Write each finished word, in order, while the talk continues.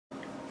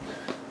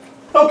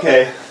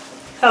Okay,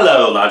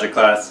 hello logic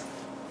class.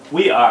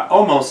 We are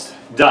almost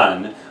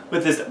done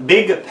with this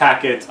big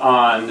packet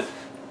on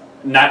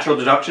natural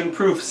deduction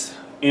proofs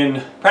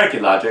in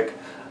predicate logic,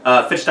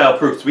 Fitch-style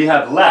proofs. We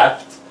have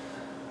left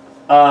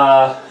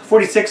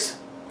 46,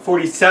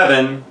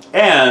 47,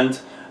 and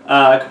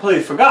I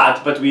completely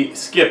forgot, but we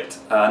skipped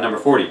number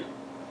 40.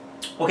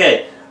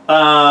 Okay,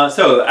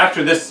 so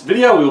after this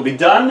video we will be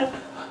done,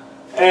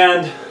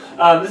 and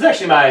this is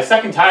actually my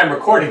second time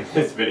recording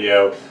this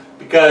video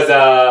because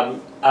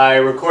I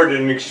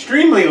recorded an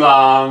extremely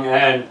long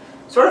and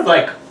sort of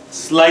like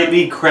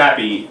slightly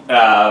crappy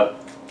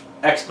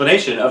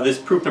explanation of this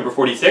proof number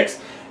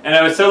 46, and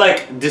I was so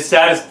like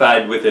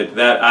dissatisfied with it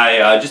that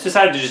I just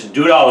decided to just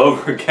do it all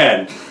over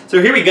again. So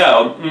here we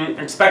go.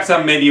 Expect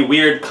some maybe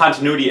weird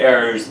continuity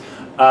errors.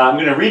 I'm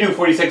going to redo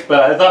 46,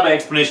 but I thought my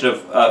explanation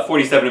of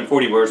 47 and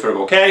 40 were sort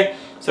of okay,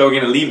 so we're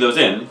going to leave those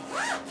in.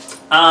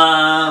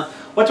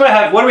 What do we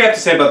have to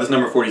say about this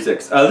number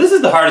 46? This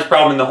is the hardest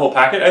problem in the whole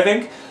packet, I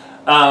think.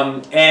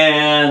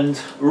 And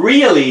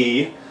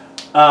really,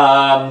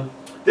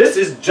 this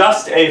is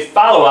just a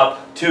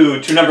follow-up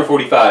to number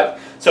 45.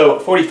 So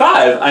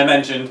 45, I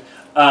mentioned,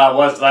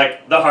 was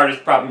like the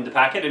hardest problem in the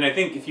packet, and I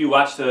think if you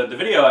watch the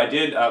video I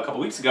did a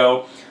couple weeks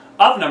ago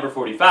of number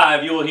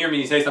 45, you will hear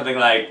me say something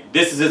like,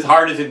 this is as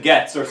hard as it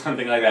gets, or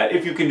something like that.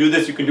 If you can do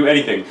this, you can do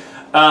anything.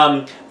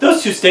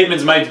 Those two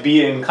statements might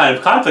be in kind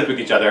of conflict with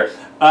each other.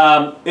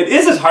 It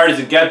is as hard as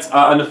it gets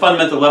on the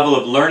fundamental level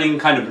of learning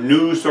kind of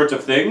new sorts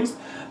of things.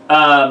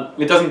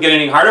 It doesn't get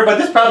any harder, but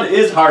this problem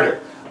is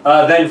harder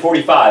than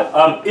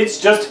 45. It's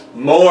just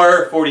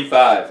more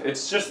 45.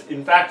 It's just,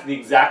 in fact, the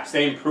exact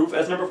same proof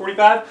as number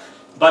 45,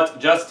 but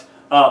just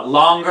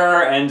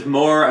longer and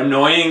more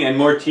annoying and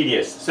more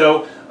tedious.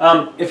 So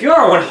if you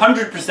are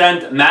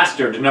 100%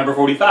 mastered to number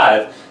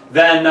 45,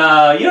 then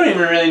you don't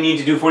even really need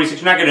to do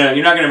 46.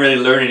 You're not gonna really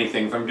learn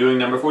anything from doing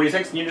number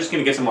 46, and you're just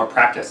gonna get some more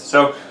practice.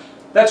 So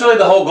that's really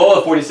the whole goal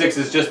of 46,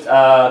 is just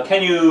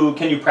can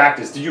you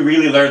practice? Did you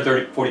really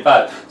learn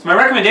 45? So my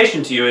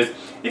recommendation to you is,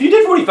 if you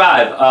did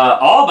 45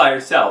 all by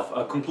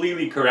yourself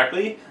completely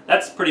correctly,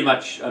 that's pretty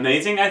much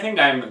amazing, I think.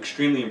 I'm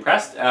extremely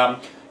impressed.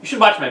 You should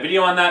watch my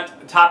video on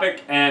that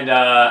topic, and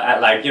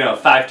at like,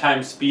 5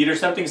 times speed or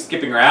something,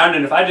 skipping around,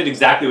 and if I did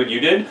exactly what you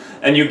did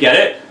and you get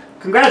it,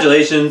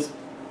 congratulations,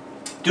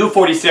 do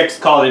 46,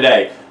 call it a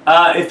day.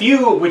 If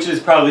you, which is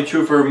probably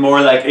true for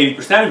more like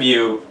 80% of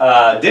you,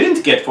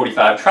 didn't get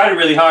 45, tried it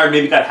really hard,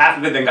 maybe got half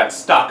of it, then got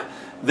stuck,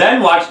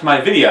 then watched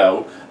my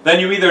video, then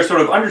you either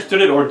sort of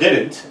understood it or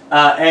didn't,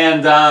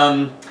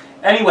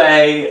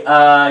 anyway,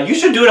 you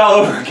should do it all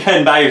over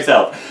again by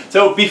yourself.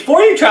 So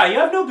before you try, you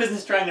have no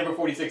business trying number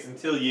 46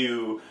 until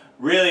you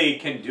really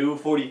can do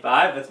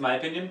 45, that's my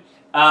opinion.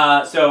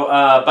 By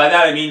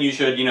that I mean you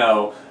should,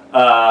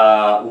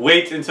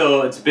 wait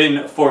until it's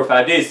been 4 or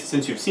 5 days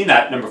since you've seen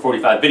that number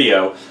 45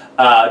 video.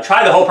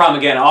 Try the whole problem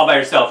again all by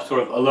yourself,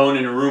 sort of alone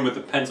in a room with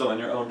a pencil in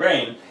your own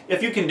brain.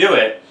 If you can do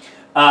it,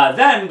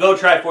 then go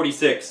try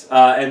 46.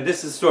 And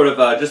this is sort of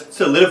just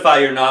solidify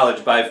your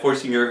knowledge by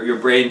forcing your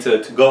brain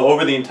to go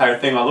over the entire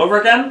thing all over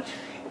again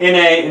in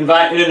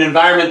an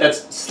environment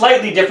that's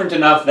slightly different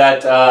enough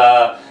that,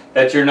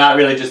 that you're not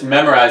really just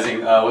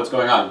memorizing what's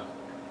going on.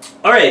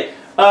 All right.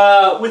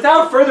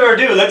 Without further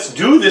ado, let's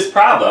do this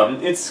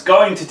problem. It's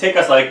going to take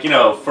us like,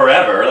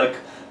 forever, like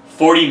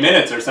 40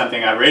 minutes or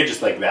something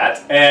outrageous like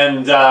that.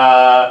 And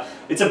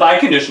it's a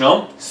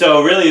biconditional,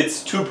 so really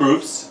it's 2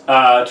 proofs,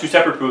 2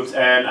 separate proofs,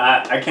 and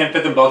I can't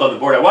fit them both on the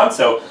board at once,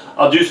 so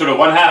I'll do sort of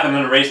one half and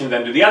then erase and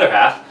then do the other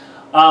half.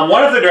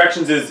 One of the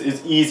directions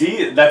is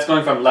easy, that's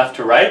going from left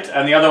to right,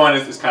 and the other one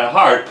is kind of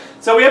hard.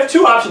 So we have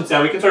 2 options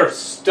now. We can sort of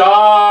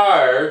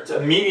start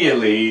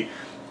immediately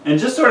and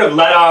just sort of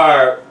let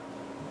our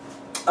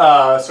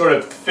sort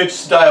of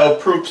Fitch-style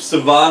proof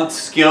savant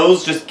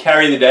skills just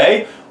carry the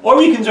day, or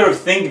we can sort of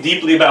think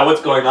deeply about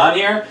what's going on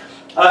here.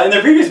 In the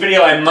previous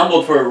video I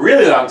mumbled for a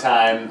really long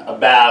time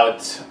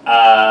about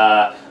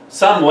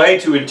some way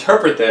to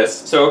interpret this.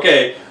 So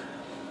okay,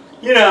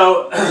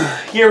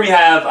 here we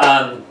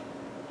have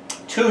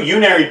 2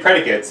 unary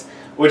predicates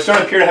which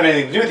don't appear to have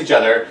anything to do with each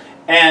other,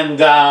 and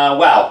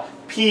well,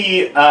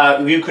 P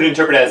you could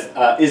interpret as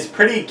is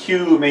pretty,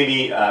 Q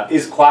maybe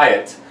is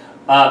quiet.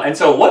 And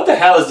so what the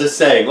hell is this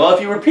saying? Well,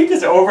 if you repeat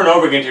this over and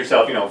over again to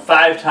yourself,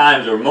 5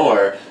 times or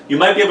more, you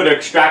might be able to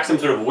extract some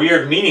sort of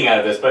weird meaning out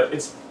of this, but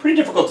it's pretty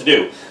difficult to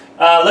do.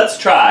 Let's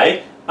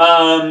try.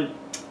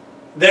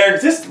 There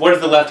exists, what does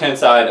the left-hand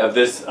side of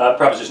this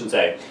proposition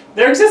say?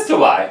 There exists a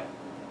y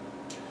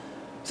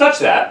such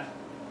that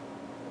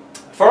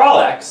for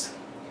all x,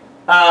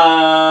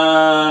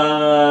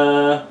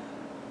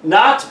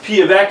 not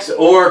p of x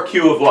or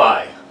q of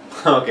y.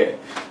 Okay,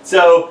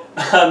 so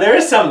there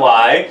is some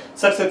y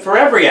such that for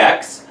every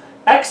x,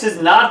 x is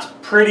not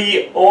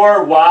pretty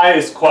or y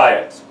is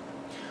quiet.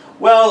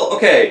 Well,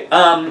 okay,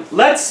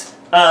 let's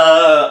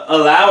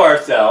allow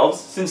ourselves,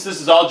 since this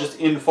is all just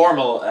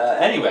informal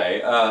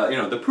anyway,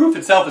 the proof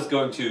itself is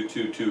going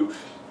to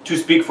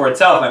speak for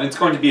itself, and it's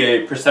going to be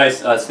a precise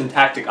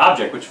syntactic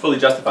object which fully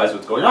justifies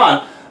what's going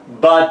on.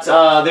 But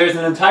there's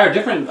an entire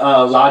different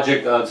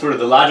logic, sort of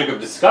the logic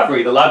of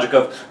discovery, the logic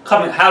of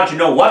how to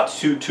know what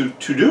to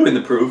do in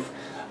the proof,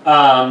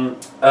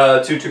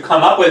 to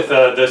come up with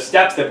the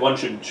steps that one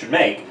should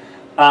make.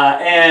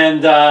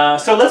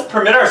 So let's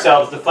permit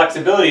ourselves the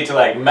flexibility to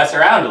like mess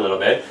around a little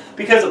bit,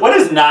 because what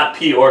is not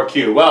P or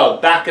Q? Well,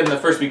 back in the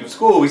first week of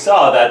school we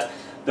saw that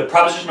the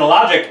propositional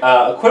logic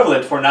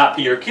equivalent for not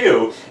P or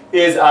Q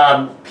is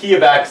P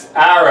of X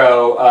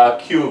arrow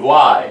Q of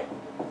Y.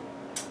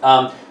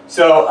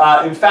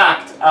 In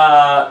fact,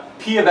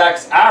 P of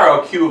X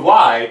arrow Q of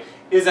Y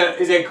is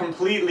a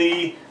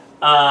completely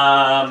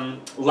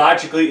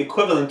logically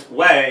equivalent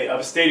way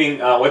of stating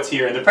what's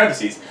here in the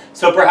parentheses.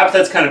 So perhaps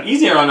that's kind of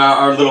easier on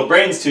our little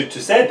brains to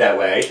say it that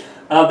way.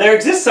 There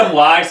exists some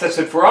Y such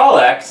that for all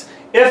X,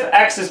 if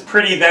X is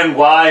pretty, then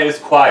Y is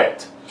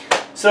quiet.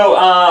 So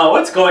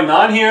what's going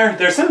on here?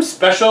 There's some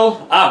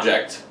special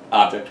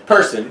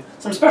person,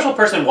 some special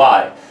person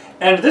Y.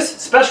 And this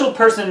special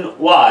person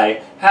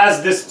Y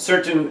has this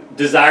certain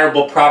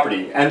desirable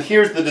property. And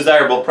here's the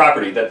desirable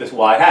property that this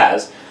Y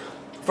has.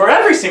 For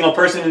every single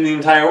person in the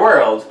entire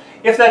world,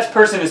 if that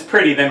person is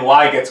pretty, then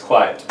Y gets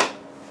quiet.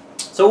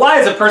 So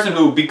Y is a person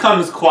who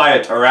becomes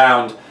quiet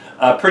around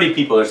pretty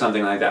people or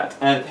something like that.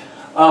 And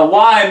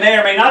Y may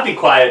or may not be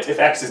quiet if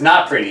X is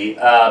not pretty,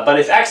 but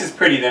if X is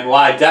pretty, then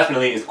Y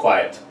definitely is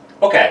quiet.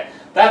 Okay,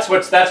 that's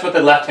what the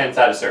left-hand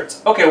side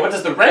asserts. Okay, what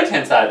does the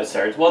right-hand side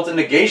assert? Well, it's a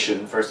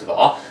negation, first of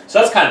all, so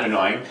that's kind of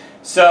annoying.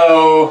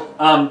 So,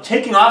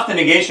 taking off the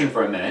negation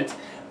for a minute,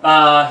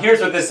 here's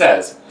what this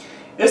says.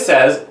 This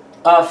says,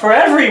 for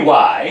every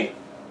Y,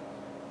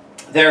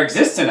 there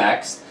exists an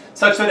X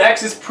such that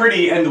X is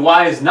pretty and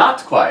Y is not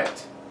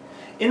quiet.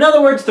 In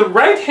other words, the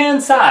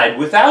right-hand side,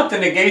 without the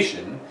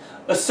negation,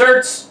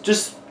 asserts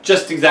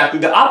just exactly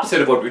the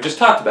opposite of what we just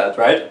talked about,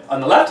 right?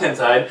 On the left-hand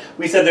side,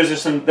 we said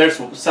there's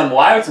some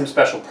Y with some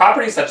special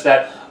properties such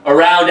that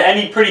around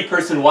any pretty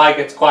person Y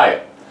gets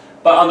quiet.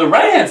 But on the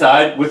right-hand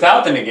side,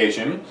 without the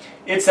negation,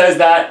 it says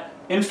that,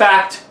 in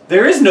fact,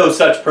 there is no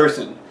such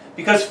person.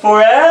 Because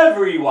for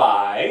every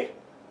Y,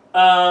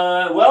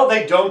 well,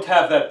 they don't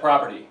have that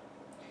property.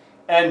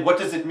 And what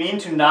does it mean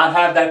to not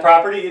have that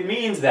property? It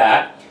means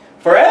that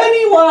for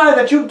any Y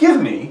that you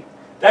give me,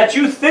 that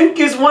you think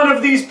is one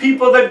of these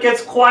people that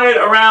gets quiet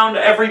around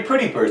every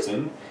pretty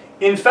person,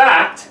 in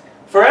fact,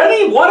 for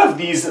any one of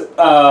these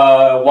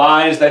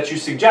Y's that you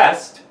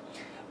suggest,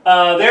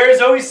 there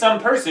is always some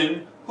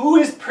person who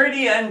is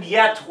pretty and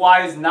yet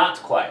Y is not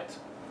quiet.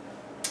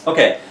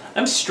 Okay,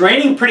 I'm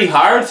straining pretty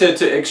hard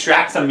to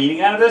extract some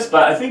meaning out of this,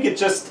 but I think it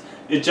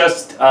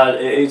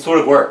sort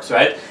of works,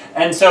 right?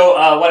 And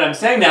so what I'm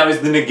saying now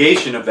is the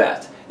negation of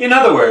that. In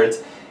other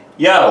words,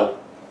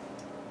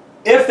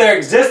 if there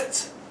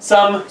exists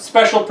some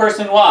special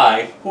person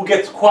Y who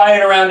gets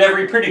quiet around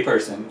every pretty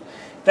person,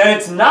 then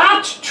it's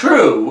not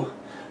true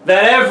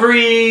that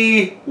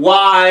every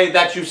Y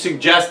that you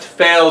suggest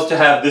fails to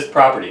have this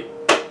property.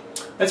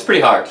 That's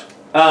pretty hard.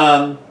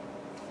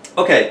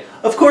 Okay,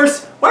 of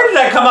course, where did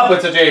I come up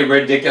with such a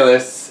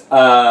ridiculous,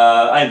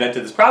 I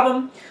invented this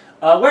problem.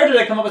 Where did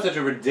I come up with such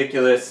a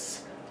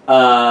ridiculous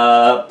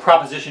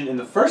proposition in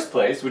the first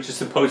place, which is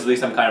supposedly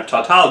some kind of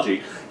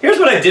tautology? Here's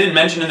what I didn't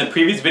mention in the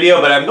previous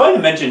video, but I'm going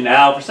to mention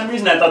now. For some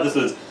reason I thought this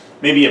was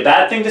maybe a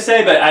bad thing to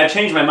say, but I've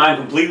changed my mind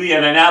completely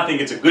and I now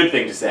think it's a good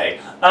thing to say.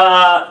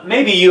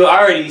 Maybe you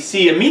already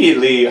see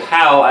immediately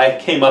how I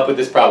came up with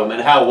this problem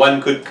and how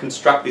one could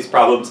construct these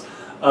problems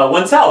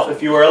oneself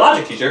if you were a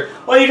logic teacher.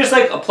 Well, you just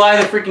like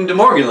apply the freaking De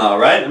Morgan law,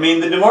 right? I mean,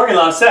 the De Morgan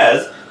law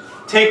says,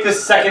 take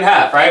this second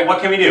half, right?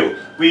 What can we do?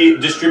 We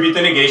distribute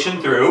the negation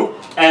through,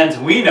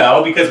 and we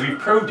know, because we've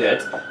proved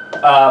it,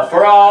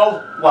 for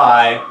all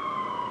Y,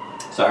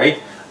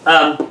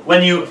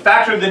 when you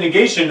factor the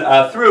negation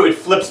through, it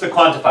flips the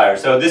quantifier.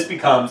 So this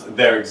becomes,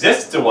 there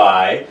exists a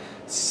Y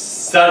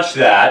such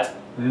that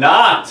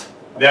not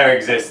there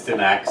exists an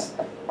X,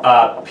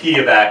 P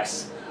of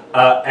X,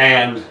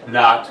 and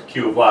not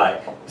Q of Y.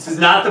 This is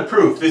not the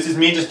proof. This is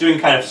me just doing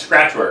kind of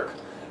scratch work.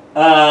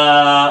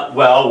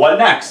 Well, what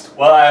next?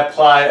 Well, I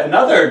apply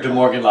another De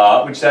Morgan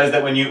law, which says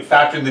that when you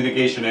factor the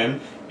negation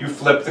in, you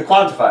flip the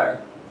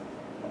quantifier.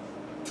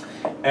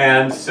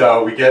 And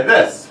so we get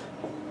this.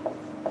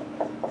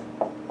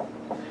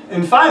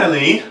 And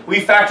finally,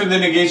 we factor the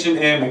negation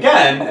in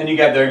again, and you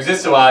get there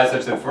exists a Y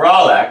such that for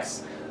all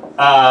X,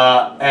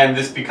 and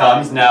this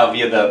becomes, now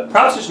via the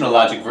propositional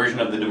logic version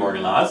of the De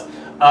Morgan laws,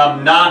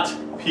 not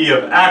P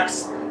of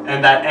X,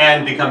 and that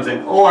and becomes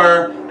an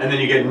or, and then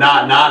you get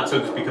not, so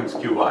this becomes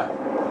QY.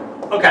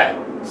 Okay,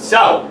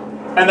 so,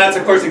 and that's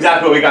of course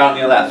exactly what we got on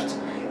the left.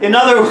 In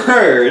other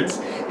words,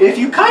 if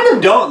you kind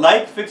of don't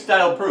like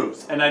Fitch-style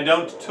proofs, and I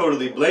don't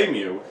totally blame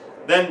you,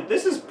 then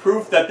this is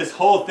proof that this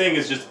whole thing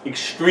is just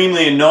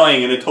extremely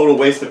annoying and a total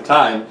waste of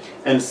time,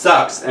 and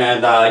sucks,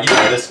 and you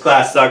know, this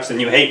class sucks and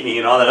you hate me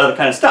and all that other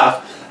kind of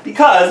stuff.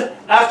 Because,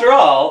 after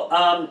all,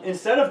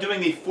 instead of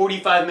doing the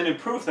 45-minute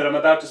proof that I'm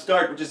about to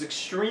start, which is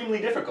extremely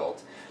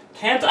difficult,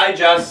 can't I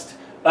just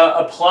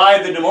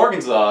apply the De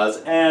Morgan's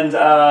laws, and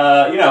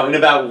you know, in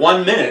about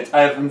 1 minute,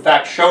 I have in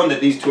fact shown that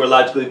these two are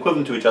logically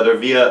equivalent to each other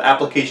via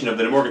application of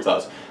the De Morgan's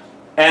laws.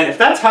 And if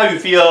that's how you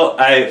feel,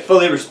 I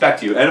fully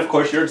respect you. And of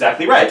course, you're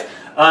exactly right.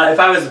 If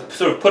I was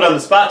sort of put on the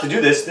spot to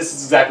do this, this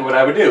is exactly what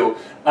I would do.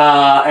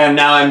 And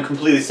now I'm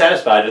completely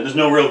satisfied, and there's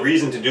no real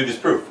reason to do this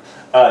proof,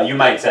 you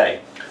might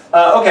say.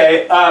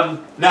 Okay,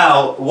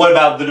 now, what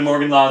about the De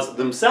Morgan laws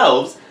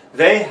themselves?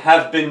 They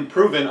have been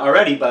proven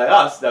already by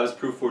us. That was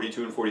proof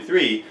 42 and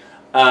 43.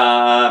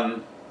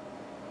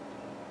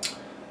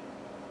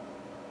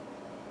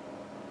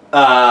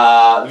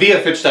 Via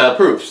Fitch-style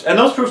proofs. And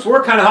those proofs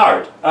were kind of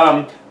hard.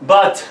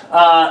 But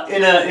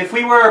if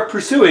we were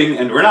pursuing,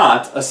 and we're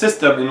not, a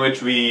system in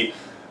which we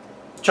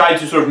tried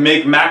to sort of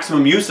make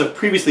maximum use of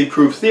previously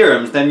proved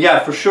theorems, then yeah,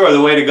 for sure,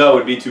 the way to go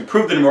would be to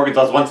prove the De Morgan's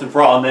laws once and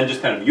for all, and then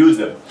just kind of use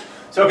them.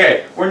 So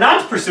okay, we're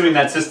not pursuing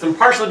that system,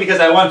 partially because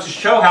I want to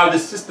show how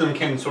this system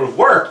can sort of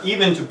work,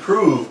 even to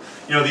prove,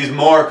 you know, these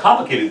more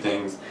complicated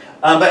things.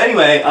 But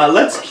anyway,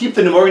 let's keep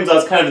the De Morgan's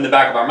laws kind of in the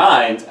back of our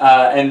mind,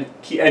 and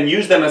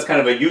use them as kind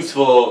of a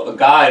useful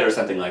guide or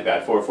something like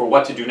that for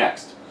what to do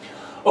next.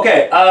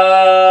 Okay,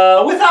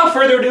 without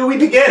further ado, we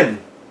begin.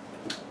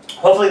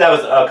 Hopefully that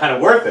was kind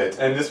of worth it,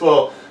 and this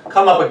will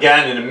come up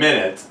again in a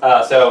minute.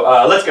 So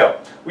let's go.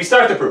 We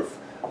start the proof.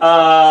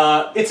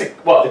 It's a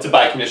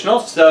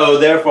biconditional, so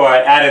therefore I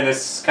add in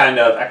this kind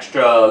of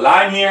extra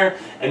line here,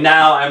 and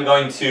now I'm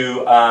going to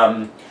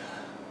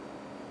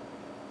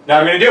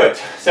do it.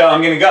 So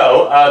I'm going to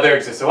go, there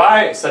exists a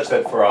y such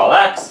that for all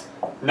x,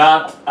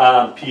 not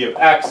p of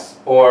x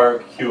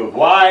or q of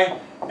y,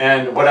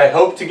 and what I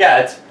hope to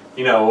get,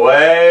 you know,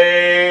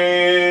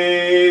 way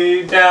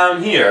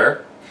down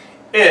here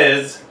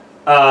is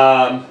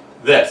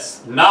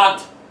this.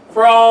 Not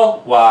for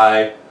all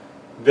y,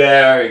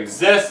 there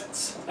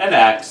exists an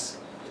x,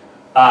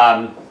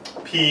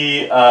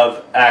 p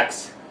of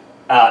x,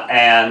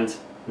 and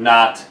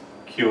not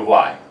q of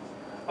y.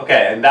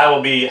 Okay, and that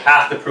will be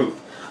half the proof.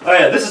 Oh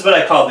yeah, this is what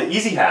I call the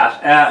easy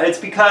half. It's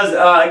because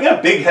I get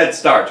a big head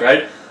start,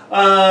 right?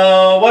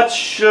 What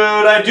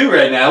should I do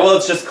right now? Well,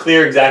 it's just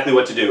clear exactly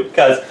what to do,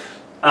 because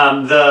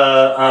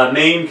the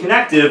main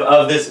connective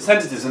of this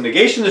sentence is a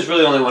negation. There's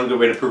really only one good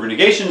way to prove a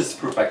negation. It's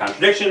proof by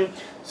contradiction.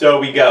 So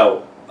we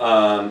go,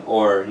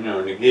 or, you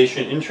know,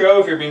 negation intro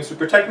if you're being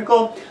super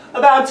technical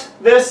about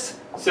this.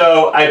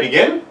 So I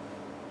begin.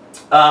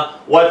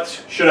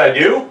 What should I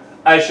do?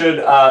 I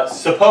should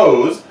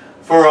suppose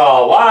for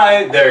all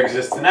y there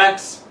exists an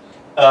x,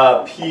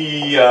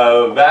 p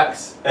of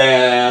x,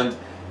 and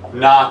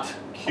not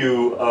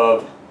q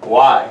of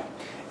y.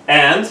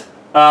 And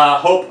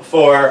hope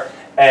for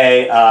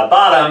a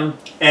bottom,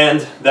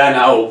 and then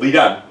I will be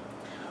done.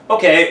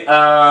 Okay,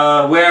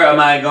 where am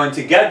I going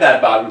to get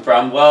that bottom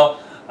from? Well,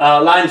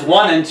 lines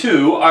 1 and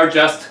 2 are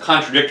just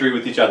contradictory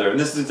with each other, and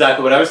this is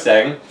exactly what I was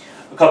saying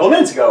a couple of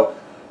minutes ago.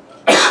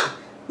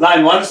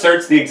 Line 1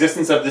 asserts the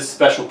existence of this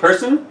special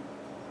person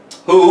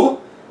who,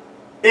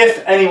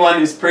 if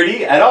anyone is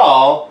pretty at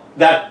all,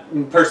 that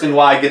person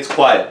y gets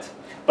quiet.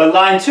 But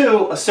line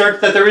 2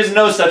 asserts that there is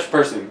no such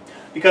person,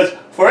 because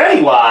for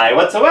any y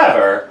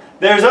whatsoever,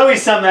 there's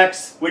always some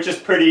x which is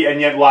pretty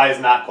and yet y is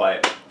not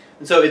quiet.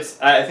 And so it's,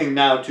 I think,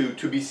 now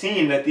to be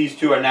seen that these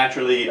two are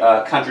naturally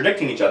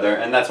contradicting each other,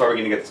 and that's why we're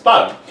going to get this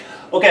bottom.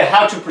 Okay,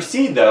 how to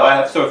proceed though? I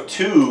have sort of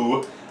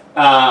two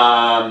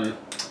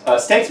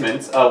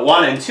statements,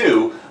 1 and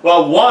 2.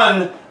 Well,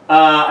 1,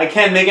 I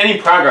can't make any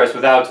progress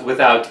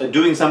without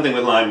doing something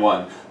with line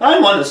 1.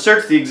 Line 1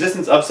 asserts the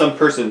existence of some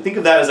person. Think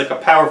of that as like a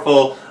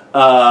powerful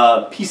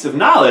piece of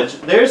knowledge.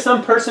 There's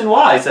some person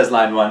y, says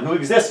line 1, who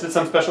exists with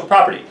some special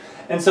property.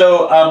 And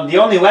so the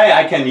only way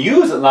I can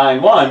use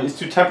line 1 is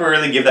to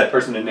temporarily give that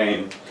person a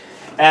name.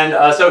 And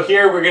so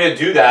here we're going to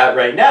do that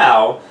right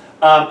now.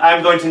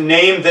 I'm going to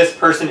name this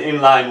person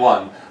in line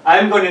 1.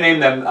 I'm going to name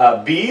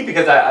them B,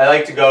 because I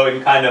like to go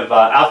in kind of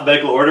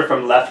alphabetical order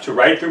from left to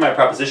right through my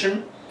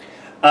proposition.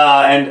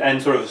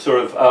 And sort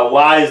of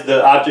y is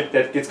the object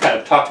that gets kind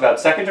of talked about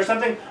second or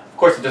something. Of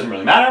course, it doesn't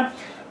really matter.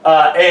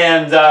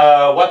 And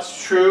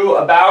what's true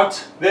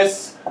about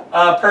this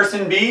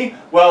person B?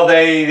 Well,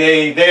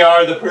 they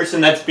are the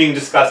person that's being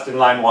discussed in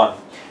line 1.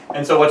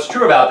 And so what's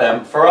true about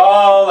them? For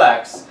all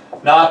x,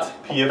 not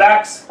p of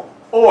x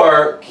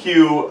or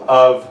q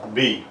of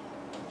b.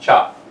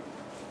 Cha.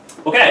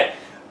 Okay.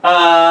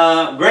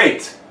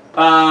 Great.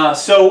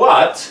 So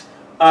what?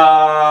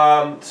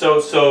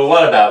 So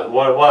what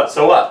about?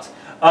 So what?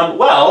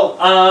 Well,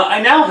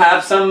 I now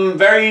have some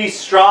very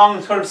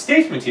strong sort of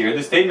statement here.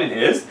 The statement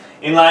is,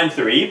 in line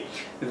 3,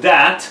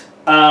 that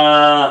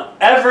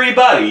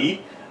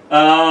everybody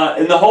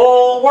in the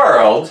whole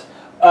world,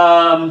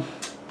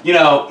 you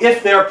know,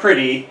 if they're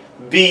pretty,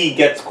 B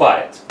gets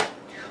quiet.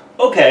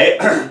 Okay,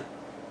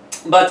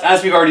 but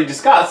as we've already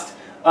discussed,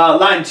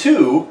 line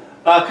 2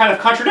 kind of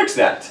contradicts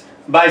that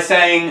by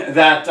saying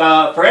that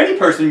for any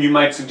person you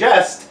might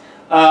suggest,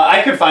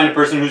 I could find a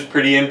person who's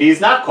pretty and B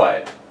is not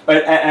quiet,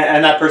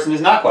 and that person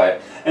is not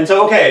quiet. And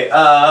so, okay,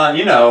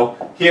 you know,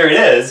 here it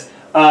is.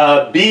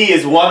 B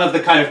is one of the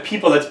kind of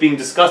people that's being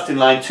discussed in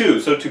line 2.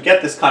 So to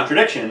get this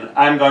contradiction,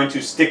 I'm going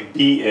to stick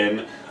B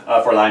in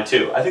for line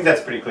 2. I think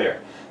that's pretty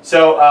clear.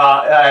 So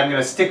I'm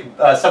going to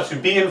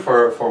substitute B in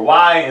for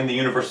Y in the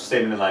universal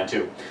statement in line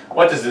 2.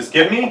 What does this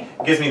give me?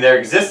 It gives me there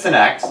exists an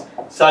X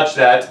such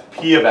that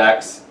P of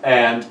X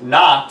and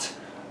not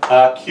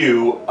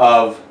Q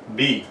of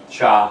B.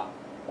 Cha.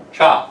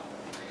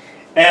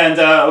 And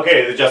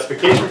okay, the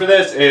justification for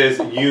this is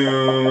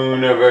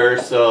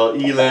universal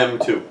elim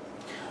 2.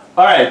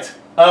 Alright,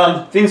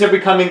 things are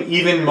becoming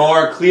even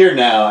more clear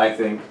now, I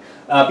think,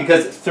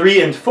 because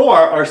 3 and 4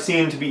 are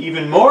seen to be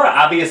even more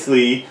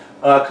obviously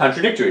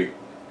contradictory.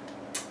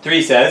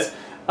 3 says,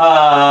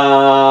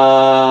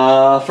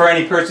 for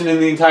any person in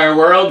the entire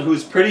world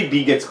who's pretty,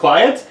 B gets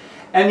quiet,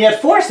 and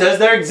yet 4 says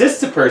there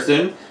exists a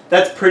person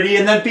that's pretty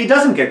and then B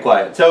doesn't get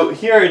quiet. So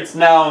here it's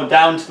now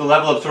down to the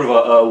level of sort of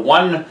a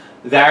one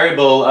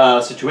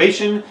variable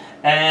situation,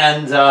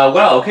 and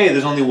well, okay,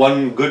 there's only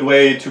one good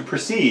way to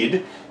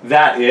proceed.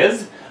 That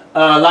is,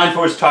 line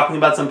 4 is talking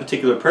about some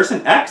particular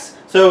person, X,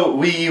 so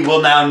we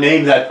will now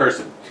name that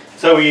person.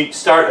 So we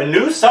start a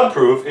new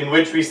subproof in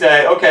which we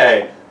say,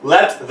 okay,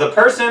 let the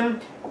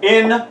person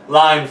in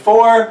line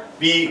 4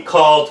 be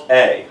called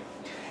A.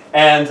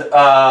 And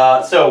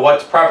so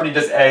what property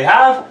does A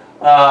have?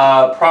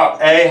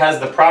 A has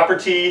the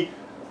property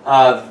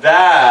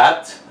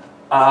that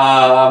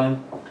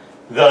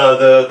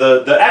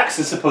the X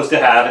is supposed to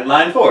have in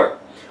line 4.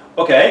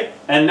 Okay,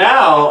 and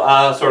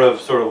now sort of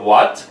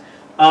what?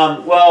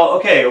 Well,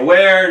 okay,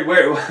 where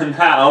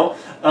now?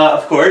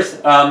 Of course,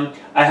 I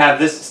have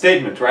this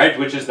statement, right,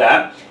 which is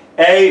that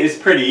A is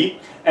pretty,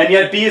 and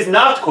yet B is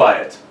not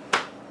quiet.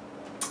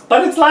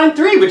 But it's line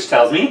 3 which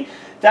tells me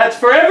that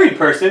for every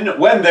person,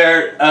 when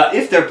they're,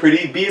 if they're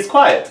pretty, B is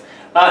quiet.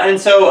 And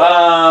so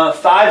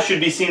 5 should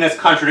be seen as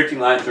contradicting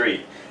line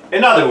 3.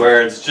 In other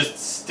words, just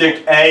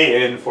stick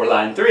A in for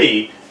line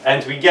 3,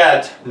 and we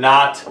get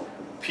not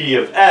P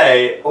of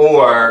A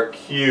or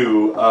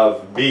Q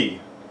of B.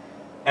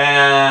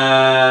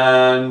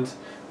 And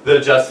the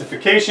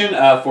justification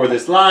for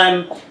this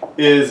line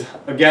is,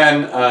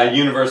 again,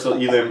 universal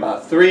elim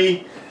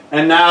 3.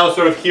 And now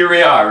sort of here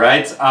we are,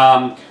 right?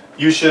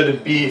 You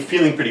should be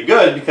feeling pretty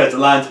good because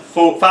lines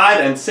 5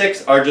 and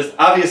 6 are just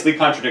obviously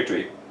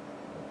contradictory.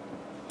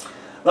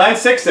 Line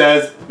 6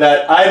 says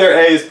that either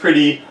A is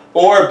pretty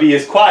or B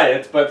is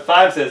quiet, but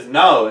 5 says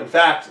no, in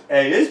fact,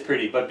 A is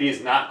pretty, but B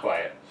is not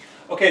quiet.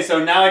 Okay,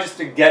 so now I just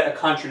get a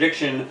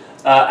contradiction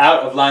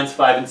out of lines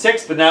 5 and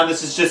 6, but now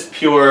this is just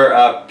pure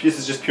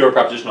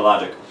propositional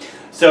logic.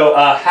 So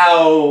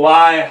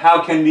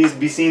how can these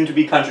be seen to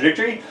be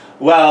contradictory?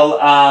 Well,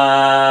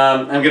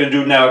 I'm going to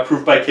do now a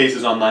proof by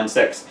cases on line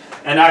 6.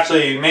 And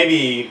actually,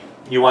 maybe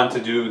you want to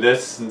do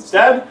this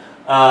instead.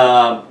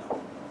 I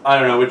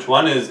don't know which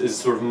one is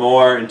sort of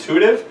more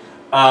intuitive.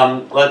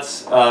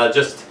 Let's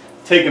just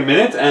take a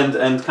minute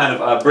and kind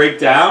of break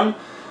down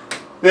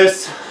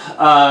this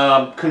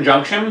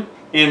conjunction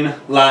in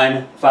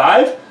line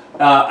 5.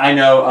 I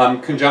know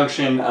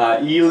conjunction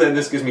elim,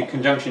 this gives me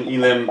conjunction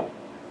elim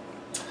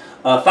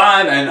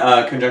 5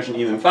 and conjunction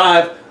elim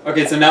 5.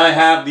 Okay, so now I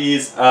have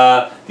these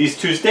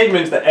two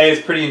statements that A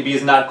is pretty and B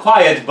is not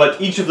quiet, but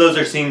each of those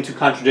are seen to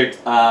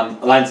contradict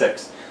line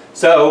 6.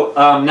 So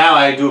now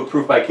I do a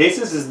proof by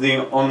cases. This is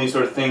the only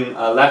sort of thing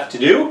left to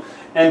do.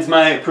 And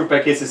my proof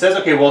by cases says,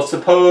 okay, well,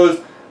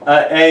 suppose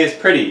A is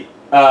pretty.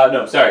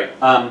 No, sorry.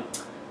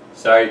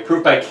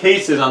 Proof by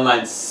cases on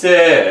line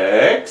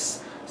 6.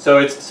 So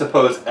it's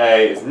suppose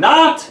A is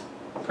not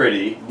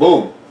pretty.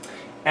 Boom.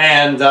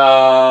 And,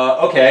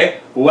 okay,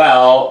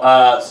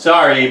 well,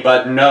 sorry,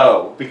 but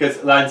no,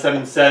 because line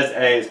 7 says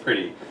A is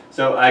pretty.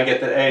 So I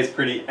get that A is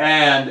pretty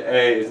and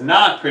A is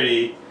not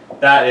pretty.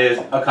 That is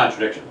a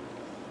contradiction.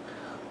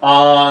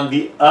 On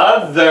the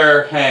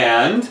other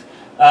hand,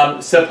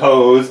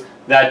 suppose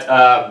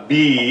that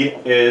B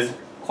is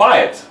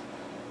quiet.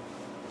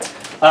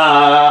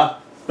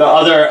 The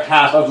other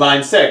half of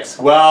line 6,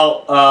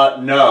 well,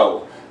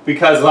 no,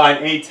 because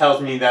line 8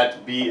 tells me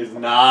that B is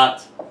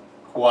not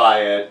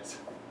quiet.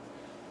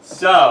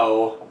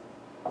 So,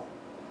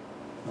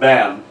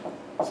 bam.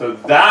 So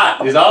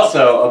that is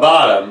also a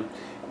bottom.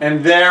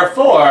 And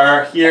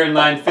therefore, here in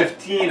line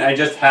 15, I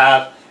just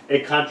have a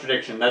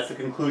contradiction. That's the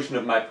conclusion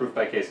of my proof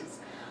by cases.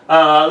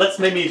 Let's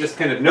maybe just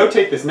kind of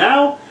notate this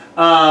now.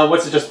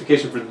 What's the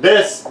justification for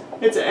this?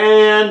 It's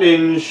and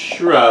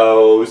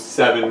intro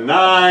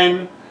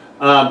 7-9.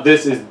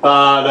 This is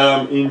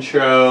bottom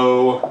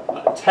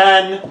intro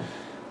 10.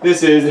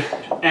 This is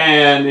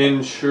and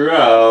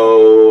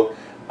intro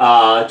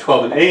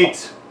 12 and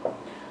 8.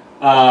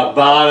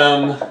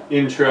 Bottom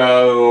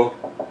intro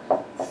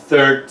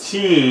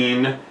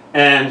 13.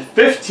 And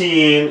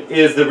 15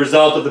 is the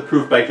result of the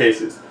proof by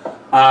cases.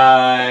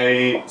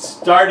 I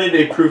started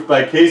a proof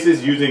by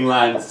cases using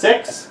line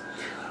 6,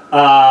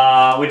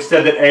 which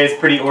said that A is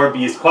pretty or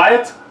B is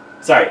quiet.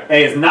 Sorry,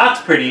 A is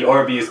not pretty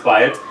or B is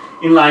quiet.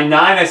 In line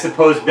 9, I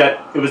supposed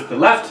that it was the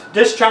left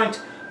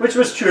disjunct, which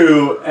was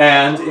true,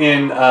 and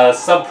in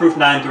subproof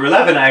 9 through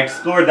 11, I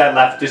explored that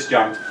left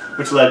disjunct,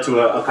 which led to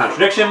a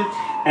contradiction.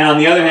 And on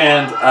the other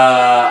hand,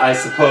 I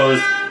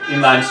suppose in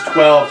lines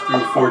 12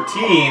 through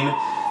 14,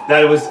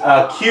 that it was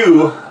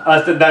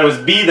that it was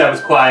B that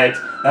was quiet,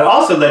 that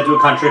also led to a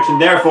contradiction,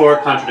 therefore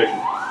contradiction.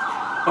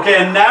 Okay,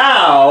 and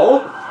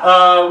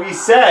now we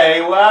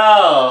say,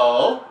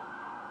 well,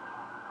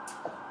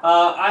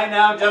 I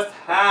now just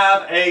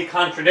have a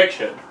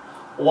contradiction.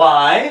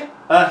 Why?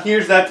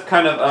 Here's that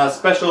kind of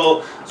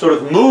special sort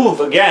of move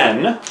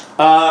again,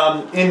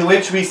 in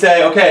which we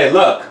say, okay,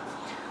 look,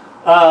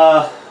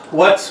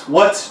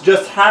 what's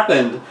just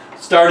happened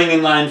starting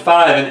in line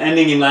 5 and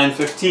ending in line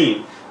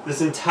 15?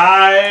 This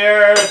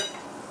entire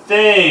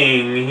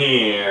thing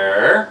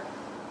here,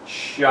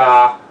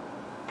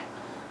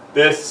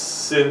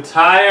 this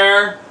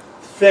entire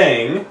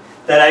thing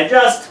that I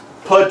just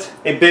put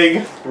a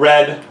big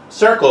red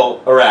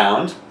circle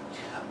around,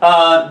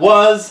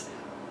 was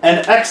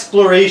an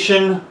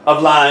exploration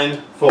of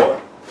line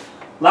 4.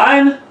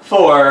 Line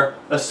 4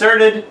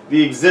 asserted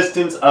the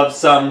existence of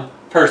some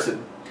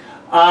person.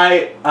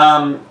 I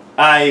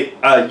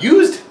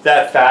used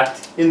that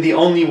fact in the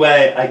only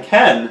way I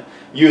can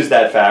use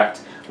that fact,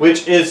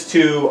 which is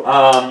to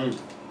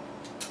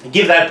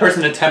give that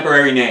person a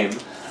temporary name.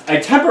 I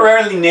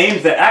temporarily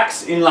named the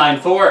X in line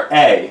 4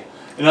 A.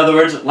 In other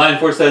words, line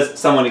 4 says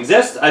someone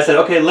exists. I said,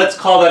 okay, let's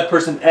call that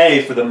person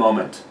A for the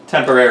moment,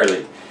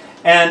 temporarily.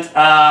 And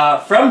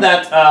from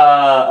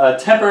that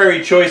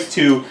temporary choice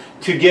to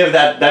give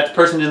that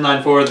person in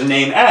line 4 the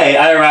name A,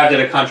 I arrived at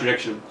a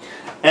contradiction.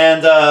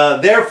 And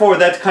therefore,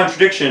 that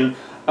contradiction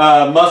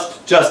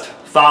must just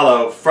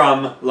follow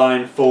from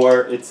line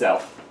 4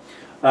 itself.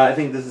 I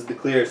think this is the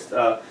clearest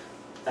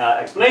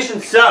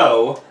explanation.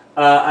 So,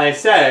 I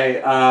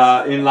say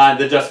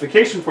the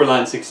justification for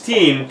line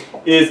 16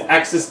 is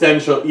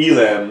existential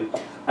elim.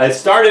 I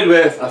started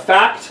with a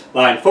fact,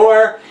 line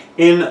 4.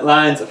 In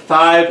lines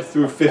 5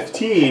 through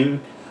 15,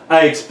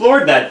 I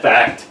explored that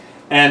fact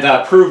and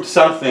proved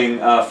something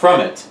from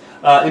it.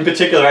 In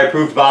particular, I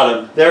proved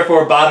bottom.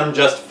 Therefore, bottom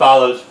just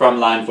follows from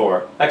line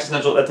 4. That's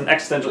an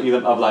existential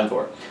elim of line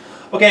 4.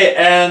 Okay,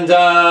 and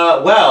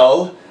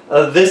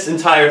this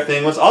entire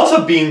thing was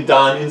also being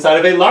done inside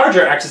of a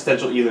larger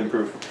existential elim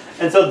proof.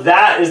 And so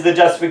that is the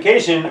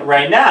justification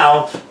right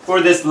now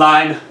for this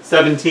line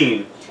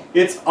 17.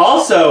 It's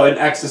also an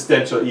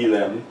existential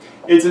elim.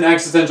 It's an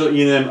existential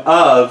elim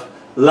of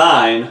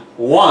line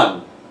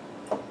 1,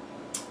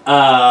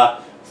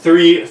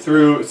 3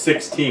 through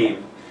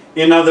 16.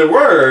 In other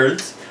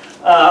words,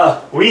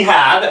 we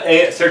had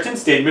a certain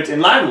statement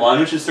in line 1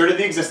 which asserted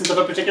the existence of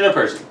a particular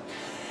person.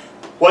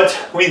 What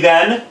we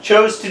then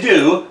chose to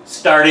do,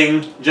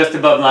 starting just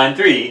above line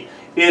 3,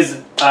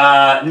 is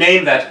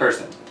name that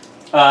person.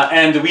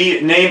 And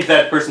we named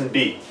that person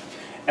B.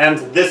 And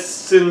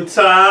this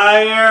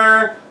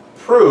entire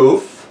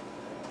proof,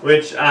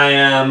 which I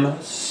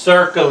am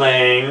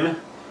circling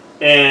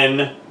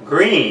in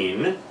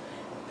green,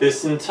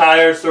 this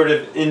entire sort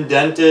of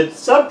indented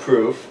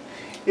subproof,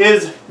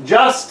 is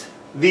just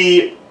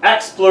the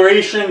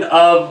exploration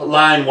of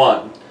line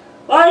 1.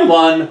 Line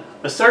 1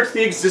 asserts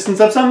the existence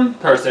of some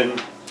person,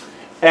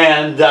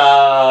 and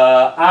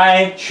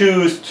I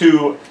choose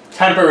to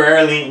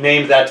temporarily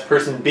name that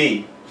person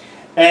B.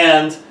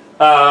 And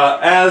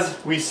as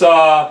we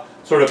saw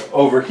sort of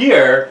over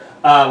here,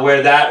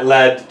 where that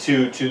led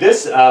to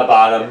this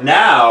bottom,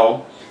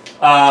 now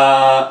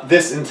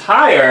this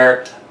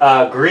entire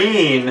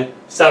green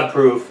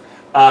subproof,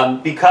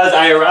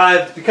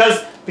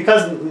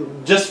 because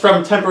just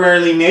from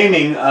temporarily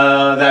naming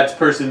that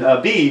person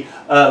B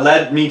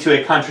led me to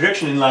a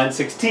contradiction in line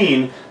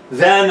 16,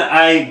 then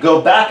I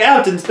go back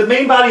out into the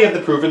main body of the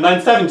proof in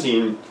line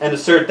 17 and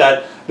assert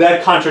that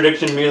that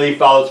contradiction merely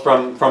follows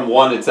from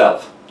 1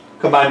 itself,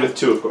 combined with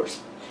 2, of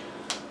course.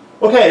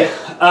 Okay,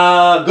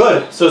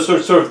 good. So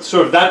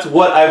sort of that's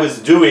what I was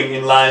doing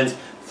in lines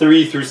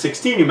 3 through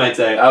 16, you might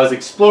say. I was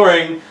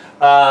exploring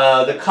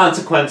the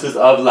consequences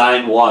of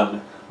line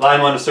 1.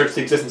 Line 1 asserts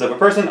the existence of a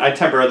person. I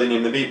temporarily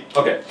name the B.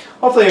 Okay.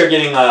 Hopefully you're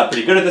getting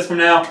pretty good at this by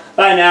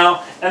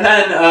now. And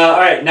then,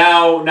 alright,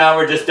 now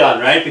we're just done,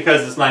 right?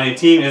 Because this line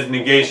 18 is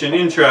negation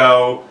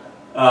intro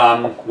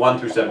 1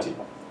 through 17.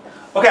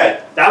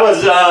 Okay, that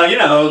was, you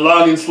know,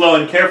 long and slow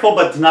and careful,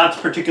 but not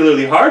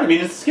particularly hard. I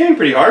mean, it's getting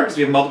pretty hard because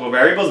we have multiple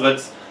variables, but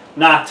it's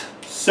not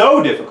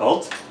so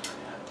difficult.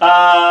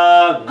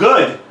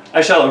 Good.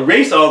 I shall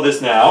erase all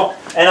this now,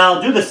 and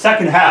I'll do the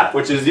second half,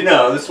 which is, you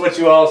know, this is what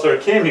you all sort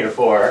of came here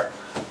for.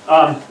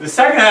 The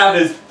second half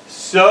is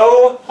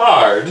so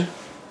hard,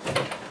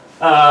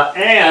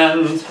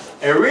 and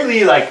I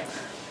really, like,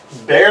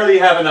 barely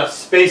have enough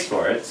space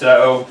for it,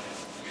 so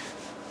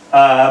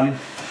I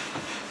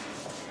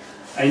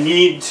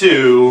need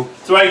to,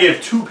 so I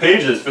give 2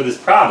 pages for this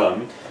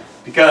problem,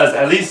 because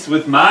at least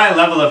with my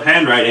level of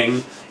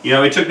handwriting, you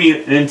know, it took me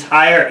an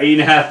entire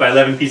 8.5 by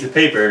 11 piece of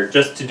paper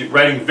just to do,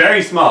 writing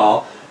very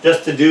small,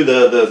 just to do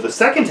the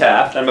second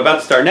half. I'm about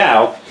to start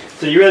now,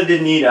 so you really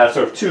did need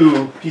sort of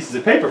 2 pieces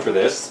of paper for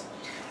this.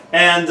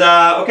 And,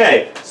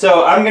 okay,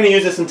 so I'm going to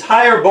use this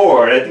entire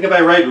board. I think if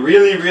I write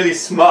really, really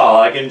small,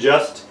 I can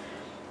just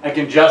I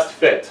can just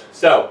fit.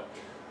 So,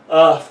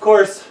 of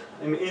course,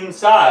 I'm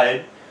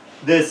inside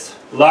this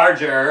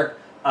larger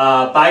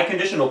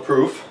biconditional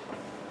proof,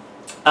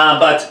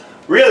 but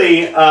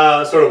really,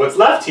 sort of what's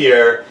left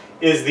here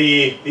is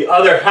the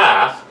other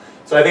half.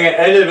 So I think I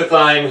ended with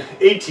line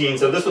 18,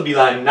 so this will be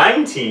line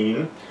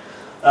 19.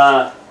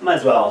 Might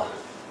as well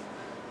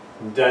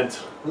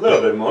indent a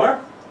little bit more.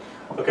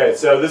 Okay,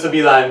 so this will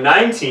be line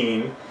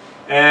 19,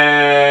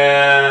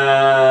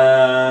 and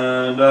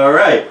all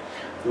right,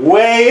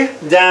 way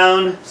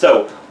down.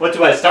 So what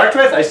do I start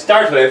with? I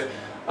start with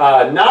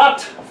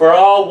not for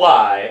all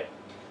y,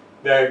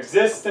 there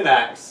exists an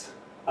x,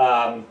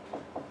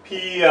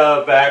 p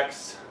of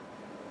x,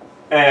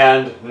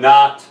 and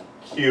not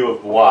q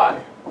of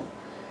y.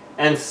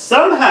 And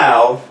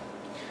somehow,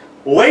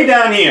 way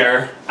down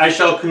here, I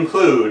shall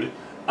conclude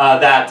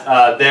that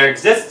there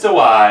exists a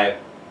y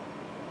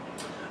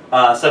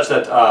such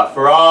that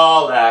for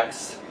all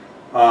x,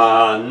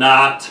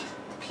 not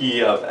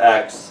p of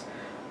x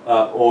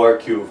or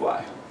q of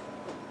y.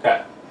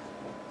 Okay,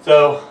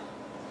 so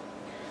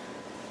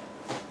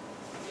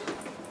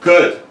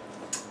good.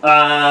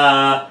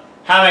 How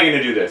am I going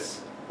to do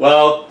this?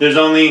 Well, there's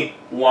only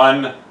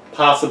one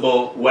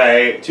possible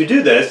way to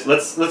do this.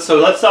 Let's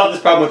solve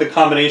this problem with a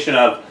combination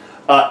of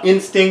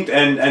instinct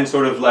and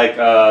sort of like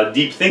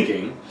deep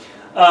thinking.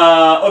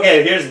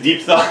 Okay, here's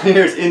deep thought.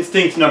 Here's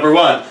instinct number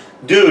one.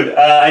 Dude,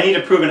 I need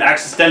to prove an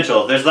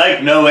existential. There's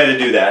like no way to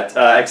do that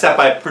except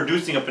by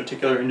producing a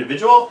particular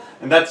individual,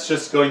 and that's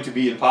just going to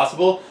be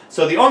impossible.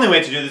 So the only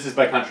way to do this is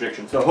by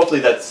contradiction. So hopefully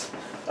that's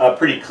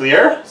pretty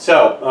clear.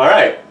 So, all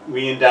right,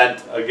 we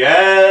indent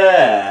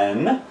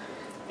again,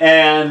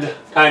 and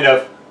kind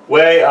of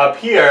way up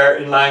here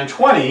in line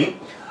 20,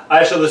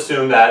 I shall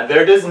assume that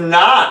there does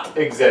not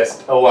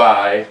exist a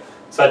y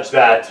such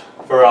that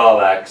for all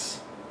x,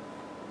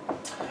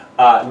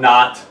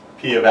 not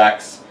p of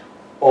x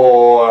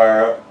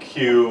or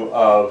q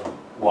of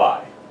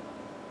y.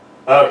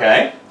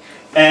 Okay,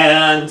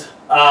 and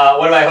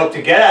what do I hope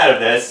to get out of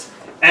this?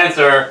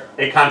 Answer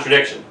a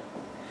contradiction.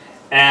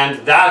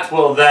 And that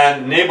will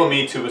then enable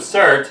me to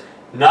assert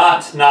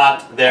not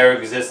there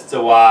exists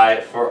a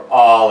y for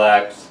all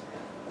x,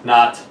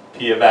 not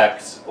p of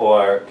x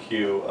or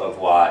q of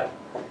y.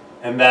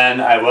 And then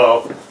I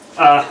will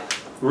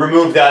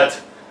remove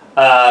that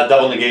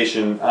double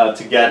negation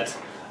to get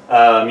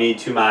me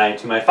to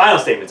my final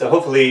statement. So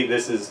hopefully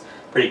this is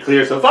pretty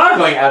clear so far.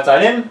 Going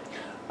outside in.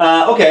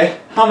 Okay,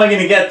 how am I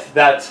going to get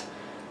that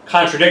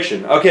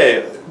contradiction?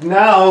 Okay,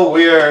 now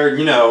we're,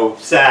 you know,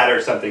 sad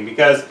or something,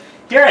 because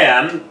here I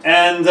am,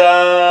 and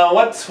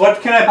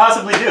what can I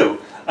possibly do?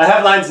 I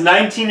have lines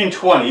 19 and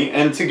 20,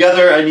 and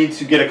together I need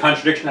to get a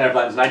contradiction out of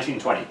lines 19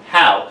 and 20.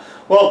 How?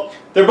 Well,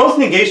 they're both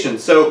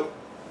negations, so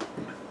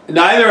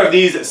neither of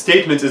these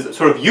statements is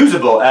sort of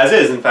usable as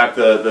is. In fact,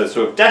 the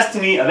sort of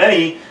destiny of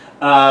any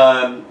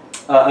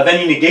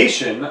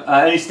negation,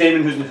 any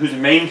statement whose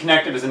main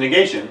connected is a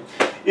negation,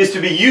 is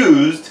to be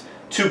used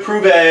to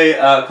prove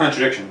a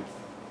contradiction.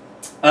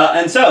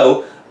 And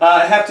so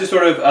I have to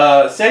sort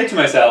of say to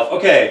myself,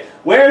 okay,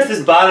 where is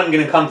this bottom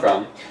going to come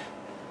from?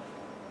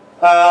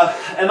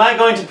 Am I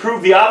going to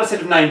prove the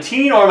opposite of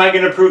 19, or am I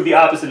going to prove the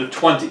opposite of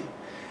 20?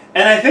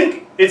 And I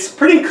think it's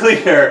pretty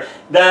clear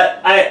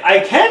that I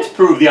can't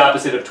prove the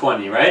opposite of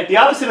 20, right? The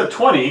opposite of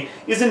 20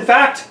 is in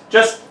fact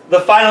just the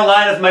final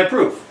line of my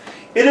proof.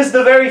 It is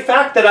the very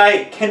fact that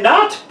I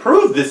cannot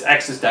prove this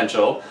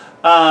existential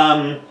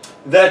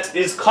that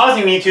is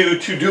causing me to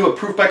do a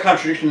proof by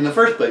contradiction in the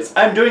first place.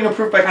 I'm doing a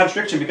proof by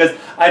contradiction because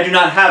I do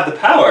not have the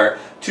power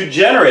to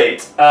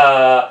generate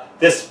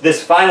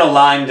this final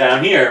line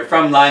down here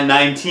from line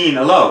 19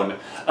 alone.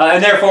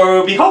 And therefore it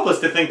would be hopeless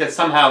to think that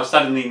somehow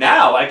suddenly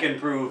now I can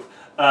prove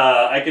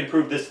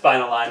this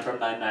final line from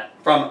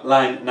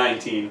line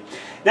 19.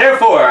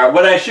 Therefore,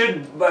 what I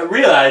should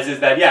realize is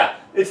that, yeah,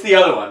 it's the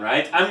other one,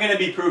 right? I'm going to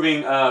be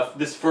proving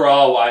this for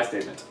all y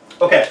statement.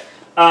 Okay,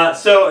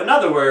 so in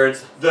other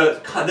words,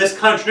 this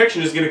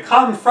contradiction is going to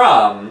come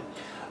from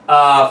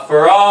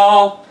for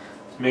all,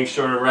 make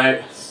sure to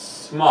write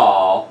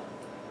small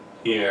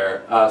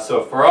here.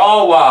 So for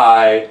all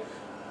y,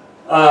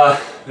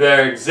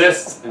 there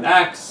exists an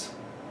x,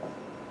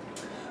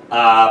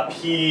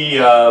 p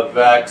of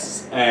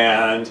x,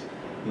 and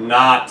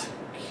not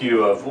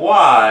q of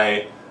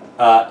y,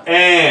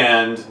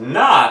 and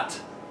not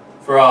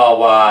for all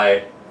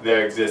y,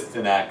 there exists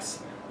an x,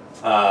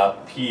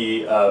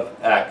 p of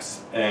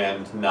x,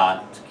 and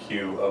not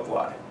q of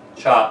y.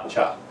 Cha,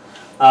 cha.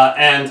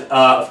 And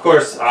of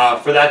course,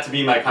 for that to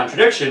be my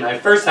contradiction, I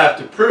first have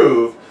to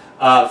prove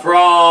for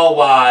all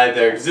y,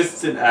 there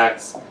exists an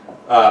x,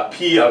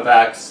 p of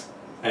x,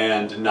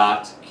 and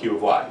not q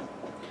of y.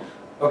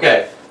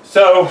 Okay,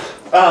 so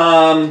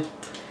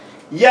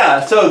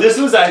yeah, so this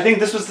was, I think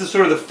this was the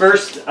sort of the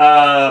first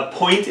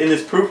point in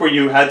this proof where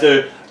you had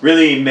to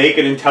really make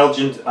an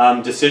intelligent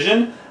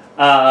decision.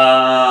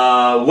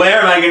 Where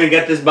am I going to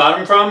get this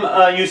bottom from,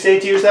 you say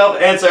to yourself?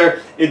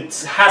 Answer, it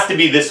has to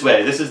be this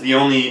way. This is the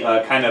only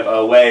kind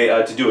of way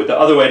to do it. The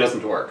other way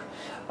doesn't work.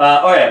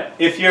 Alright,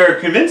 if you're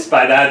convinced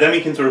by that, then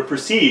we can sort of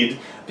proceed,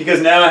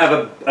 because now I have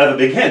a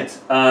big hint.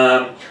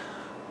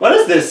 What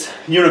is this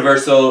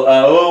universal?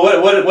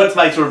 What's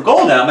my sort of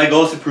goal now? My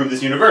goal is to prove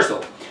this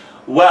universal.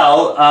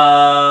 Well,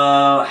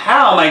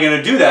 how am I going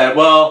to do that?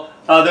 Well,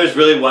 there's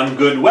really one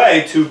good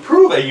way to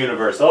prove a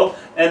universal,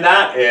 and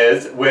that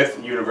is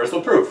with universal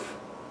proof.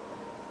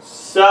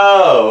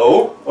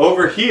 So,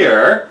 over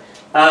here,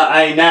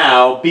 I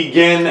now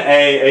begin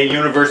a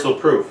universal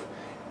proof.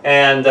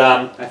 And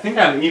I think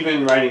I'm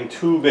even writing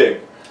too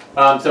big.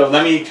 So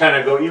let me kind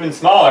of go even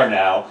smaller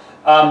now.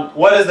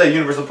 What is the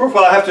universal proof?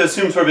 Well, I have to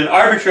assume sort of an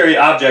arbitrary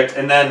object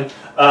and then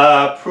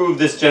prove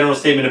this general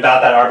statement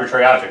about that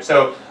arbitrary object.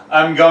 So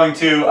I'm going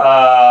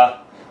to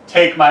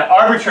take my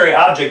arbitrary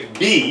object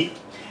B,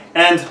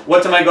 and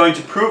what am I going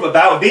to prove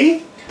about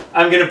B?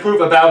 I'm going to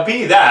prove about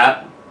B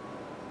that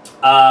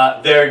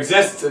there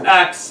exists an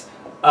x,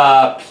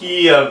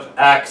 P of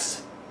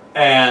x,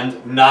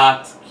 and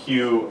not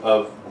Q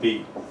of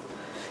B.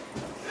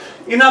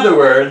 In other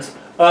words,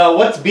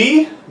 what's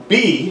B?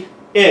 B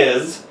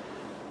is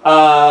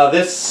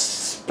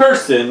this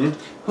person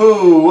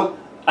who,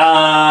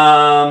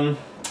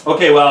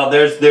 okay, well,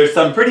 there's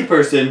some pretty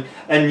person,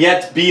 and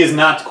yet B is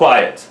not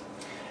quiet.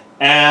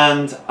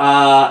 And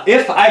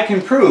if I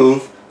can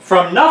prove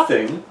from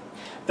nothing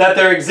that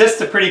there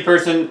exists a pretty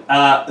person,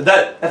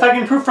 if I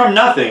can prove from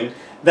nothing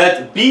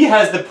that B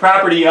has the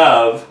property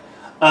of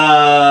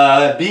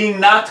being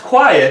not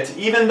quiet,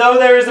 even though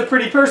there is a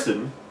pretty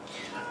person,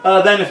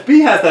 then if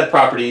B has that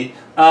property,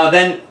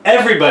 then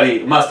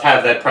everybody must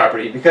have that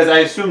property, because I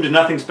assumed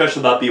nothing special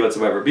about B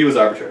whatsoever. B was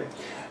arbitrary.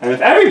 And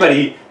if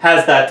everybody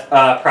has that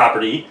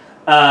property,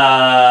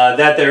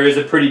 that there is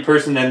a pretty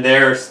person and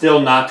they're still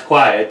not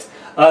quiet,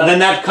 then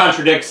that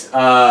contradicts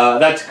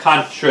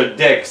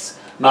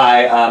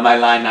my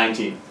line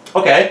 19.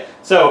 Okay,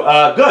 so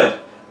good.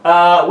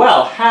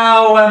 Well,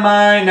 how am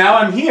I, now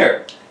I'm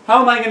here.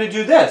 How am I going to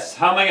do this?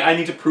 I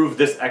need to prove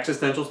this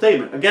existential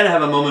statement. Again, I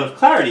have a moment of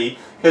clarity,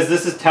 because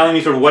this is telling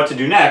me sort of what to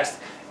do next.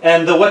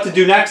 And the what to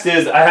do next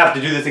is, I have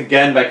to do this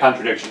again by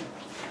contradiction.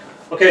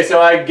 Okay,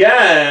 so I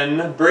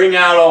again bring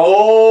out a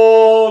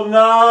whole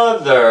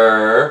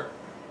nother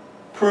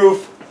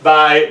proof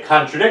by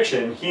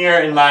contradiction. Here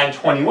in line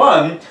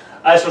 21,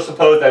 I shall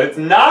suppose that it's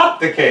not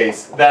the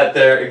case that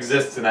there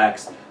exists an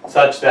x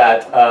such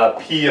that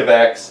P of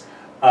x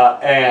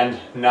and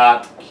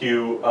not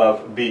Q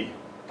of B.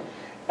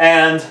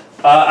 And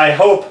I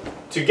hope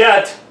to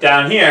get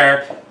down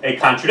here a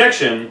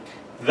contradiction.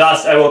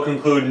 Thus, I will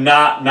conclude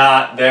not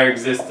there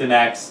exists an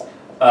x,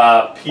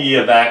 P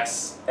of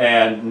x,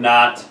 and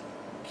not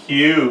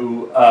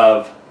Q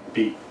of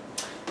B.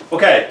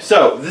 Okay,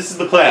 so this is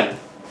the plan.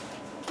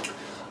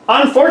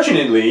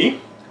 Unfortunately,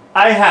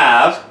 I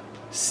have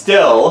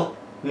still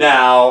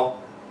now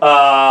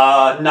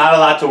not a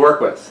lot to work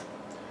with.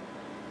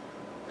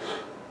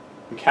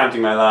 I'm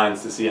counting my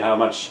lines to see how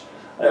much.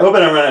 I hope I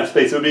don't run out of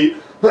space. It would be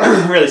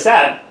really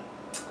sad.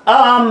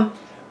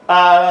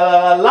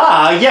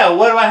 Yeah,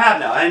 what do I have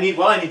now? I need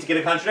to get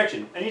a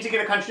contradiction. I need to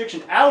get a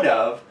contradiction out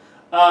of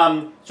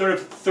sort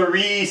of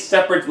three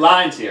separate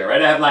lines here,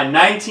 right? I have line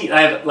 19,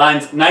 I have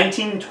lines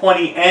 19,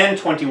 20, and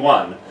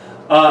 21.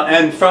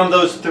 And from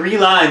those three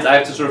lines, I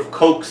have to sort of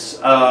coax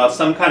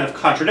some kind of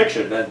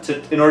contradiction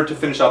in order to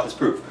finish off this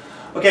proof.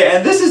 Okay,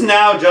 and this is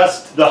now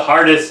just the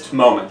hardest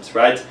moment,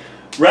 right?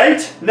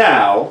 Right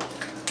now,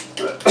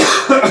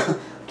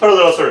 put a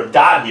little sort of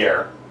dot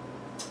here,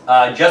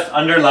 just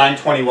under line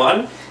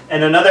 21,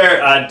 and another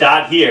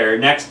dot here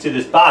next to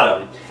this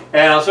bottom.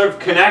 And I'll sort of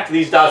connect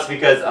these dots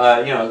because,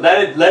 you know,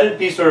 let it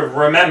be sort of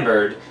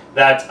remembered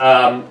that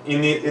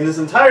in this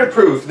entire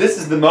proof, this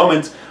is the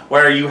moment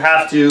where you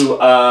have to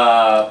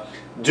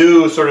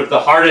do sort of the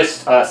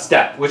hardest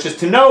step, which is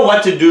to know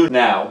what to do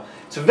now.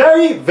 It's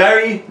very,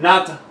 very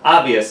not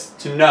obvious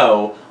to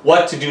know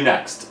what to do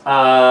next.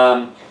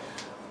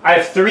 I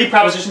have three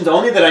propositions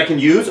only that I can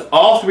use.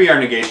 All three are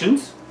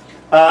negations.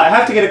 I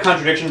have to get a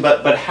contradiction,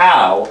 but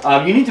how?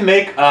 You need to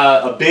make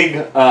a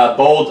big,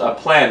 bold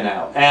plan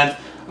now. And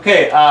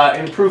okay,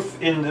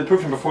 in the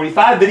proof number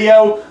 45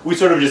 video, we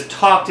sort of just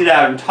talked it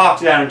out and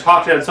talked it out and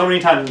talked it out so many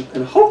times,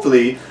 and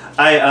hopefully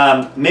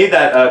I made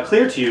that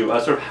clear to you,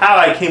 sort of how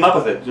I came up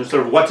with it, just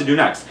sort of what to do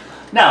next.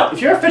 Now,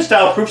 if you're a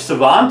Fitch-style proof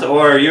savant,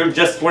 or you're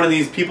just one of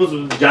these people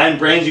with giant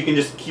brains, you can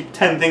just keep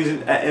 10 things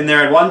in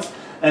there at once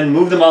and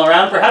move them all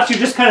around. Perhaps you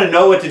just kind of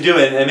know what to do,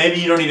 and maybe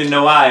you don't even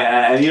know why,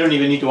 and you don't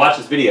even need to watch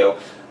this video.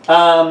 You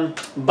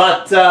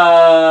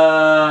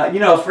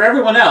know, for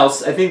everyone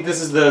else, I think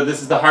this is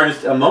the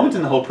hardest moment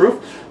in the whole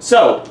proof.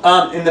 So,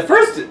 in the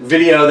first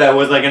video that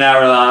was like an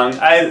hour long,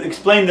 I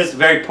explained this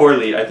very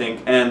poorly, I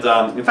think, and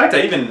in fact,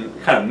 I even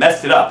kind of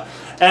messed it up.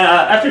 And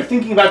after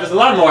thinking about this a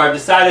lot more, I've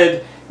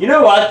decided, you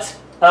know what?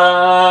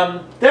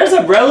 There's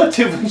a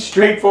relatively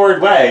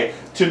straightforward way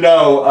to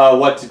know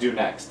what to do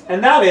next,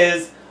 and that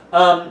is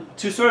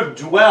to sort of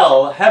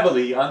dwell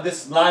heavily on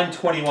this line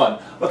 21.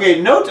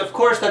 Okay, note, of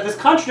course, that this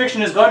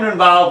contradiction is going to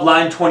involve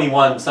line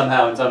 21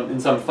 somehow in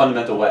some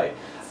fundamental way.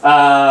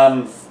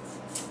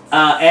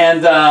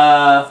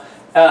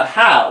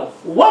 how?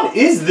 What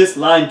is this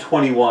line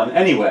 21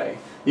 anyway?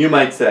 You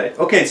might say.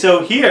 Okay,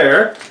 so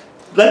here,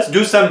 let's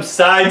do some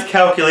side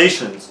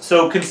calculations.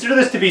 So consider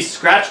this to be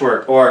scratch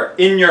work or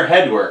in your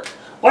head work.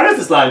 What is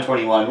this line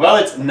 21? Well,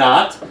 it's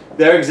not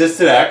there exists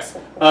an x,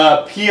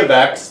 p of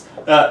x,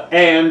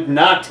 and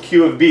not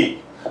q of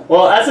b.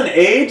 Well, as an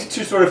aid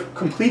to sort of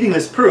completing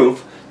this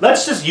proof,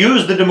 let's just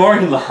use the De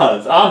Morgan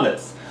laws on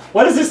this.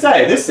 What does this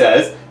say? This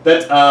says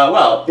that,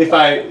 well, if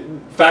I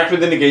factor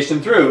the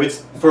negation through,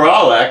 it's for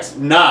all x,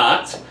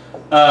 not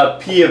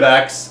p of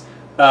x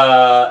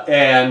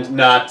and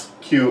not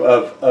q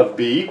of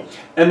b.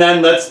 And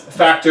then let's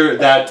factor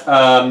that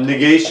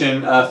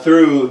negation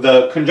through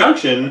the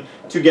conjunction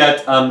to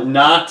get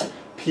not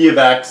p of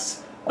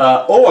x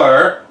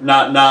or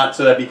not,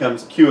 so that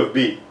becomes q of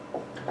b.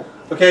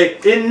 Okay,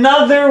 in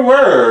other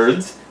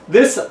words,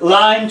 this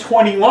line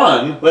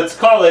 21, let's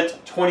call it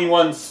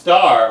 21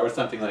 star or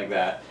something like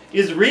that,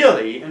 is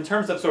really, in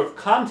terms of sort of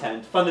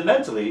content,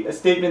 fundamentally a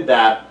statement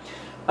that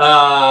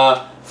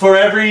for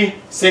every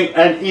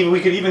and even we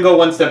could even go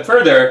one step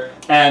further,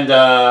 and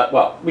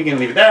well, we can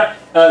leave it there.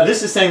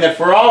 This is saying that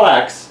for all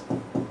x,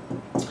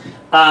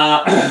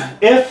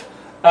 if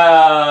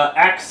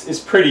x is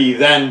pretty,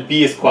 then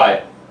b is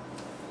quiet.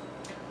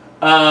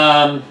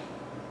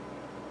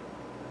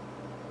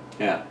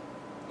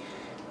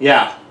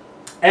 Yeah.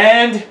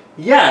 And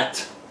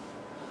yet,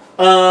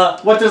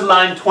 what does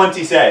line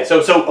 20 say?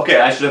 So okay,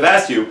 I should have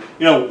asked you,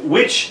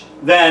 which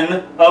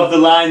then of the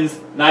lines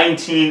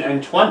 19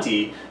 and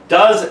 20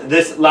 does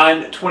this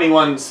line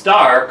 21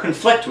 star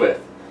conflict with?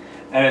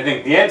 And I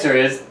think the answer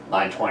is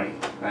line 20,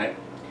 right?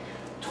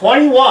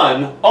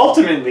 21,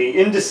 ultimately,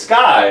 in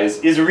disguise,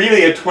 is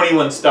really a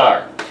 21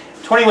 star.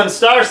 21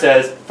 star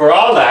says, for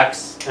all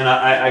x, and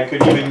I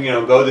could even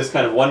go this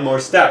kind of one more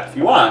step if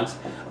you want,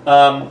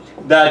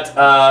 that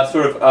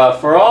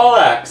for all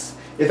x,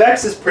 if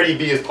x is pretty,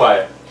 b is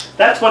quiet.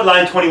 That's what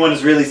line 21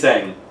 is really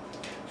saying.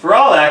 For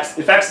all x,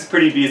 if x is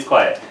pretty, b is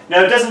quiet.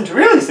 Now it doesn't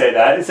really say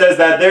that. It says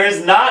that there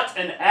is not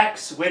an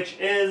x which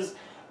is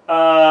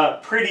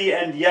pretty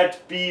and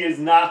yet b is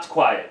not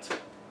quiet.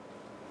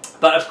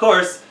 But of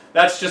course,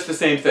 that's just the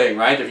same thing,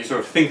 right? If you sort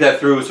of think that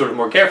through sort of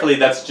more carefully,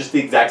 that's just the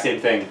exact same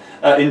thing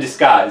in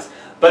disguise.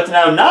 But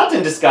now not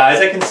in disguise,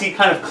 I can see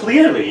kind of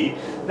clearly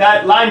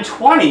that line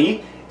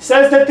 20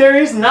 says that there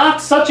is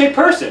not such a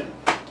person.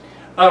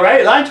 All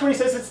right, line 20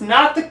 says it's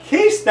not the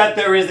case that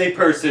there is a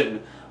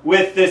person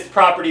with this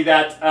property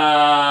that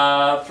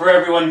for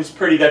everyone who's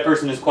pretty, that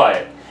person is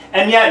quiet.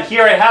 And yet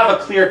here I have a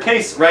clear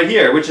case right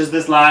here, which is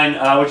this line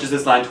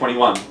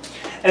 21.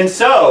 And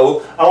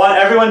so I want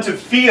everyone to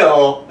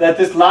feel that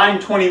this line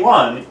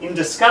 21 in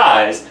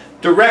disguise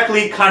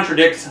directly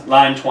contradicts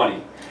line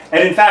 20.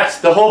 And in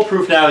fact, the whole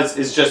proof now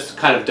is just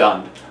kind of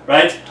done,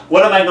 right?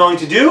 What am I going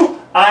to do?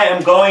 I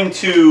am going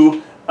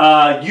to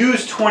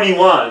use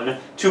 21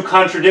 to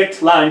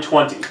contradict line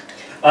 20.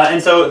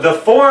 And so the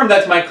form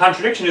that my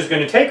contradiction is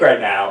going to take right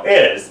now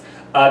is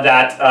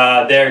that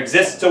there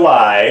exists a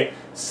y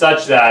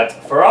such that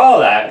for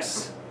all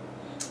x,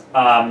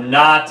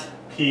 not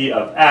p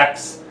of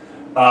x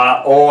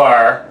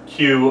or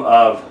q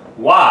of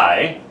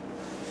y,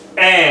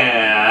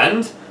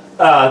 and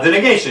the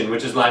negation,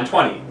 which is line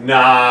 20.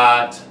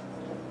 Not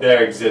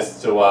there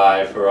exists a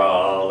y for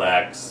all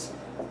x,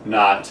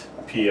 not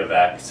p of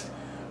x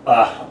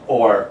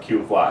or q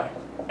of y.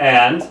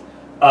 And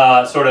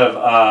why,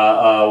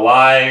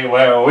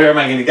 where am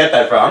I going to get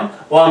that from?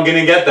 Well, I'm going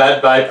to get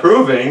that by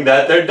proving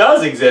that there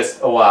does exist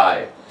a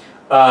y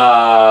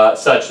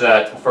such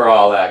that for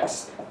all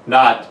x,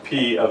 not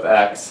p of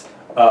x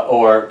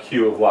or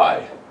q of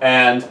y.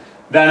 And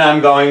then I'm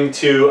going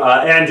to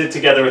AND it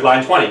together with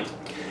line 20.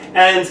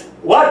 And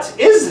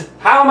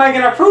how am I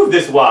going to prove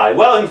this y?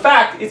 Well, in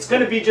fact, it's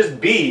going to be just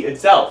b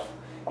itself.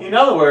 In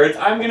other words,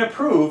 I'm going to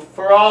prove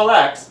for all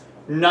x,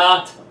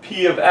 not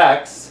p of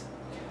x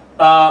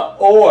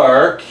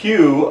or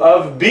q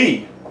of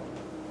b.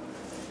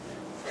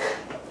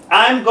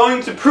 I'm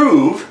going to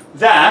prove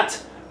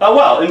that,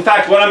 well, in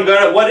fact,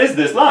 what is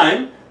this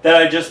line that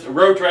I just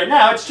wrote right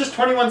now? It's just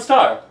 21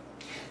 star.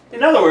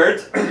 In other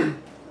words,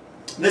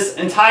 this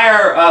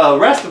entire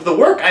rest of the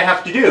work I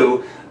have to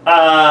do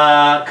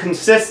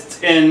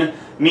consists in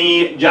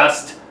me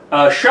just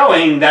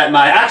showing that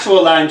my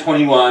actual line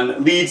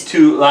 21 leads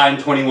to line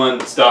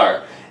 21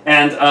 star.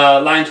 And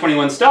line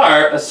 21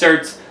 star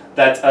asserts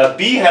that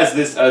b has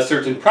this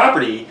certain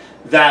property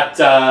that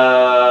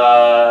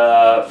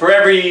for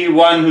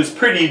everyone who's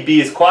pretty, b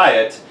is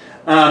quiet.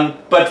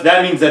 But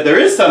that means that there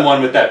is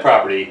someone with that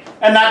property,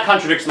 and that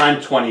contradicts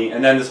line 20,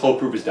 and then this whole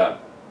proof is done.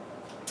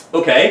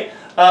 Okay,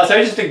 so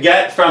I just have to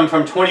get from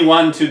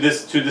 21 to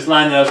this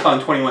line that I was calling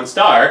 21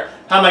 star.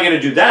 How am I going to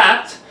do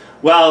that?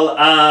 Well,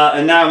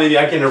 and now maybe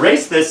I can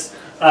erase this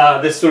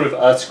sort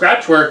of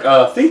scratch work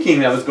thinking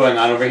that was going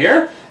on over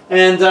here.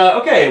 And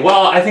okay,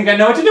 well, I think I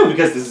know what to do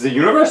because this is a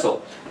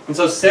universal. And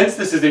so since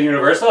this is a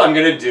universal, I'm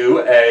going to do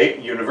a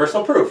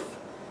universal proof.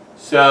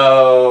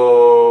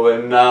 So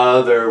in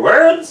other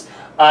words,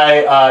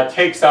 I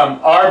take some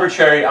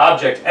arbitrary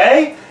object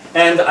A,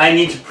 And I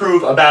need to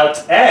prove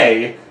about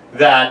A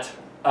that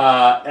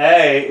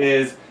A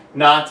is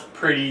not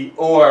pretty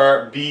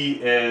or B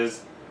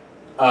is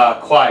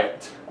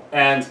quiet.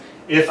 And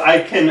if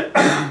I can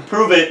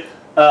prove it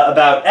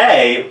about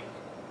A,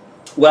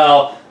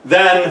 well,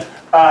 then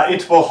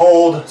it will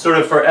hold sort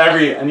of for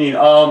every, I need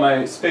all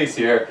my space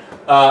here,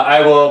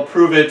 I will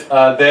prove it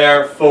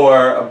there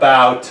for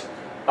about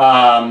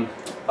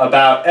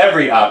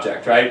every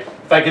object, right?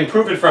 If I can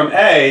prove it from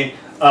A,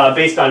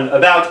 based on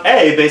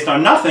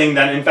nothing,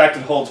 then in fact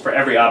it holds for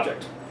every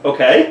object.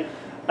 Okay,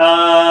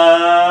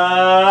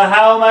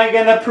 how am I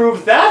going to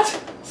prove that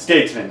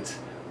statement?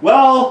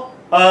 Well,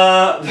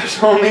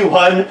 there's only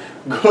one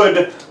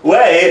good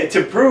way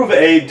to prove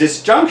a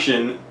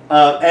disjunction,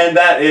 and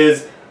that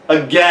is,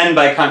 again,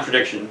 by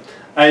contradiction.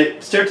 I'm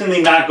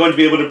certainly not going to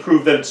be able to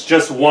prove that it's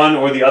just one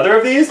or the other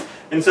of these,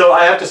 and so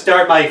I have to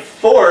start my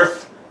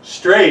fourth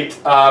straight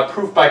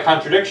proof by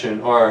contradiction,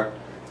 or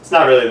it's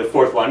not really the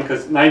fourth one,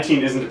 because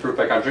 19 isn't a proof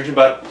by contradiction,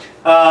 but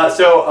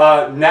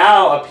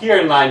now up here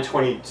in line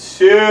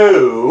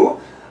 22,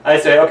 I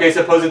say, okay,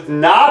 suppose it's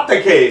not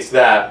the case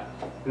that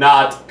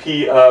not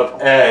P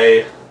of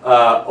A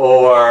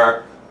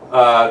or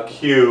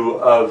Q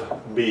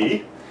of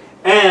B,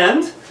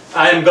 and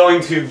I'm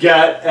going to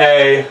get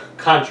a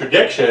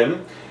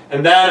contradiction,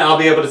 and then I'll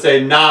be able to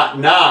say not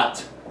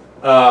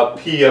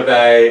P of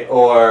A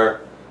or,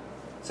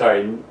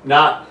 sorry,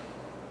 not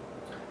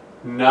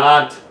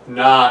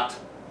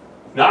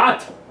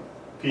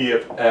P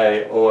of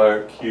A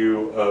or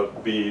Q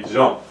of B.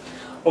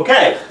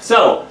 Okay,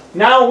 so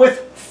now with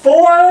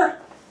 4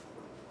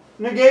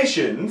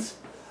 negations,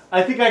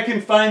 I think I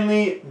can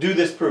finally do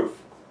this proof.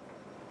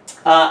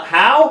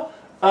 How?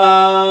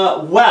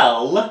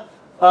 Well,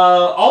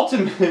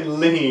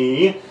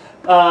 ultimately,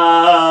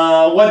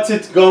 what's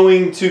it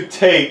going to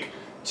take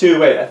to,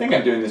 wait, I think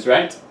I'm doing this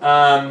right.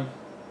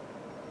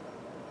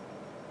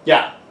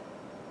 Yeah.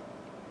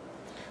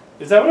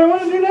 Is that what I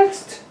want to do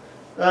next?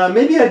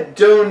 Maybe I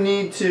don't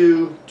need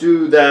to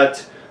do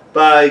that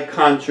by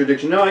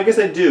contradiction. No, I guess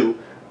I do.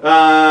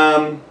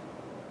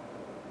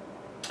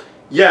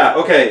 Yeah,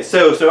 okay,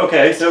 so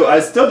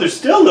there's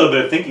still a little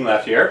bit of thinking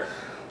left here.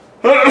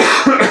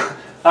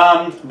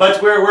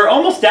 But we're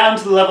almost down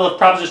to the level of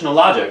propositional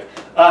logic.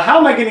 How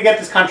am I going to get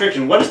this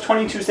contradiction? What does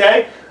 22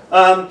 say?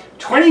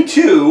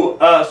 22,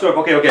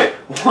 okay.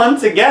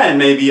 Once again,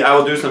 maybe I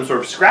will do some sort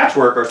of scratch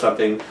work or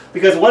something,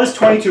 because what does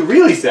 22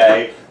 really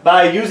say?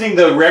 By using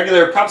the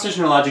regular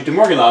propositional logic De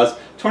Morgan laws,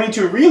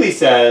 22 really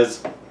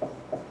says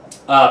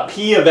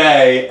P of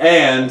A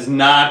and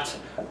not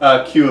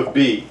Q of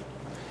B.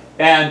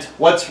 And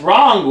what's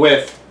wrong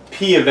with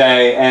P of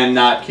A and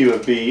not Q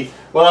of B?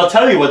 Well, I'll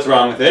tell you what's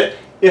wrong with it.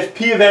 If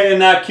P of A and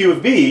not Q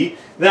of B,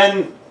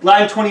 then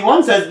line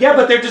 21 says, yeah,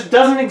 but there just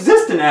doesn't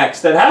exist an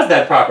X that has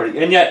that property,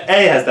 and yet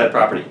A has that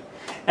property.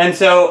 And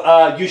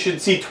so you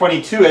should see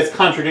 22 as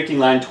contradicting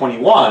line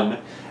 21.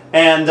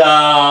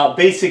 And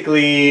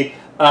basically,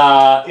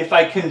 if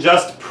I can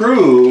just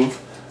prove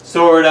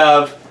sort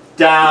of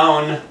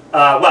down,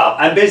 well,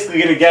 I'm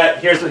basically going to get,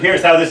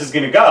 here's how this is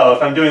going to go.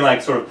 If I'm doing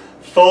like sort of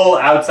full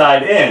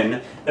outside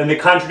in, then the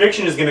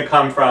contradiction is going to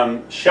come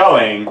from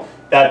showing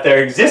that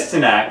there exists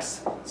an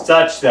X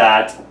such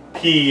that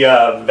P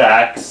of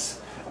X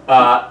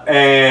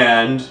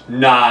and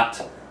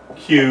not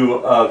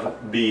Q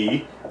of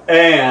B,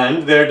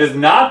 and there does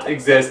not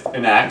exist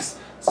an X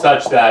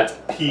such that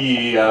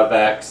P of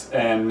X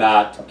and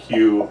not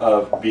Q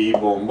of B,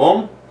 boom,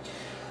 boom.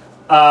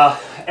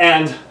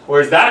 And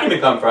where's that going to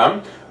come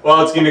from?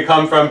 Well, it's going to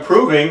come from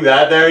proving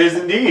that there is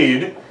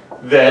indeed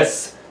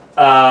this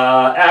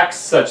X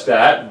such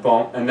that,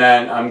 boom, and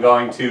then I'm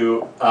going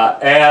to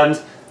and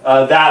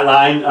that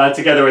line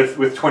together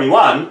with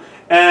 21.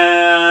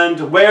 And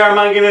where am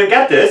I going to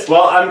get this?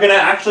 Well, I'm going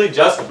to actually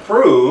just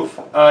prove,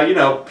 you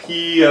know,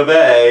 P of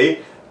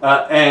A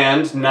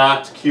and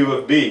not Q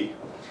of B.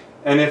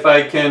 And if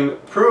I can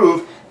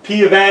prove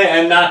P of A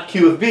and not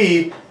Q of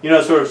B, you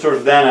know, sort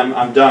of then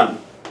I'm done.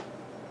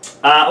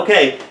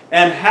 Okay,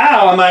 and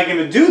how am I going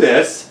to do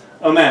this?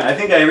 Oh man, I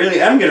think I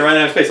really am going to run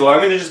out of space. Well, I'm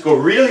going to just go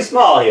really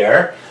small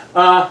here.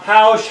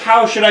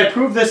 How should I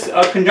prove this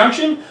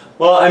conjunction?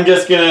 Well, I'm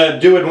just going to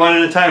do it one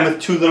at a time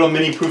with 2 little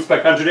mini proofs by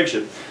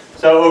contradiction.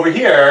 So over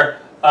here,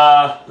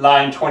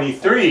 line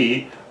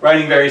 23,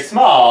 writing very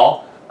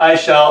small, I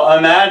shall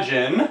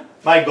imagine,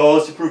 my goal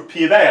is to prove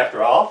P of A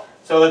after all,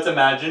 so let's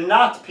imagine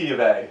not P of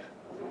A.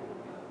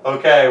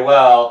 Okay,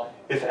 well,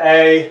 if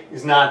A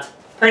is not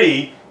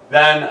pretty,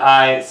 then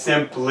I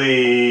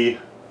simply,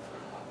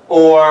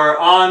 or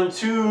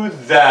onto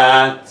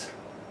that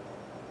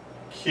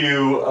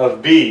Q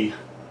of B.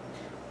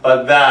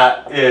 But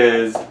that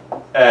is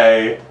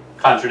a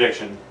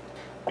contradiction,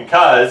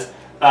 because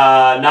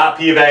not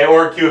P of A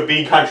or Q of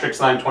B contradicts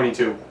line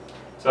 22.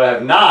 So I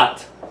have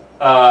not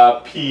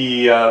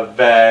P of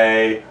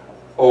A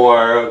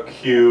or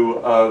Q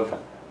of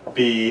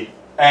B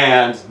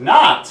and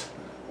not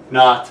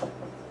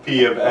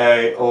P of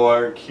A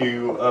or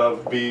Q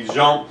of B,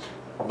 Jean,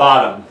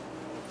 bottom.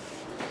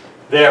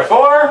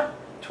 Therefore,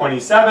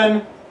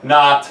 27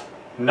 not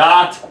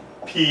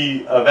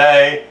P of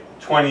A,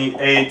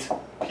 28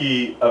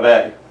 P of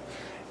A.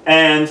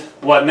 And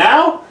what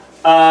now?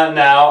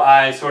 Now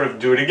I sort of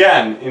do it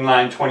again. In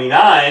line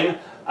 29,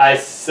 I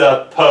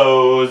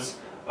suppose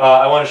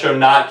I want to show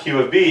not Q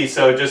of B,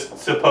 so just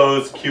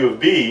suppose Q of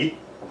B,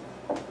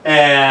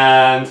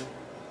 and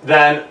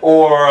then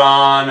or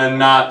on a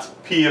not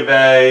P of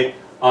A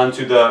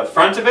onto the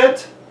front of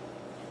it,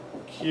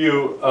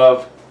 Q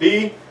of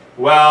B.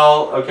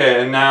 Well,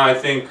 okay, and now I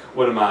think,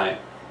 what am I?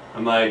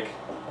 I'm like,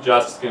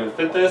 just going to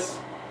fit this.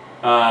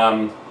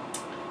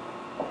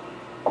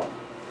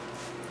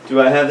 Do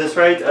I have this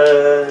right,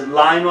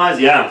 line-wise?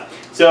 Yeah.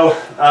 So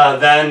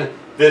then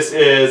this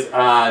is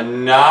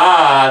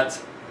not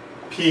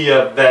P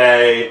of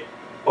A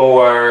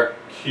or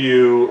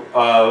Q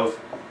of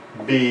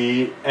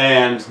B,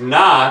 and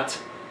not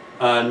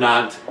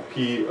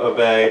P of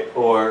A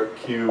or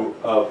Q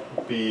of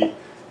B.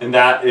 And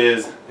that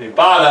is a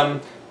bottom,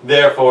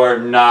 therefore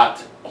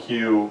not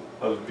Q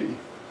of B.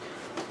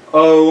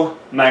 Oh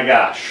my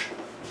gosh.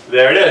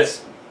 There it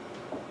is.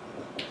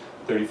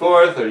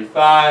 34,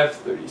 35,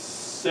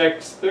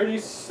 36,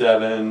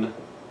 37,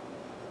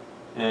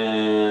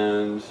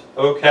 and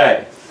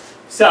okay.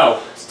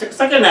 So, it took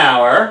like an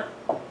hour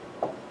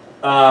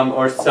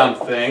or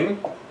something.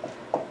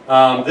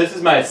 This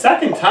is my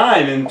second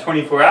time in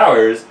 24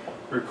 hours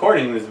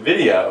recording this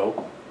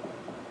video,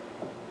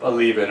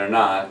 believe it or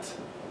not.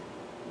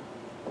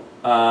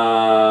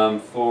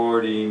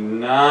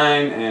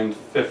 49 and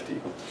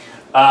 50.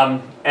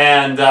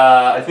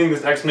 I think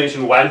this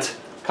explanation went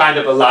kind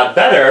of a lot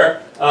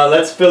better.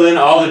 Let's fill in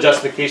all the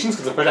justifications,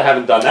 because of course I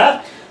haven't done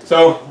that.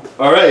 So,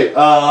 alright,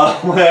 well,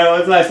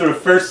 what's my sort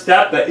of first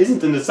step that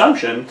isn't an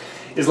assumption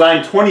is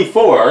line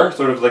 24,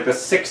 sort of like the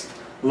 6th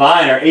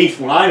line or 8th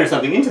line or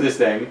something into this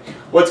thing.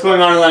 What's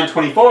going on in line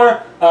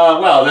 24?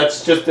 Well,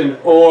 that's just an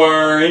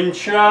or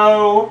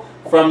intro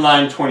from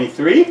line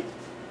 23.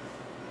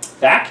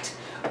 Fact.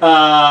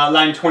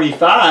 Line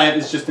 25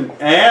 is just an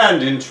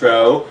and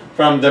intro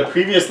from the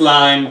previous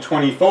line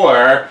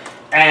 24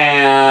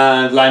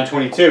 and line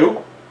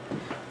 22.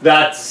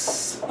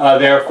 That's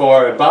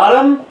therefore a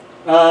bottom.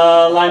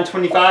 Line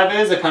 25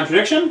 is a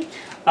contradiction.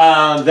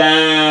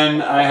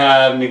 Then I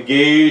have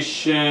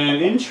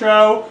negation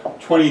intro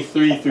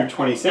 23 through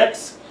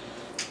 26.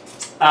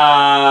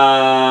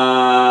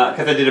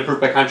 Because I did a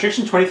proof by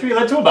contradiction, 23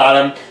 led to a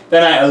bottom.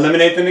 Then I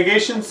eliminate the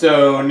negation,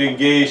 so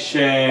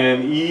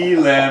negation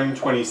elim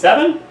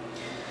 27.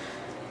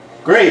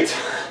 Great.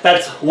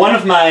 That's one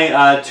of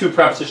my 2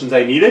 propositions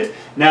I needed.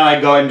 Now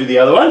I go ahead and do the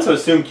other one, so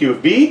assume Q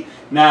of B.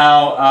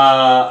 Now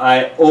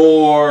I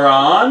or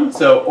on,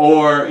 so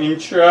or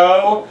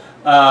intro,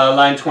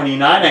 line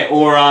 29, I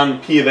or on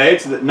P of A,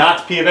 to the,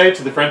 not P of A,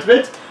 to the front of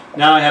it.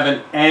 Now I have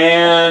an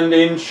and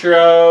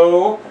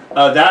intro,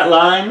 that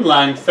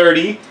line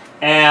 30,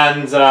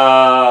 and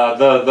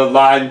the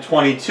line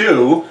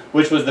 22,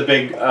 which was the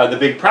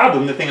big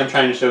problem, the thing I'm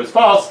trying to show is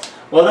false.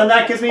 Well, then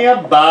that gives me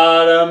a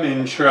bottom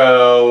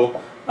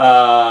intro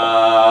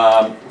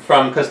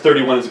because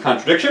 31 is a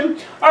contradiction.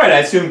 Alright, I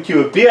assume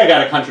Q of B, I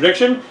got a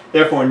contradiction,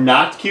 therefore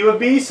not Q of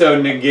B,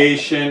 so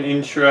negation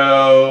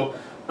intro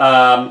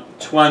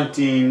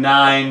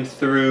 29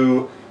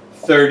 through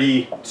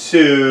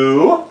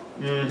 32.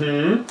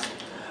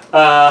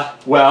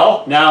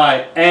 Well, now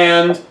I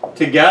and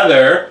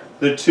together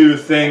the 2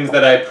 things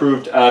that I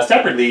proved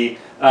separately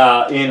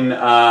in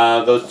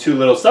those 2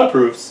 little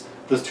subproofs,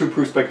 those 2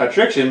 proofs by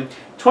contradiction,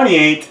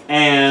 28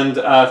 and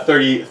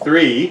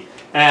 33.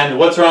 And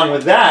what's wrong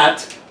with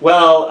that?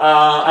 Well,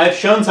 I've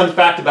shown some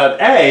fact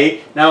about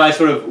A. Now I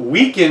sort of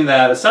weaken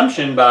that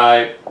assumption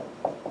by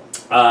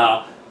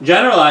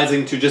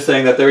generalizing to just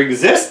saying that there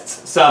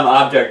exists some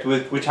object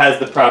which has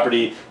the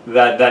property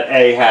that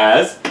A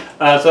has.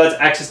 So that's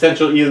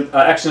existential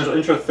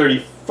intro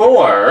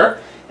 34.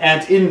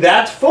 And in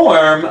that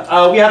form,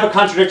 we have a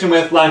contradiction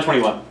with line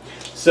 21.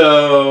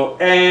 So,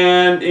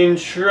 and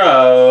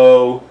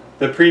intro,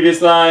 the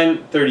previous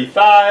line,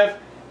 35,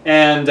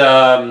 and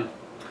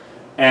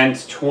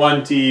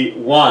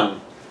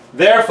 21.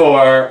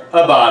 Therefore,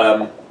 a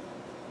bottom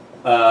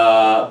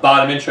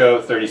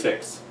intro,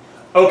 36.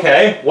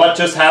 Okay, what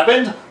just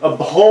happened? A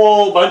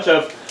whole bunch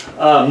of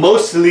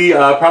mostly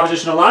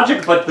propositional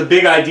logic, but the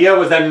big idea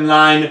was that in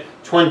line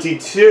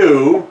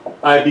 22,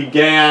 I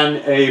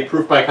began a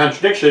proof by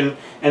contradiction,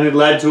 and it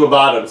led to a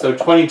bottom. So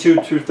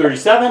 22 through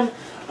 37,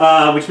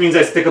 which means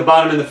I stick a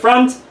bottom in the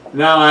front.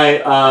 Now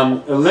I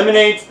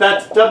eliminate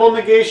that double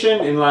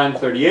negation in line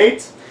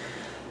 38.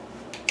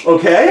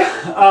 Okay,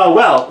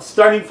 well,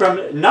 starting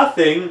from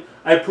nothing,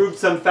 I proved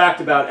some fact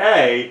about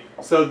A,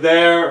 so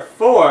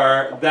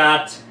therefore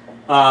that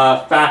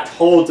fact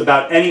holds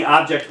about any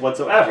object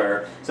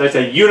whatsoever. So it's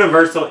a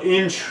universal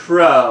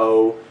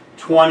intro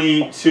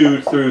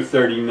 22 through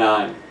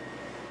 39.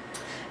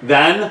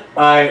 Then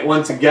I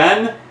once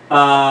again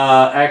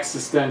I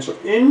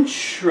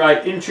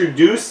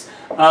introduce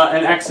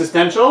an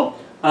existential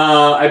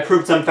I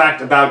proved some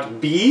fact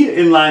about B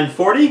in line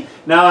 40.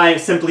 Now I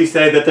simply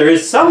say that there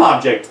is some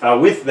object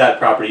with that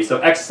property.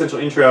 So existential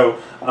intro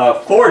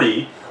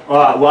 40.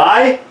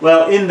 Why?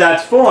 Well, in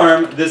that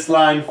form, this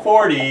line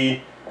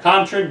 40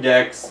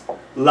 contradicts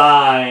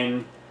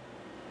line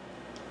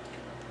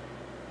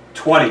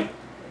 20.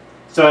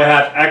 So I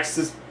have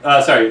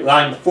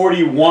line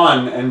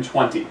 41 and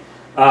 20.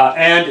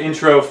 And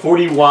intro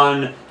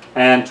 41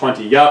 and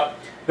 20. Yup,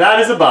 that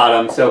is a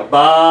bottom. So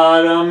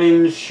bottom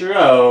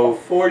intro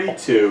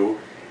 42.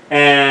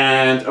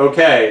 And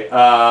okay,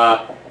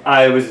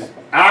 I was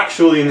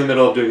actually in the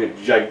middle of doing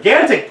a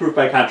gigantic proof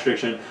by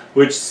contradiction,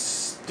 which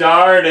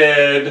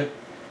started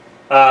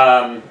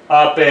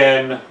up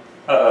in,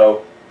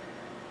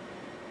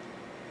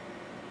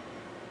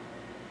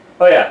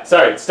 it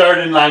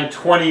started in line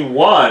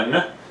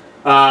 21.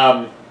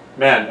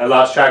 Man, I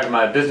lost track of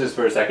my business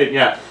for a second.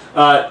 Yeah,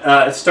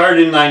 it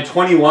started in line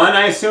 21,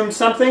 I assumed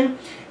something,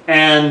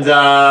 and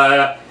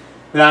that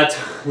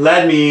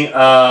led me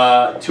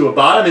to a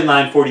bottom in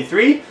line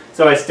 43,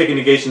 so I stick a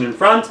negation in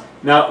front.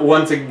 Now,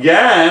 once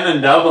again,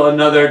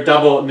 another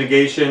double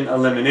negation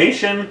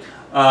elimination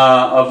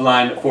of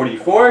line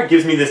 44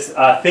 gives me this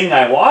thing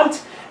I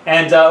want.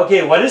 And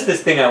okay, what is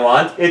this thing I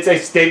want? It's a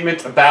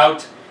statement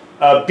about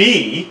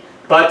B,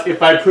 but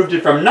if I proved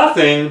it from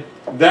nothing,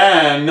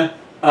 then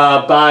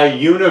by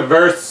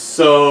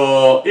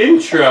universal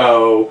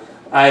intro,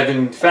 I've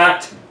in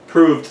fact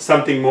proved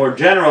something more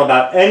general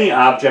about any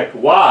object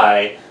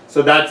Y.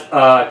 So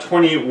that's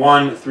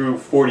 21 through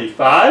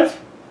 45.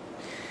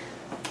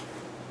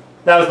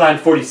 That was line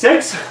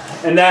 46.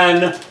 And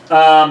then,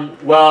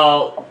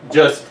 well,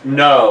 just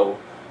no.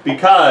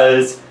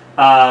 Because,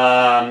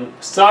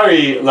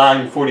 sorry,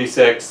 line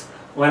 46,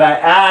 when I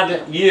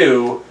add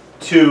you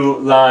to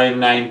line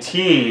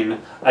 19,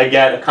 I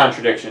get a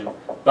contradiction.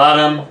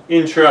 Bottom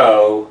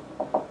intro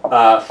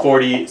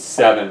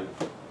 47.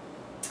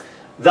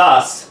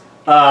 Thus,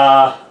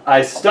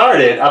 I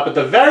started up at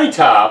the very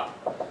top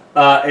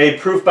a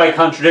proof by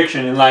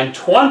contradiction in line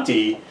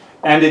 20,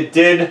 and it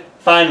did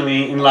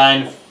finally in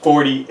line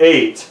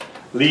 48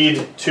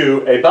 lead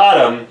to a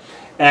bottom.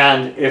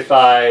 And if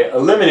I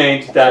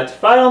eliminate that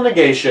final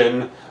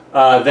negation,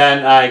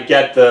 then I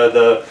get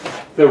the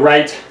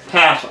right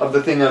half of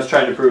the thing I was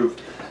trying to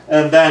prove.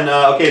 And then,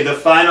 okay, the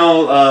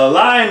final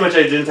line, which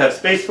I didn't have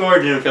space for,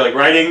 didn't feel like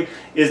writing,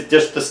 is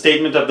just the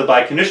statement of the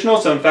biconditional.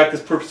 So in fact,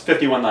 this proves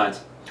 51 lines.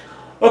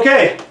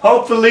 Okay,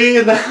 hopefully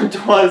that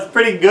was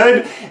pretty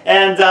good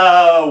and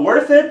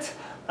worth it.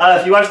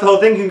 If you watched the whole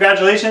thing,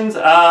 congratulations.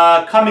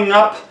 Coming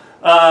up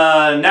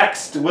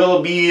next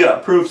will be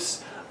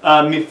proofs,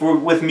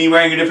 with me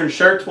wearing a different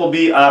shirt, will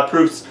be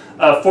proofs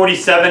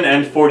 47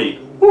 and 40.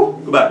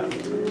 Woo, goodbye.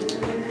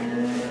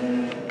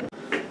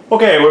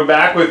 Okay, we're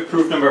back with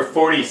proof number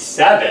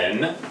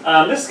 47.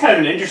 This is kind of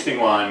an interesting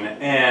one,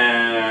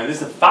 and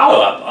this is a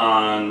follow-up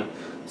on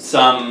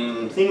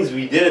some things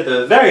we did at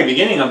the very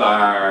beginning of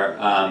our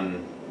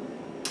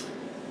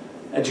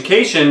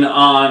education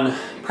on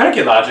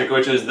predicate logic,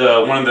 which is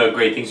one of the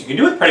great things you can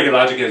do with predicate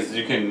logic is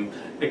you can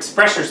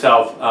express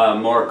yourself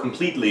more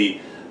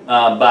completely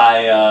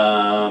by,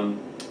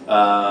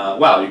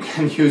 well, you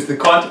can use the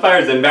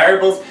quantifiers and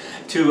variables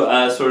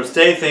to sort of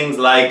say things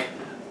like,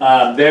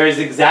 there is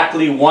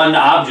exactly one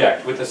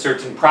object with a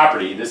certain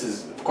property. This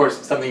is, of course,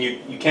 something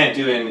you can't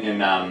do in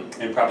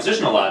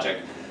propositional logic.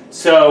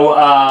 So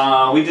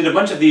we did a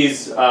bunch of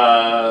these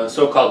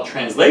so-called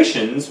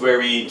translations where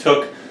we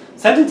took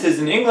sentences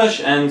in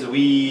English and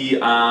we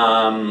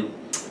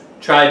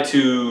tried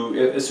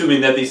to,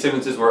 assuming that these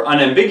sentences were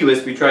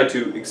unambiguous, we tried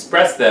to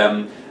express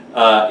them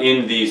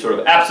in the sort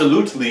of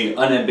absolutely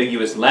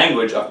unambiguous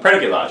language of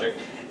predicate logic.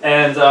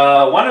 And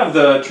one of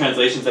the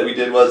translations that we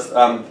did was,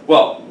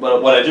 well,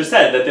 what I just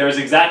said, that there is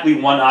exactly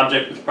one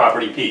object with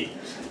property P.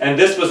 And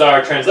this was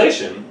our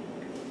translation.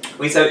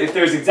 We said if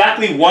there's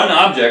exactly one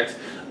object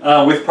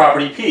with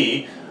property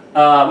P,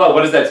 well,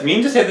 what does that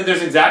mean to say that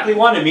there's exactly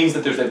one? It means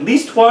that there's at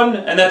least one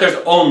and that there's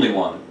only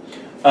one.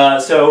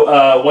 So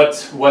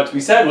what we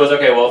said was,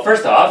 okay, well,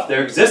 first off,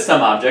 there exists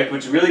some object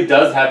which really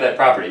does have that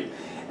property.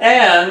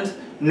 And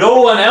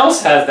no one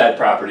else has that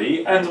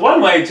property, and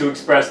one way to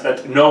express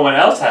that no one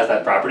else has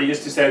that property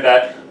is to say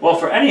that, well,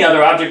 for any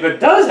other object that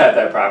does have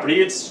that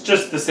property, it's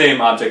just the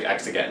same object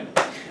X again.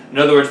 In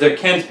other words, there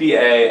can't be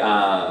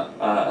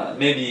a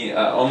maybe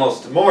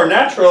almost more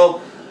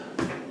natural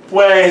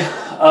way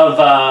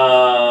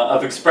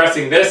of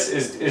expressing this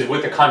is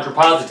with the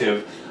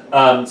contrapositive.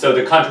 So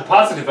the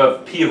contrapositive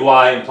of P of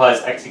Y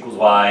implies X equals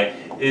Y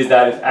is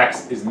that if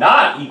X is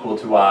not equal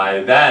to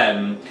Y,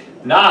 then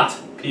not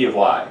P of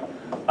Y.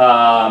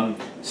 X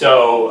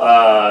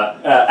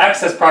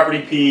has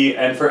property P,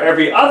 and for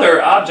every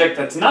other object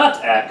that's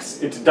not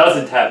X, it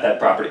doesn't have that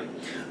property.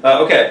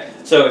 Okay,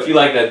 so if you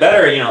like that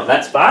better, you know,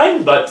 that's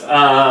fine, but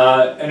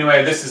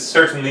anyway, this is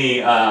certainly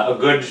a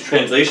good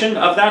translation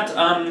of that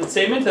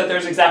statement, that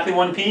there's exactly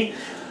one P.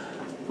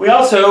 We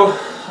also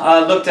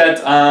looked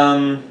at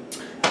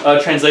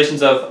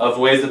translations of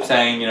ways of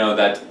saying, you know,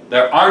 that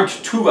there aren't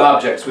two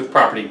objects with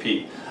property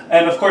P.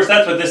 And of course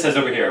that's what this says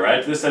over here,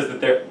 right? This says that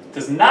there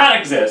does not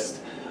exist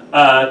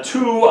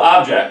two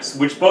objects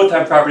which both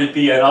have property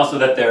P and also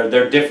that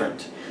they're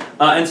different.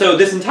 And so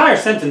this entire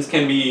sentence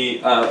can be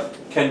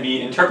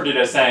interpreted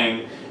as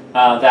saying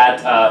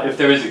that if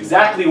there is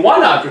exactly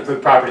one object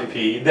with property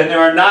P, then there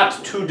are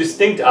not two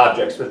distinct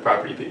objects with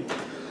property P.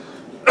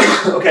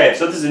 Okay,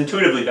 so this is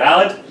intuitively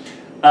valid.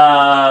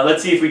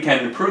 Let's see if we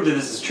can prove that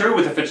this is true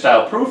with a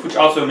Fitch-style proof, which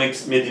also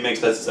maybe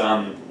makes us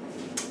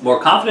more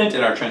confident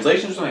in our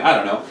translation or something. I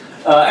don't know.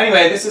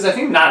 Anyway, this is, I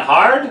think, not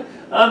hard,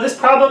 this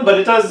problem, but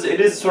it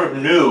is sort of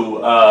new.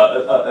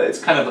 It's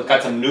kind of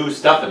got some new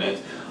stuff in it.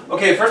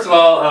 Okay, first of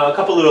all, a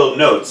couple little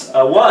notes.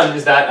 One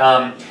is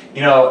that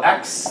you know,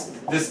 x,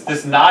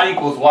 this not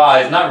equals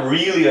y is not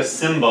really a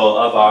symbol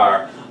of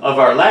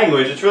our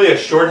language. It's really a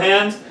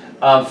shorthand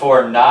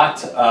for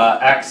not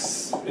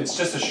x. It's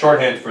just a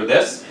shorthand for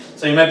this.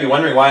 So you might be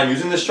wondering why I'm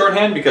using this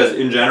shorthand, because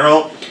in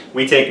general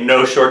we take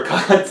no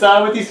shortcuts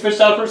with these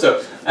Fitch-style proofs.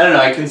 So I don't know,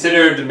 I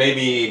considered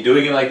maybe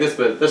doing it like this,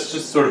 but that's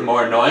just sort of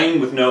more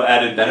annoying with no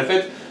added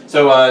benefit.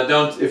 So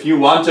if you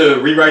want to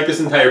rewrite this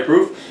entire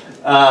proof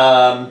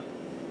and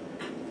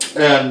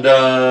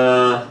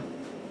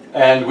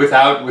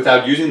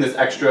without using this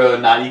extra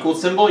not equal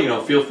symbol, you know,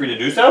 feel free to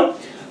do so.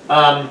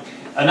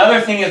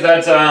 Another thing is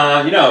that,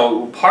 you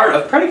know, part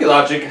of predicate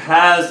logic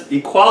has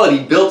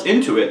equality built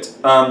into it.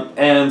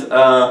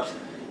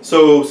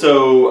 So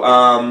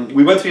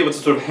we want to be able to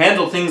sort of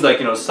handle things like,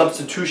 you know,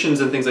 substitutions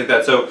and things like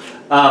that. So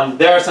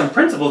there are some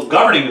principles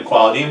governing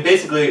equality, and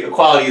basically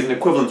equality is an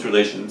equivalence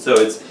relation. So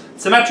it's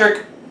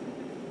symmetric,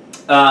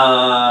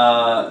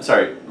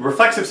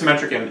 reflexive,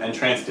 symmetric, and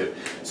transitive.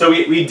 So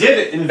we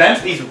did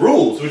invent these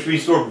rules, which we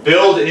sort of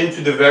build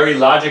into the very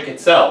logic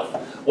itself.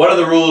 One of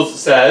the rules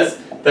says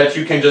that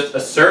you can just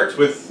assert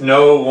with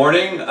no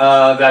warning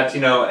that, you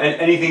know,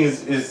 anything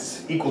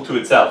is equal to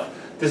itself.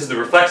 This is the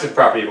reflexive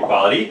property of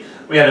equality.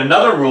 We had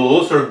another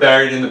rule sort of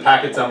buried in the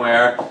packet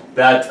somewhere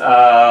that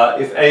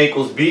if A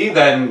equals B,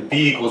 then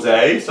B equals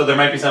A. So there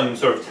might be some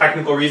sort of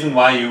technical reason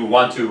why you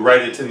want to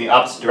write it in the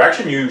opposite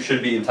direction. You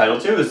should be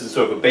entitled to. This is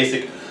sort of a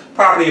basic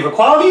property of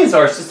equality, and so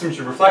our system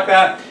should reflect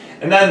that.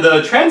 And then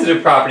the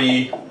transitive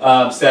property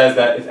says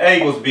that if A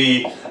equals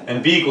B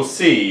and B equals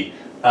C,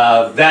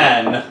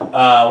 then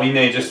we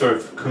may just sort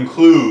of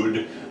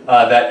conclude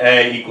that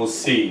A equals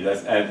C.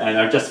 And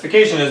our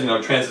justification is, you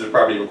know, transitive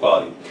property of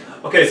equality.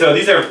 Okay, so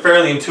these are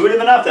fairly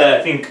intuitive enough that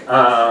I think,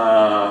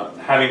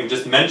 having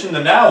just mentioned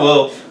them now,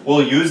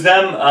 we'll use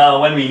them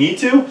when we need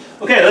to.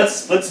 Okay,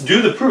 let's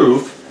do the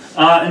proof.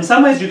 In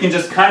some ways, you can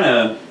just kind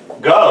of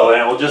go,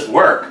 and it will just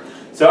work.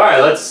 So, all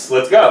right, let's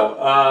go.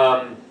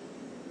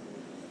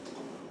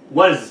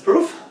 What is this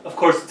proof? Of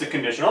course, it's a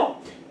conditional.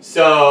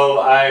 So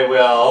I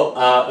will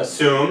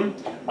assume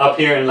up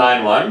here in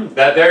line 1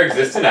 that there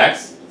exists an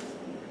x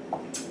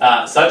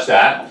such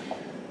that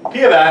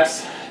p of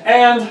x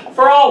and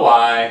for all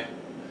y,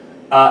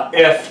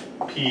 if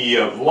p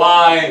of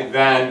y,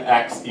 then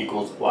x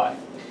equals y.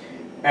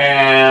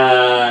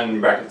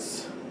 And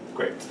brackets.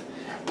 Great.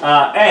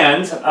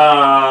 And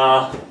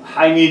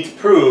I need to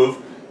prove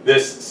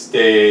this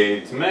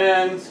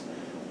statement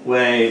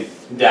way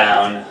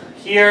down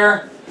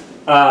here.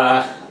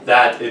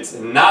 That it's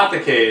not the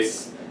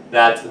case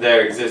that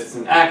there exists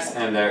an x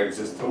and there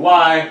exists a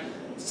y,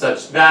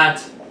 such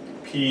that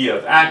p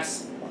of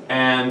x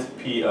and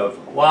p of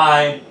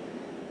y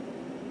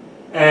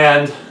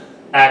and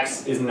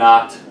x is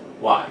not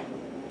y.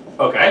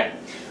 Okay.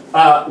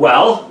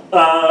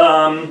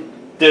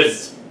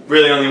 There's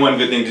really only one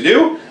good thing to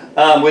do,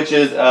 which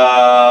is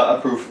a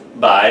proof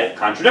by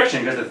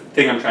contradiction, because the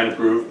thing I'm trying to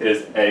prove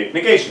is a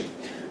negation.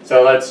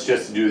 So let's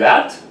just do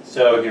that.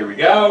 So here we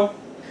go.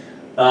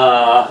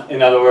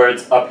 In other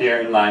words, up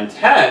here in line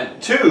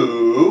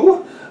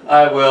 2,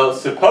 I will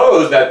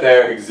suppose that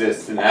there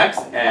exists an x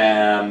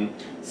and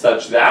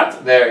such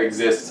that there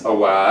exists a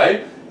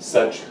y,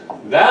 such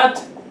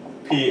that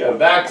p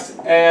of x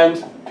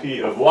and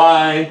p of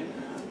y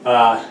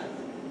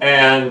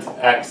and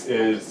x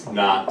is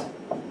not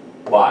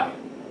y.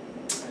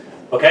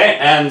 Okay,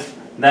 and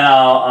then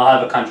I'll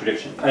have a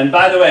contradiction. And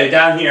by the way,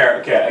 down here,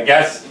 okay, I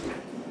guess,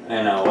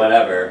 I know,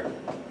 whatever.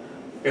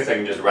 I guess I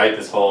can just write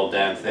this whole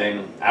damn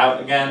thing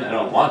out again. I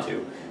don't want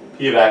to.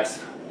 P of x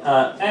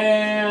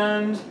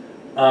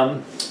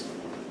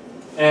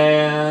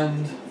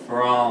and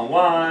for all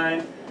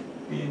y,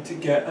 we need to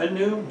get a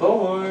new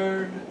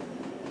board.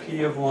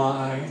 P of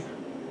y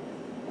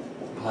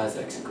implies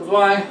x equals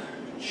y.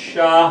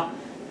 Cha.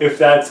 If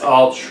that's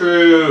all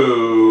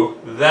true,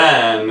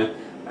 then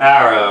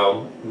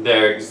arrow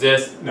there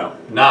exists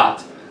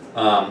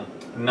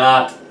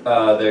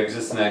there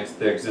exists an x,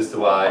 there exists a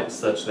y,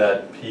 such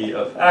that p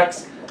of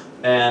x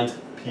and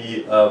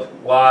p of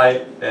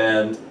y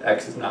and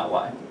x is not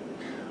y.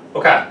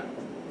 Okay.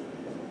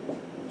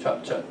 Cha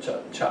cha cha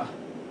cha.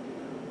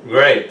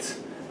 Great.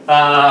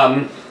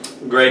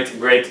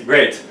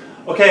 Great.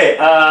 Okay,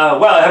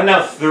 well, I have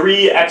now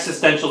 3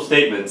 existential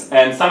statements,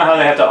 and somehow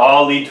they have to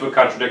all lead to a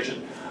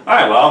contradiction.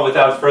 Alright, well,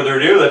 without further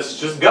ado, let's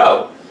just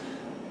go.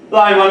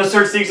 line 1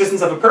 asserts the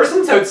existence of a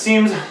person, so it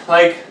seems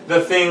like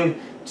the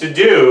thing to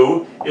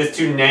do is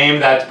to name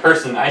that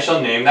person. I shall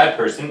name that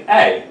person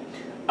A.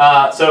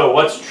 So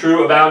what's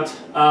true about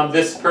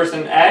this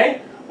person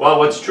A? Well,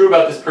 what's true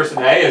about this person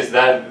A is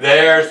that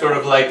they're sort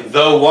of like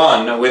the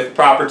one with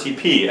property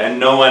P, and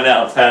no one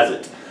else has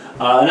it.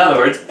 In other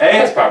words, A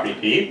has property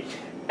P,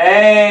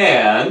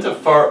 and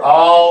for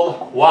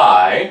all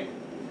Y,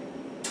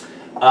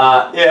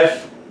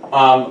 if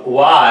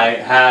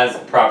Y has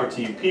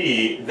property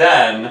P,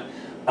 then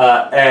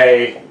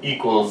A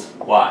equals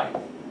Y.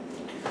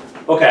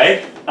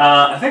 Okay,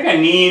 I think I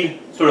need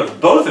sort of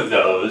both of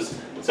those,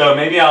 so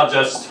maybe I'll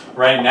just,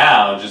 right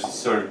now, just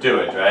sort of do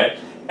it, right?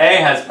 A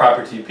has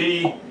property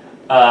P,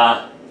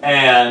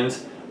 and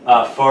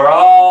for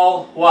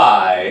all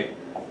Y,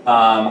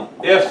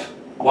 if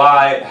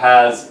Y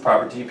has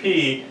property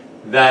P,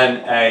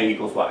 then A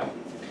equals Y.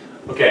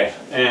 Okay,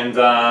 and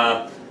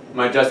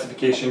my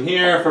justification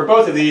here for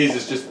both of these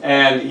is just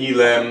and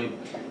elim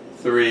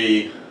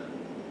 3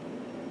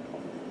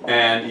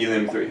 and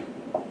elim 3.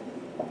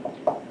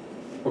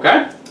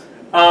 Okay?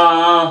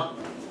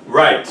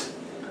 Right.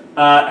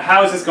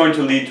 How is this going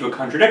to lead to a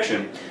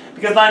contradiction?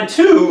 Because line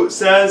 2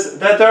 says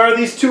that there are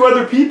these two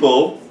other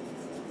people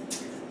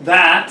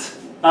that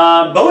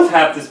both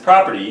have this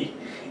property,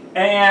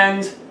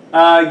 and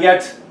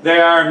yet they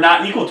are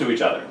not equal to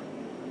each other.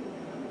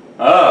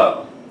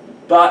 Oh.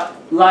 But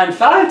line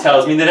 5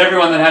 tells me that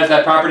everyone that has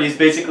that property is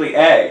basically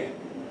A.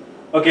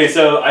 Okay,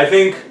 so I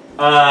think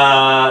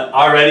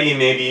already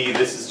maybe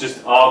this is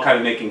just all kind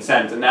of making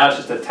sense, and now it's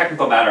just a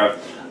technical matter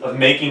of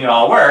making it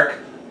all work.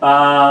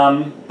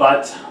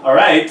 But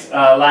alright,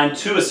 line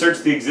 2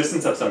 asserts the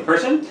existence of some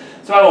person,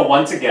 so I will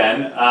once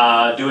again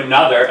do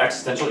another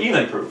existential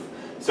elim proof.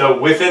 So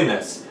within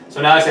this.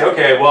 So now I say,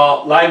 okay,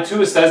 well, line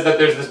 2 says that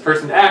there's this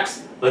person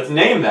X, let's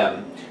name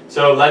them.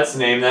 So let's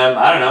name them,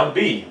 I don't know,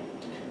 B.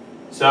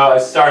 So I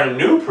start a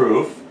new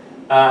proof,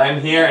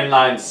 and here in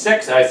line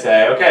 6 I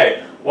say,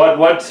 okay,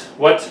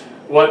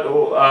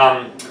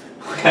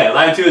 okay,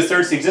 line 2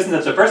 asserts the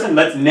existence of a person,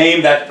 let's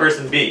name that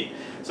person B.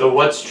 So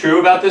what's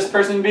true about this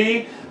person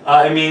B?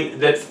 I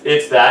mean,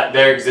 it's that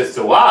there exists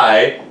a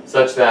Y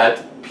such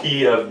that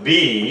P of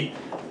B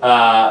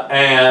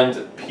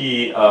and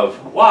P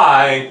of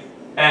Y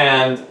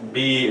and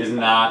B is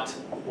not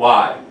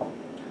Y.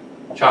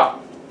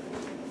 Chop.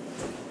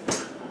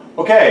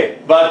 Okay,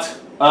 but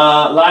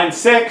line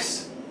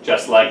 6,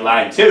 just like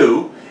line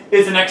 2,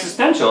 is an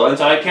existential, and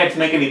so I can't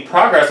make any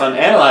progress on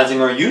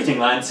analyzing or using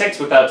line 6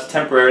 without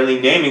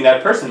temporarily naming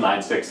that person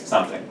line 6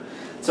 something.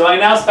 So I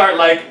now start,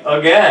 like,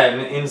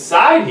 again,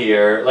 inside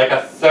here, like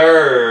a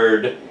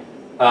third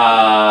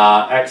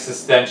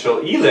existential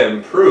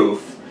elim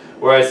proof,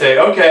 where I say,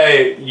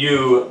 okay,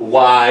 you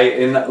Y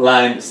in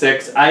line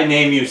 6, I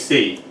name you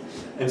C.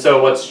 And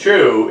so what's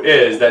true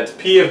is that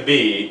P of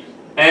B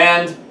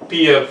and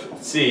P of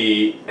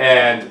C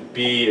and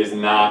B is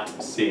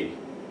not C.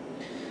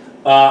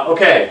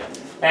 Okay,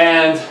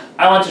 and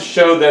I want to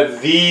show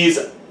that these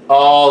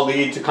all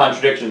lead to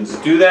contradictions.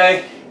 Do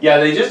they? Yeah,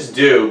 they just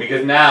do,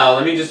 because now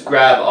let me just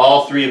grab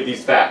all three of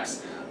these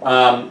facts.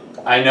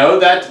 I know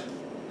that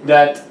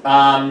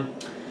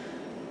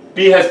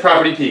B has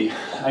property P.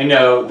 I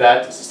know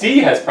that C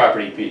has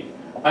property P.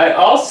 I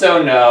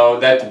also know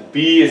that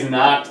B is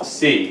not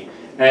C.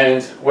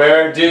 And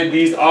where did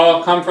these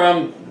all come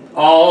from?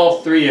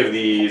 All three of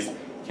these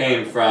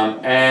came from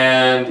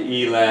and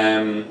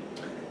elim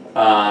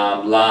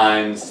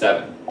line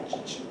 7.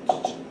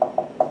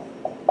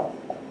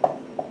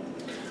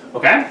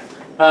 Okay?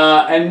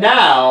 And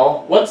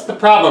now, what's the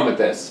problem with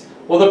this?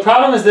 Well, the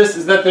problem is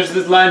that there's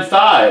this line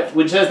 5,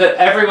 which says that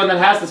everyone that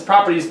has this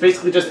property is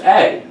basically just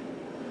A.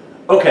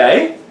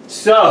 Okay,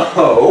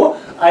 so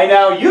I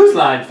now use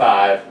line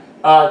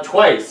 5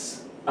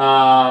 twice.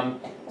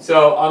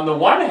 So on the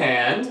one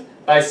hand,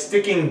 by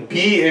sticking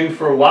B in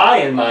for Y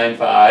in line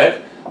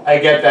 5, I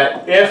get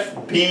that if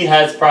B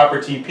has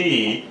property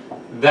P,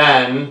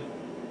 then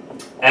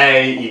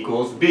A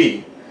equals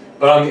B.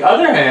 But on the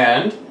other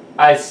hand,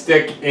 I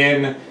stick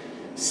in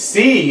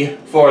C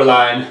for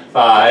line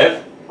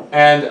 5,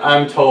 and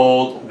I'm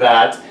told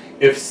that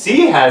if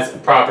C has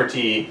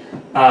property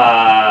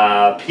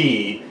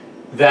P,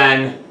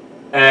 then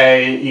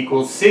A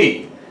equals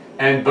C.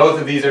 And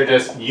both of these are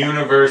just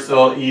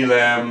universal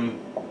elim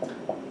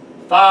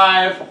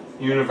 5,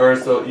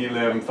 universal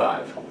elim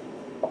 5.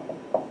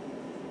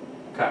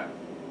 Okay.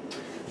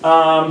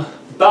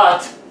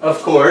 But,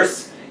 of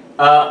course,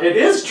 it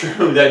is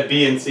true that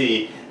B and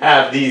C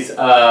have these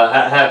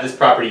have this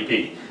property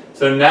P.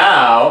 So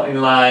now,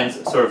 in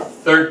lines sort of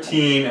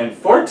 13 and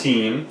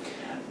 14,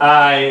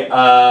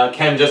 I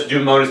can just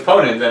do modus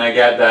ponens, and I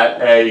get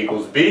that A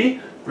equals B.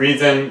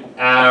 Reason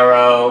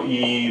arrow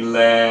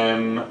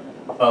elim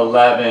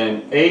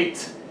 11,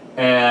 8.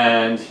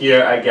 And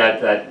here I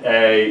get that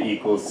A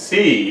equals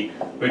C,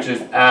 which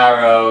is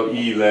arrow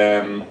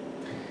elim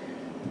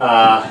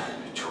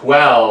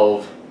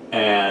 12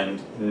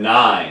 and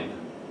 9.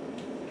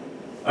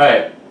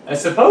 Alright, I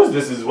suppose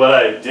this is what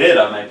I did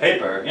on my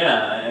paper.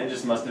 Yeah, it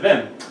just must have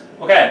been.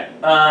 Okay.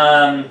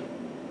 Well,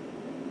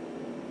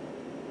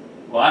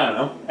 I don't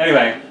know.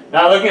 Anyway,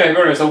 now looking at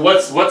the so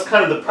what's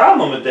kind of the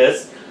problem with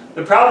this?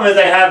 The problem is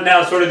I have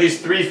now sort of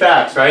these three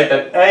facts, right?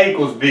 That A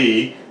equals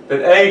B,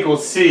 that A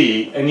equals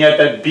C, and yet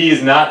that B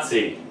is not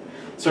C.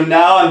 So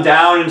now I'm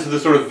down into the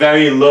sort of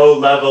very low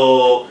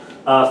level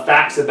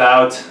facts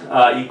about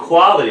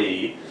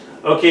equality.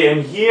 Okay,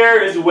 and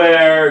here is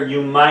where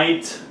you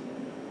might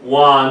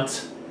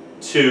want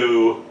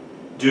to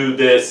do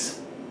this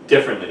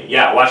differently.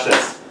 Yeah, watch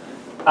this.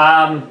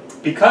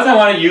 Because I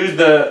want to use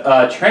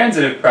the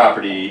transitive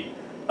property,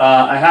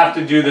 I have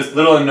to do this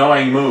little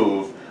annoying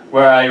move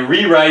where I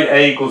rewrite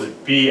A equals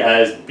B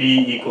as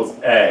B equals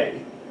A.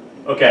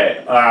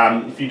 Okay,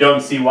 if you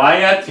don't see why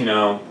yet, you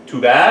know,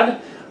 too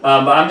bad.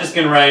 But I'm just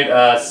going to write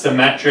a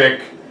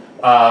symmetric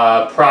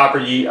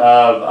property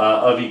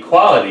of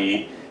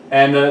equality,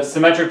 and the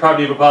symmetric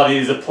property of equality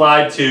is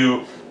applied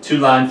to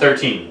line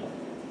 13.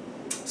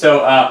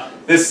 So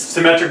this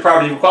symmetric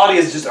property of equality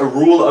is just a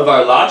rule of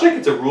our logic.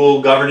 It's a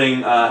rule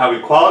governing how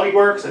equality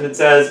works, and it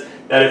says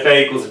that if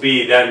A equals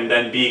B,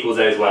 then B equals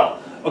A as well.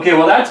 Okay,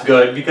 well that's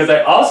good, because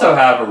I also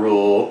have a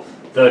rule,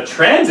 the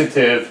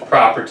transitive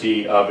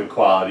property of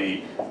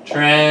equality.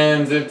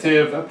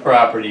 Transitive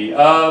property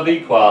of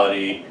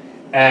equality,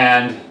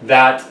 and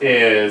that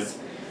is,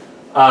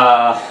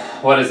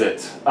 what is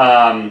it?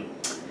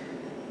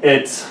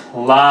 It's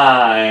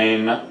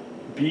line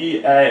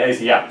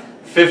B-A-A-C, yeah,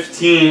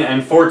 15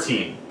 and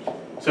 14.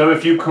 So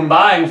if you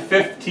combine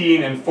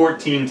 15 and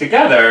 14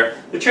 together,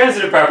 the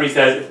transitive property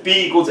says if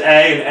B equals A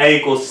and A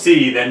equals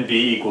C, then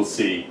B equals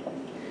C.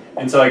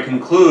 And so I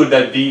conclude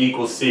that B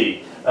equals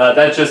C.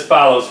 That just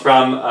follows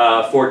from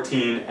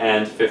 14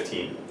 and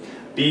 15.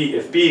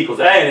 If B equals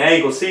A and A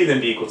equals C,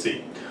 then B equals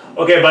C.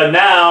 Okay, but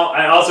now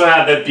I also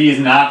have that B is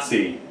not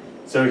C.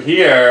 So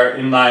here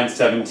in line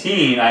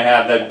 17, I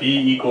have that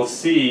B equals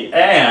C,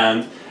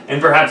 and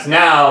perhaps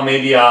now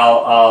maybe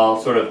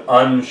I'll sort of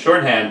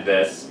unshorthand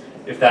this,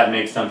 if that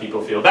makes some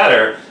people feel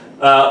better.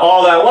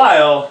 All that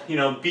while, you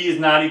know, B is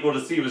not equal to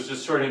C was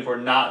just shorthand for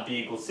not B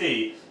equals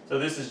C. So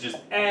this is just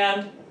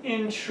and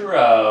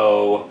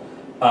intro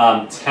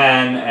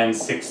 10 and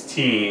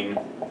 16.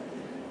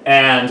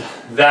 And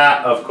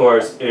that, of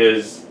course,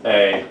 is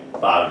a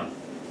bottom.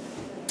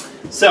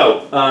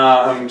 So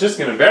I'm just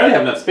going to barely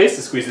have enough space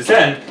to squeeze this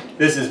in.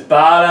 This is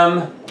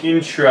bottom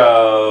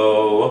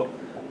intro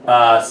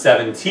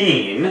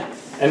 17.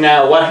 And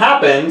now what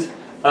happened?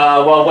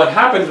 Well, what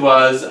happened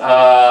was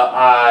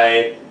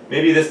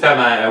maybe this time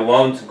I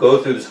won't go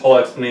through this whole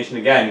explanation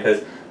again,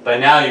 because by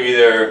now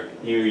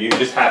you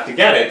just have to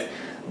get it.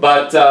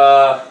 But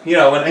you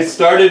know, when I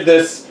started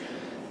this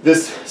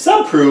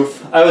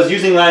subproof, I was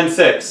using line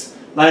 6.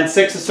 Line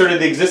 6 asserted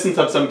the existence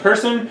of some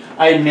person.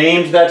 I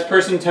named that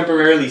person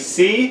temporarily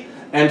C,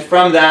 and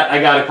from that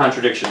I got a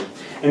contradiction.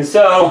 And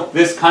so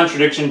this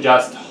contradiction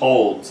just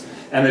holds.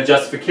 And the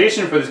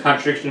justification for this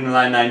contradiction in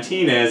line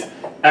 19 is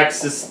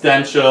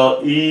existential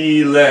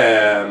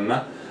elim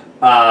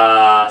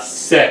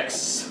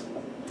 6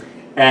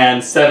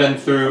 and 7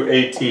 through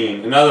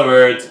 18. In other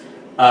words,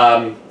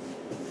 line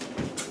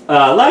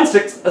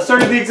 6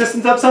 asserted the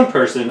existence of some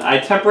person. I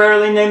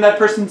temporarily named that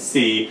person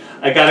C.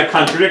 I got a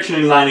contradiction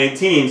in line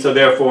 18, so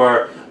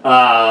therefore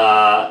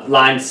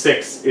line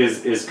 6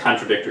 is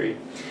contradictory.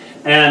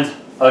 And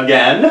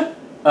again,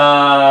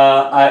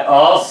 I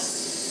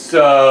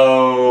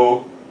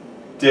also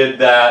did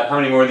that. How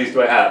many more of these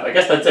do I have? I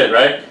guess that's it,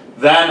 right?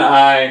 Then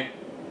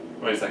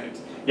wait a second.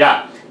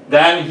 Yeah.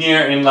 Then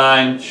here in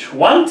line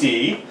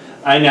 20,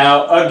 I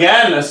now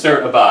again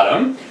assert a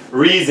bottom.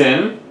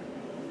 Reason,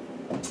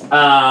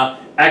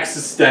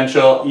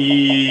 existential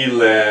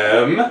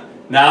elim.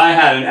 Now I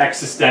had an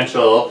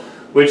existential,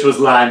 which was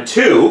line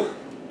 2. Is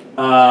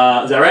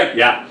that right?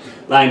 Yeah.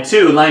 Line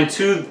 2. Line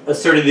 2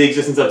 asserted the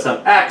existence of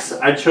some x.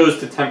 I chose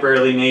to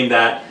temporarily name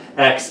that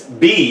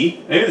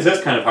xb. Maybe this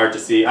is kind of hard to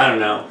see. I don't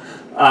know.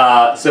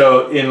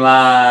 So in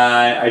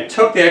line, I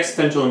took the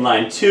existential in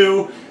line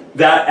 2.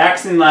 That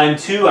x in line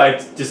 2, I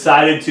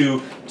decided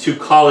to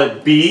call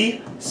it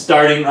b,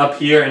 starting up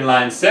here in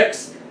line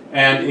 6.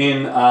 And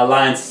in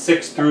lines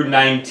 6 through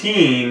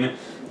 19,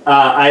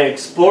 I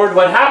explored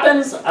what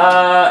happens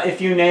if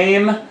you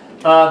name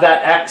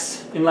that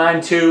x in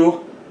line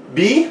 2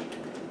 b,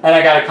 and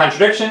I got a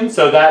contradiction,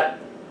 so that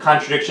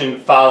contradiction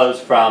follows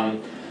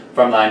from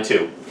line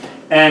 2.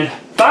 And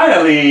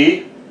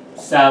finally,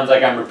 sounds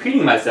like I'm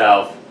repeating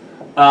myself,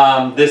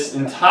 this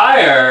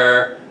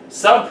entire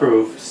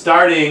subproof,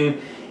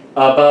 starting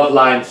above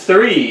line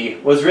 3,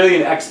 was really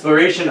an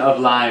exploration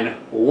of line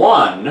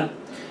 1.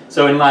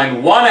 So in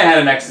line 1 I had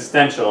an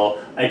existential.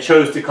 I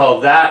chose to call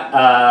that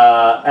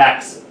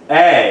x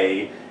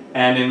A,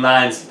 and in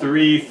lines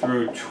 3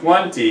 through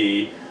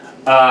 20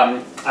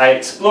 I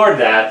explored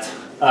that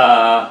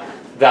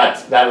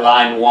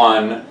line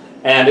 1,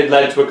 and it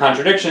led to a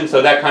contradiction,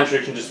 so that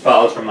contradiction just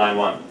follows from line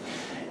 1.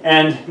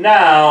 And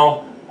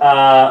now,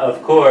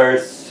 of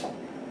course,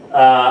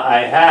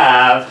 I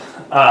have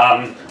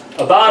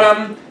a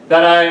bottom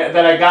that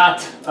I got,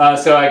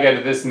 so I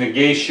get this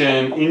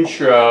negation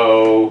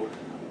intro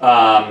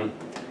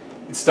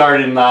it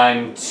started in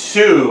line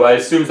 2, I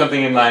assumed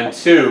something in line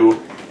 2,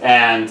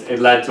 and it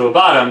led to a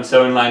bottom,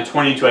 so in line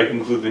 22 I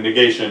conclude the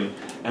negation.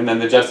 And then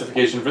the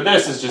justification for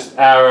this is just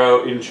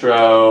arrow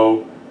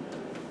intro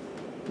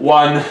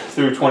 1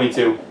 through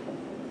 22.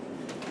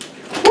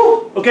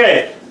 Woo!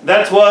 Okay,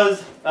 that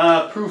was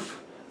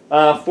proof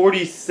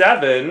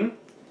 47.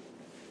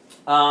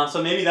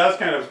 So maybe that was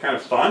kind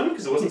of fun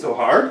because it wasn't so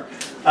hard.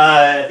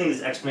 I think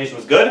this explanation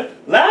was good.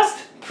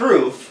 Last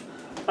proof.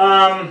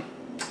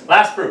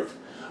 Last proof.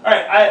 All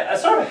right, I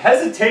sort of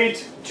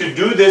hesitate to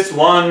do this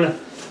one,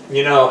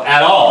 you know,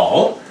 at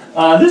all.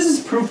 This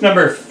is proof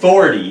number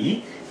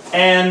 40,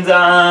 and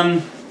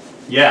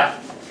yeah,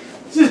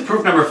 this is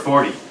proof number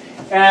 40.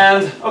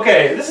 And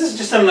okay, this is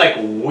just some like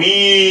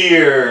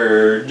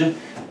weird.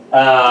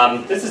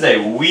 This is a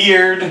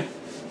weird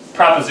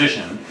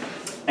proposition,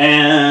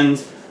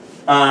 and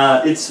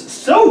it's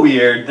so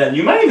weird that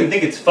you might even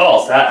think it's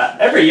false.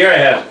 Every year I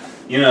have,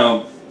 you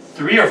know,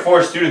 3 or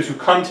 4 students who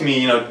come to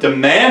me, you know,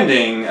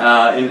 demanding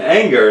in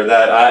anger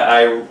that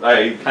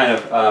I kind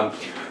of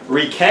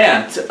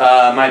recant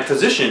my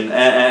position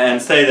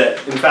and say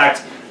that, in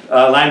fact,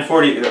 line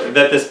 40,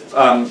 that this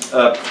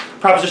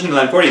proposition to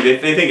line 40,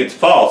 they think it's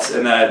false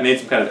and that it made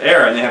some kind of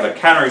error and they have a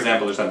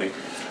counterexample or something.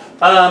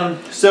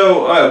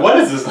 So what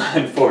is this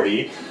line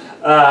 40?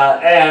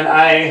 And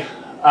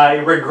I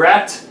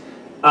regret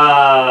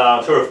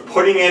sort of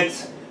putting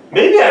it,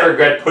 maybe I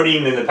regret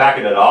putting it in the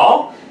packet at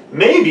all.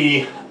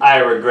 Maybe I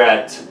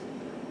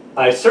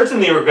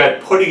certainly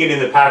regret putting it in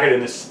the packet in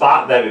the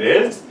spot that it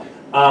is,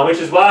 which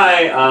is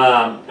why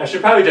I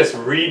should probably just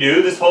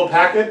redo this whole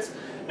packet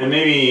and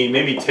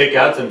maybe take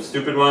out some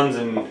stupid ones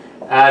and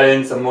add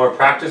in some more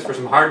practice for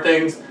some hard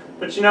things.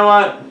 But you know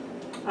what?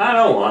 I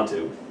don't want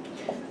to.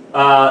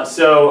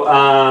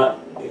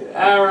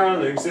 Arrow,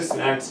 there exists an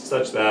x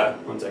such that,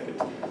 one second,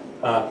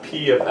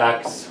 p of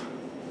x,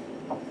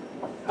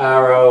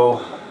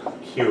 arrow,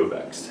 q of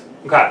x.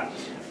 Okay.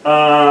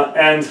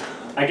 And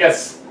I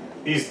guess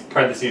these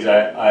parentheses,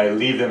 I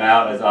leave them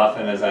out as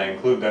often as I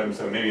include them,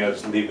 so maybe I'll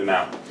just leave them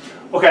out.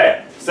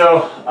 Okay,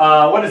 so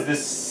what does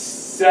this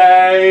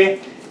say?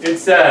 It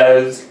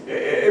says,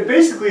 it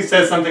basically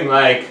says something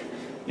like,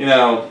 you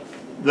know,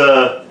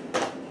 the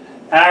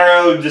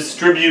arrow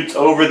distributes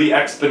over the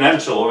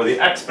exponential, or the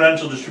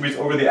exponential distributes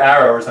over the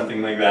arrow, or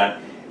something like that.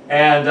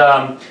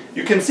 And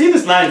you can see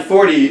this line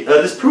 40,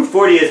 this proof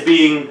 40 as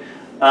being,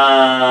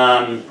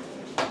 well,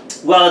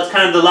 it's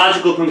kind of the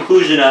logical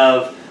conclusion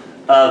of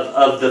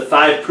the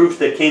 5 proofs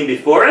that came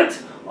before it.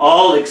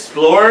 All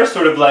explore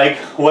sort of like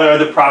what are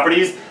the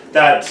properties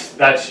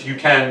that you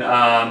can,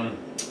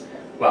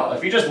 well,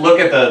 if you just look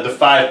at the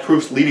 5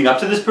 proofs leading up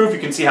to this proof, you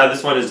can see how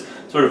this one is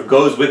sort of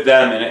goes with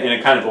them in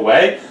a kind of a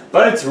way.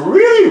 But it's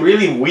really,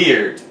 really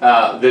weird,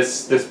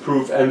 this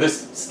proof and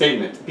this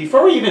statement.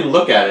 Before we even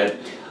look at it,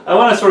 I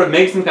want to sort of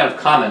make some kind of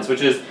comments,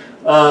 which is,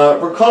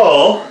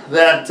 recall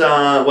that,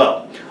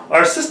 well,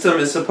 our system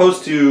is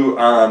supposed to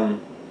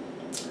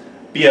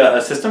be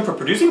a system for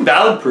producing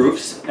valid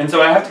proofs, and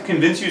so I have to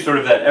convince you sort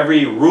of that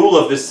every rule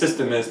of this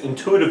system is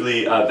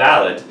intuitively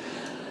valid.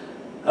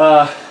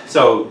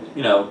 So,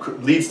 you know,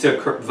 leads to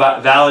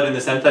valid in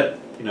the sense that,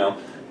 you know,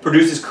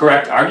 produces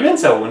correct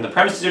arguments. So when the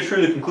premises are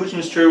true, the conclusion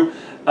is true.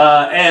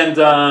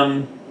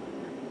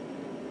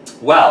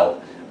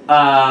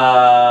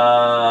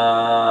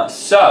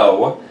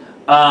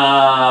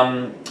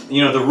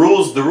 You know,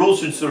 the rules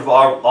should sort of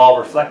all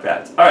reflect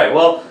that. All right,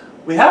 well,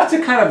 we have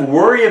to kind of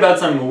worry about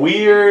some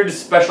weird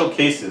special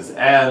cases,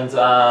 and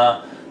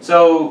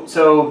so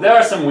there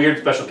are some weird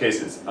special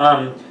cases.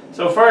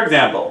 So for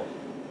example,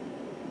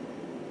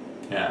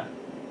 yeah,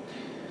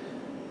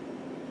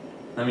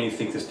 let me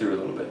think this through a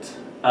little bit.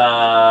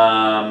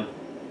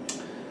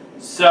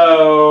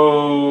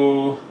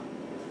 So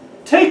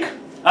take,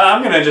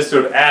 I'm going to just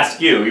sort of ask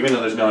you, even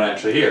though there's no one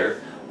actually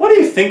here, what do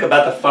you think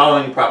about the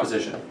following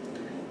proposition?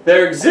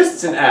 There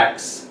exists an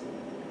x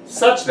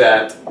such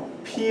that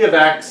p of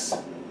x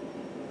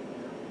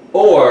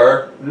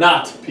or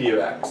not p of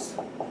x.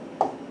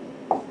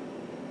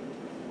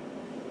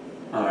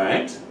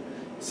 Alright,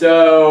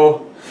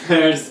 so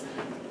there's,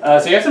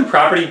 so you have some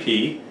property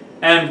p,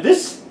 and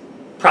this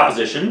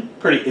proposition,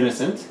 pretty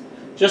innocent,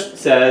 just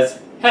says,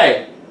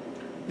 hey,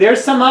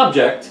 there's some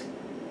object,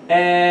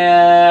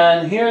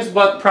 and here's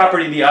what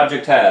property the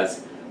object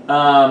has.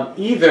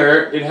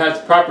 Either it has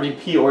property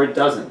p or it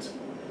doesn't.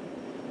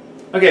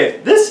 Okay,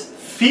 this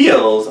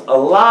feels a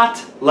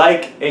lot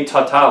like a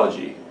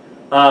tautology.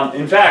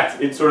 In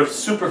fact, it sort of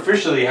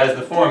superficially has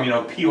the form, you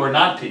know, p or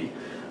not p.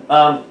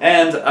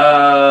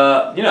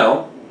 You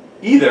know,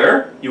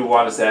 either you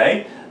want to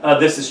say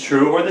this is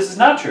true or this is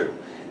not true.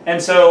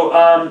 And so,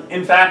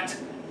 in fact,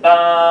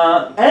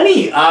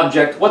 any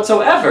object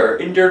whatsoever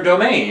in your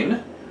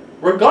domain,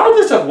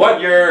 regardless of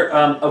what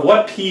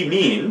what p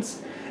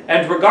means,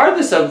 and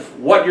regardless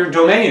of what your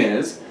domain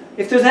is,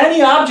 if there's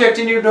any object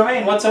in your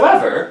domain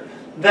whatsoever,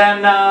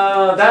 then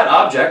that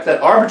object,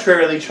 that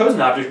arbitrarily chosen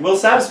object, will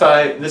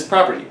satisfy this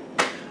property.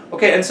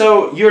 Okay, and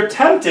so you're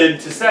tempted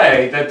to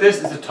say that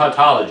this is a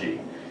tautology.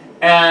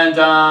 and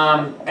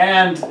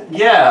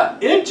yeah,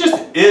 it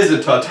just is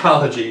a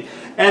tautology.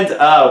 And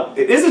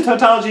it is a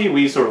tautology.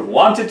 We sort of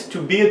want it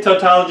to be a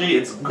tautology.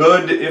 It's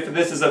good if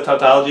this is a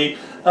tautology.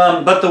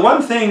 But the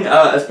one thing,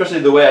 especially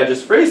the way I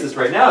just phrased this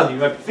right now, that you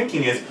might be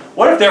thinking is,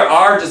 what if there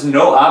are just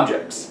no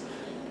objects?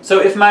 So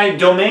if my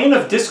domain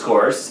of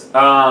discourse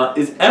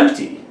is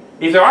empty,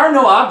 if there are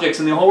no objects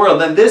in the whole world,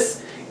 then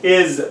this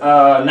is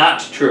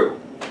not true.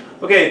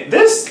 Okay,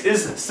 this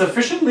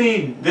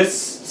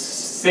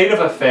state of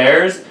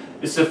affairs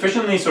is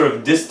sufficiently sort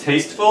of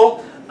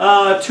distasteful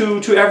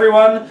to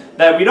everyone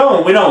that we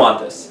don't want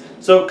this.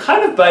 So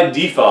kind of by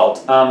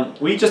default,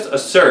 we just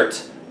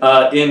assert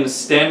in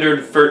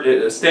standard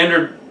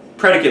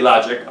predicate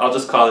logic, I'll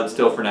just call it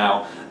still for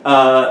now,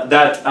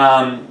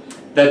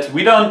 that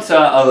we don't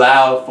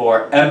allow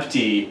for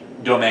empty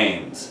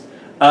domains.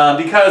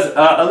 Because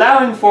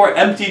allowing for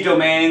empty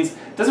domains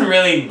doesn't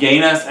really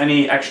gain us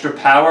any extra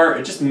power.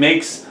 It just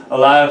makes a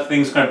lot of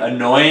things kind of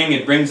annoying.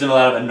 It brings in a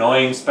lot of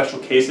annoying special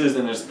cases,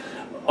 and there's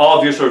all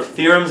of your sort of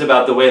theorems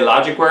about the way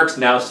logic works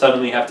now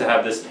suddenly have to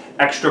have this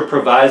extra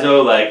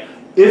proviso, like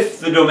if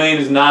the domain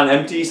is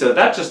non-empty, so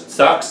that just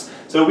sucks.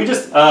 So we're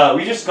just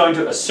going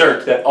to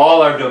assert that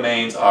all our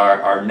domains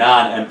are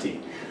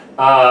non-empty.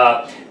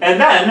 And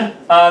then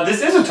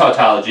this is a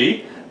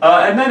tautology,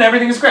 and then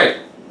everything is great.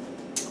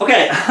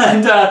 Okay,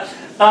 and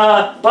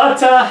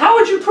but how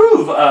would you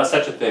prove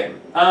such a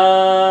thing?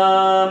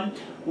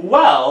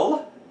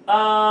 Well,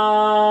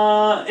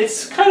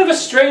 it's kind of a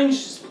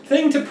strange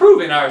thing to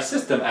prove in our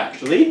system,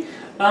 actually,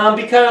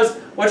 because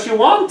what you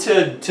want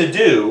to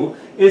do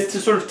is to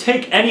sort of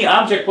take any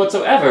object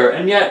whatsoever,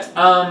 and yet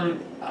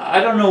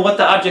I don't know what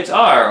the objects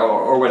are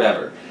or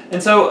whatever.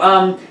 And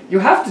so you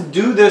have to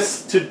do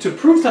this, to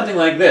prove something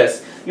like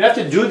this, you have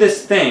to do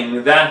this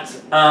thing that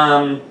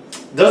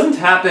doesn't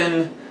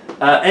happen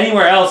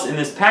anywhere else in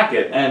this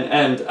packet.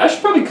 And I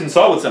should probably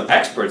consult with some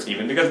experts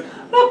even, because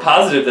I'm not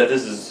positive that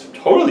this is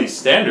totally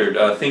standard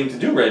thing to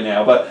do right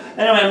now. But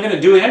anyway, I'm going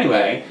to do it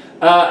anyway.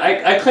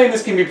 I claim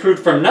this can be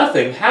proved from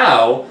nothing.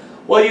 How?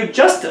 Well, you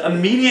just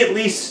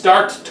immediately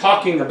start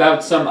talking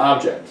about some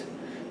object.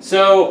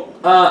 So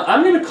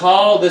I'm going to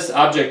call this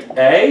object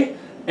A,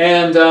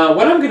 and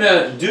what I'm going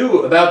to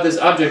do about this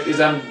object is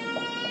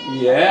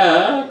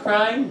yeah,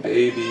 crying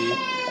baby.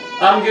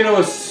 I'm going to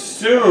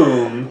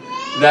assume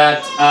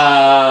that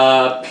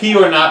P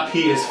or not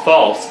P is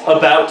false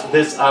about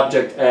this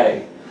object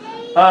A.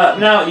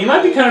 Now, you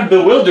might be kind of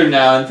bewildered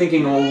now and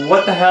thinking, well,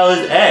 what the hell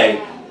is A?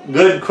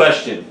 Good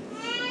question.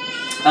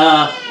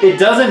 It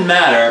doesn't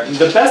matter.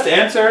 The best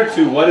answer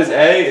to what is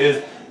A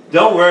is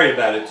don't worry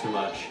about it too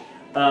much.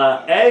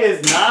 A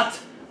is not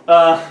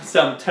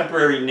some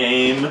temporary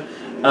name.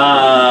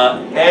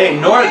 Neither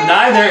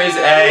is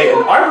A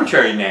an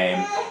arbitrary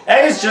name.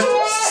 A is just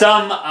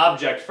some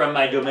object from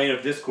my domain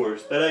of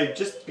discourse that I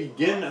just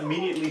begin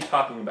immediately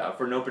talking about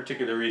for no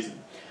particular reason.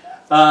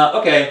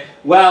 Okay,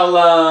 well,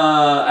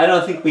 I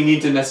don't think we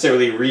need to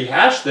necessarily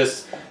rehash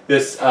this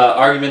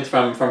argument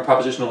from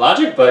propositional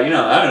logic, but, you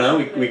know, I don't know,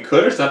 we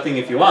could or something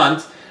if you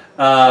want.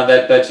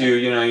 That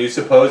you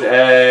suppose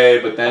A,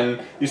 but then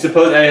you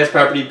suppose A has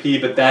property P,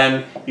 but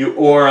then you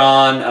OR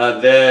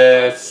on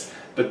this,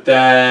 but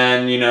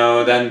then, you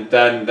know, then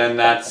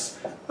that's,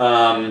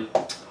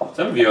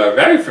 some of you are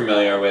very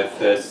familiar with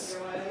this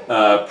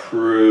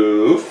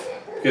proof,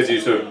 because you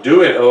sort of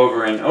do it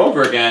over and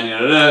over again, you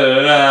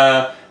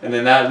know, and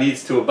then that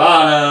leads to a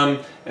bottom,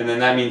 and then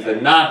that means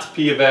that not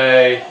P of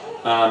A,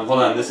 hold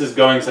on, this is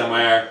going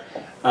somewhere,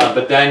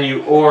 but then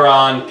you OR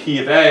on P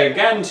of A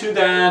again to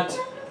that.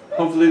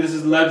 Hopefully this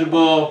is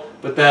legible,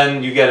 but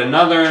then you get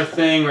another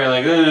thing where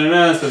like,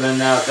 so then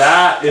now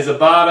that is a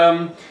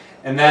bottom,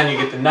 and then you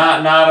get the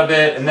not of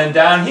it, and then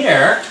down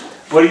here,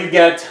 what do you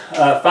get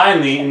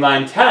finally in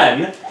line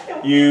 10?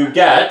 You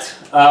get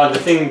the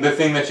thing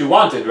that you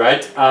wanted,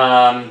 right?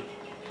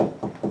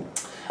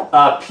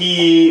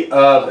 P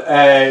of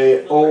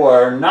A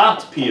or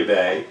not P of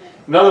A.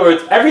 In other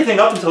words, everything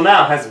up until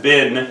now has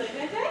been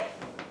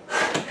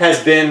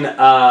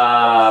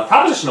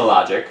propositional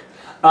logic.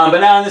 But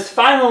now in this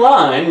final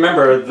line,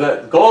 remember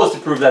the goal is to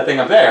prove that thing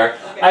up there,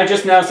 I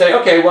just now say,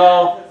 okay,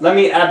 well, let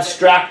me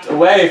abstract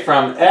away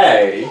from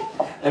A,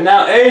 and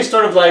now A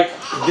sort of like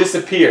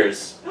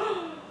disappears.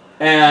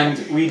 And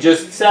we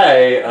just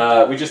say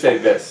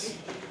this.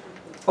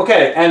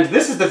 Okay, and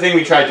this is the thing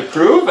we tried to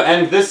prove,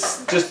 and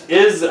this just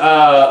is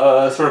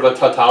sort of a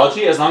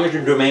tautology as long as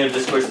your domain of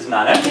discourse is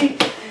not empty.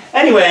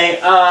 Anyway,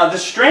 the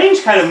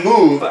strange kind of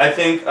move, I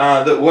think,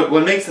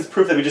 what makes this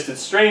proof that we just did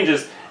strange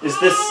is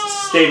this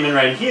statement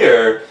right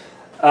here,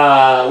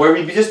 where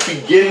we just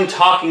begin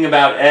talking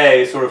about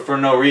A sort of for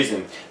no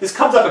reason. This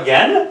comes up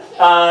again.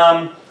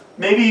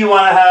 Maybe you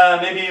want to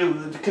maybe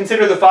you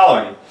consider the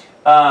following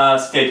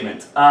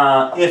statement.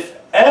 If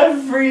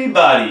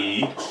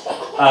everybody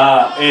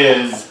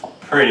is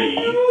pretty,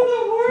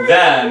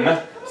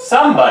 then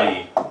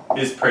somebody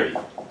is pretty.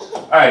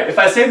 Alright, if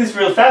I say this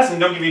real fast and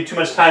don't give you too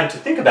much time to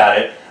think about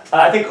it,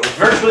 I think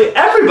virtually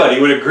everybody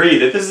would agree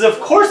that this is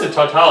of course a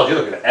tautology.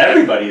 Look, if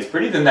everybody is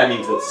pretty, then that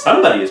means that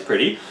somebody is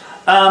pretty.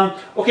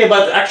 Okay,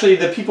 but actually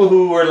the people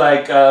who were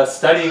like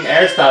studying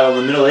Aristotle in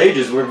the Middle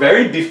Ages were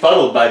very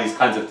befuddled by these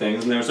kinds of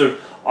things, and there were sort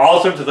of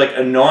all sorts of like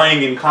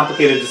annoying and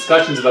complicated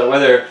discussions about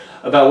whether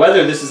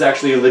this is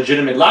actually a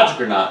legitimate logic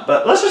or not.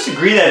 But let's just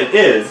agree that it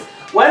is.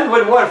 What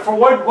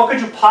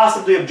could you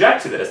possibly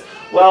object to this?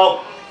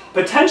 Well,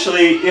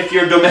 potentially, if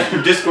your domain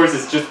of discourse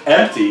is just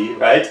empty,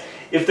 right?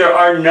 If there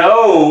are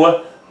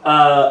no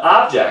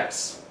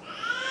objects,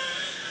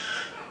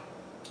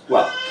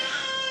 well,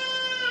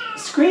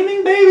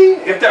 screaming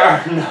baby. If there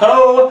are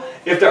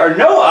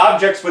no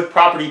objects with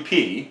property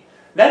P,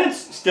 then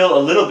it's still a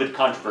little bit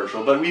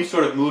controversial. But we've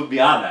sort of moved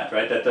beyond that,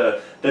 right? That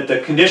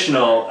the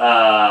conditional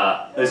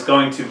is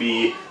going to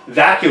be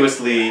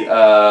vacuously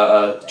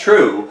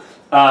true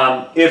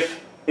if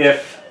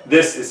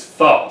this is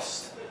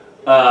false.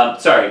 Yeah.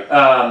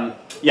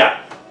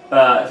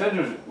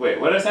 Wait,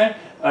 what did I say?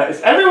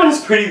 If everyone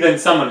is pretty, then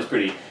someone is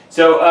pretty.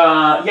 So,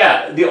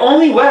 yeah, the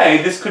only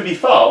way this could be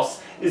false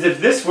is if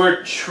this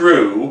were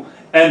true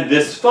and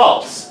this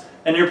false.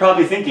 And you're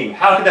probably thinking,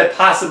 how could that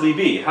possibly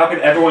be? How could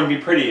everyone be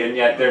pretty and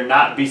yet there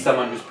not be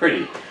someone who's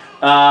pretty?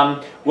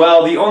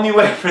 Well, the only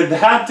way for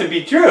that to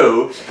be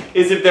true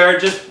is if there are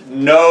just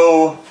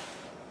no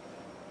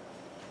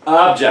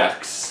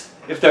objects.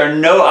 If there are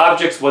no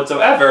objects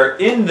whatsoever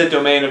in the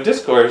domain of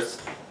discourse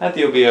at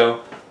the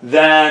OBO,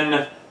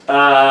 then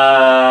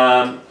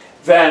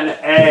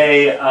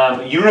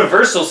a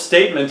universal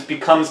statement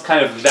becomes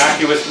kind of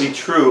vacuously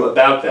true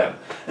about them.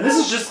 And this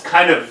is just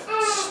kind of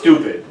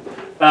stupid.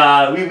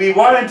 We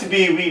want it to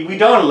be, we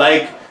don't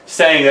like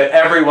saying that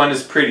everyone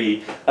is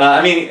pretty.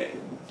 I mean,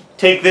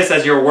 take this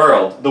as your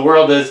world. The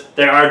world is,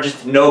 there are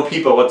just no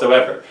people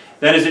whatsoever.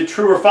 Then is it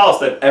true or false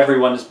that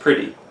everyone is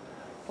pretty?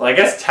 Well, I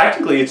guess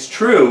technically it's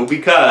true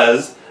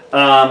because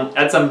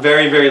at some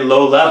very, very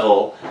low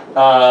level,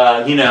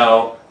 you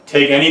know,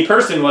 take any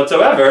person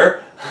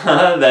whatsoever,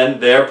 then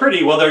they're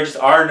pretty. Well, there just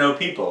are no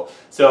people.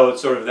 So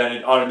it's sort of then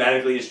it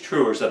automatically is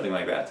true or something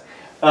like that.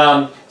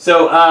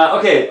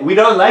 Okay, we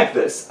don't like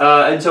this.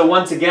 And so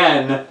once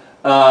again,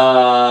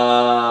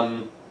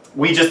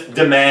 we just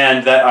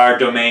demand that our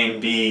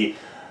domain be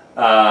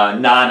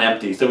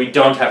non-empty. So we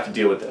don't have to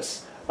deal with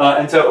this.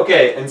 And so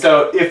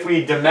if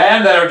we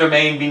demand that our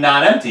domain be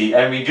non-empty,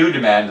 and we do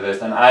demand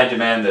this, and I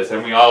demand this,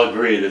 and we all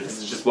agree that this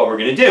is just what we're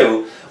going to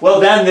do, well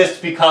then this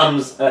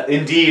becomes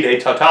indeed a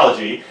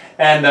tautology,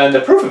 and then the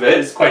proof of it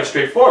is quite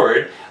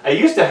straightforward. I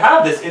used to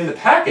have this in the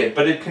packet,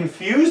 but it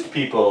confused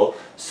people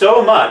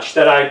so much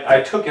that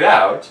I took it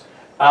out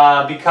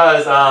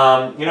because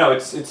you know,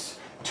 it's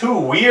too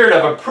weird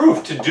of a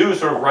proof to do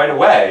sort of right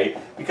away,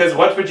 because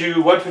what would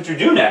you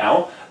do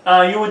now?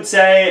 You would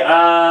say,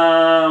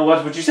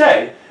 what would you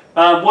say?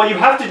 Well, you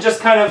have to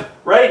just kind of,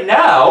 right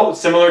now,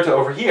 similar to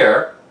over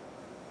here,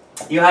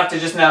 you have to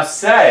just now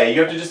say,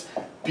 you have to just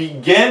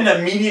begin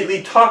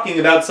immediately talking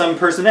about some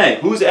person A.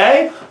 Who's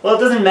A? Well, it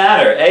doesn't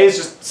matter. A is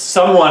just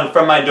someone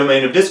from my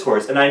domain of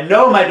discourse, and I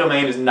know my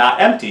domain is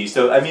not empty,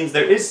 so that means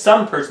there is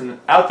some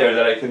person out there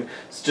that I can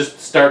just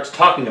start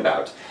talking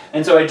about.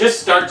 And so I just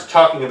start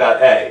talking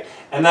about A.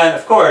 And then,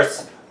 of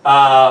course,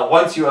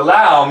 once you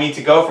allow me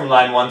to go from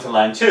line 1 to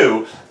line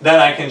 2,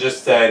 then I can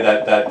just say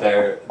that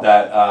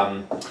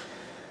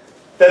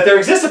there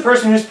exists a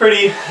person who's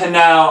pretty, and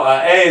now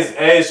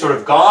A is sort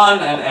of gone,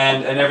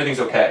 and everything's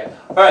okay.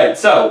 All right,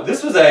 so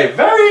this was a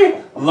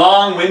very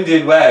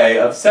long-winded way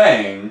of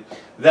saying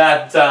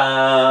that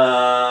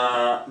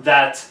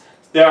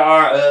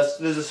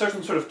there's a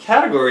certain sort of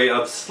category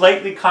of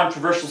slightly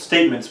controversial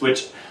statements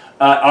which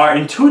are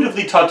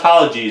intuitively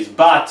tautologies,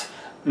 but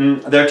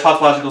their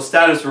tautological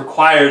status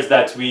requires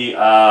that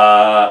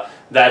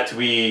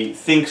we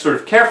think sort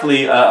of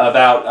carefully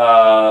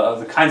about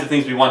the kinds of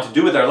things we want to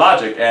do with our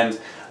logic, and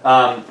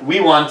we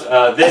want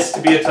this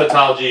to be a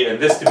tautology and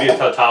this to be a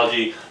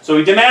tautology. So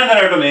we demand that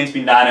our domains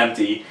be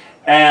non-empty,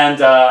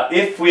 and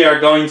if we are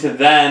going to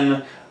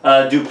then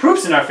do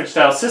proofs in our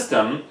Fitch-style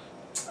system,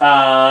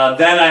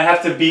 then I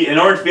have to be, in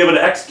order to be able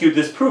to execute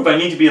this proof, I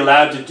need to be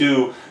allowed to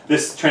do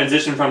this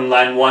transition from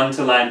line 1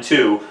 to line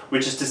 2,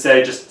 which is to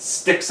say just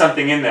stick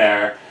something in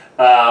there.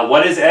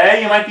 What is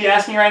A, you might be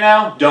asking right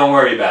now? Don't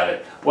worry about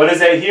it. What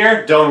is A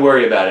here? Don't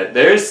worry about it.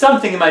 There is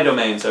something in my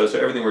domain, so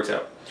everything works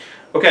out.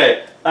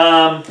 Okay,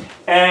 all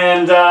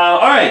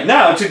right,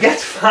 now to get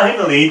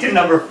finally to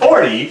number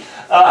 40,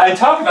 I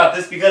talk about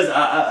this because,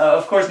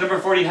 of course, number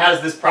 40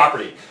 has this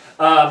property.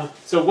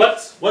 So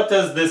what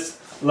does this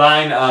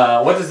line,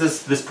 what does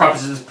this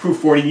proposition, this proof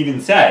 40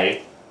 even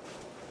say?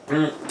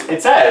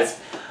 It says,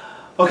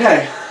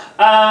 okay,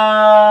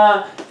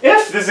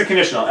 if this is a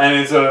conditional, and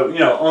it's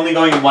only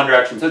going in one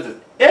direction, so it says,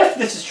 if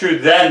this is true,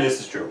 then this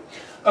is true.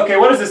 Okay,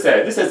 what does this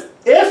say? This says,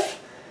 if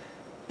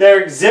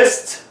there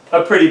exists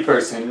a pretty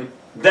person,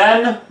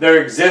 then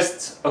there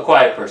exists a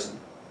quiet person.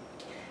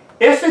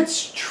 If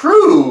it's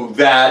true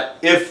that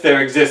if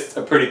there exists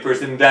a pretty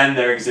person, then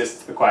there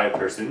exists a quiet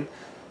person,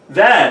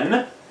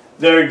 then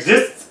there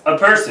exists a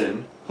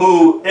person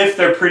who, if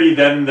they're pretty,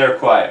 then they're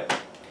quiet.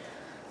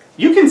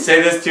 you can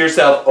say this to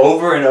yourself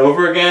over and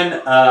over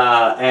again,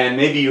 and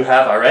maybe you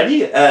have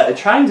already,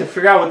 trying to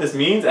figure out what this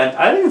means, and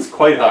I think it's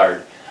quite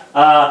hard.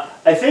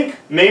 I think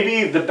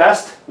maybe the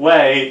best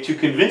way to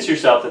convince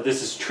yourself that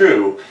this is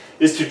true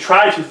is to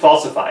try to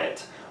falsify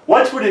it.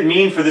 What would it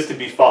mean for this to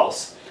be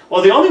false?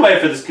 Well, the only way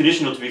for this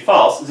conditional to be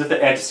false is if the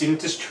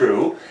antecedent is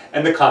true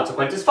and the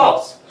consequent is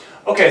false.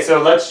 Okay,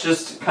 so let's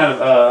just kind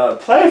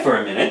of play for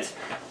a minute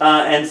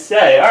and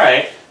say, all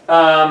right,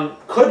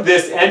 could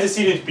this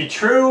antecedent be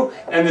true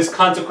and this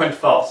consequent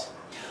false?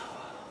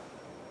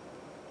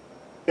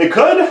 It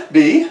could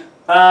be.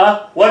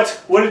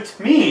 What would it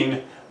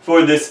mean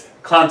for this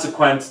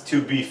consequent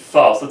to be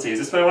false? Let's see, is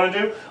this what I want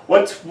to do?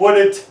 What would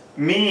it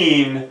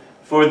mean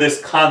for this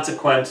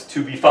consequent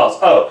to be false?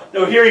 Oh,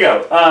 no, here we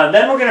go.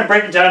 Then we're going to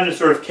break it down into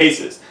sort of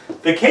cases.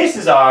 The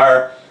cases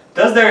are,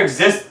 does there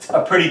exist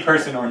a pretty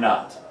person or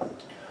not?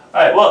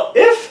 Alright, well,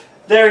 if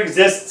there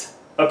exists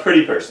a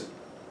pretty person,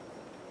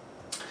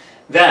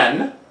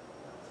 then,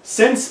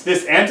 since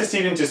this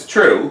antecedent is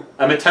true,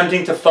 I'm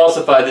attempting to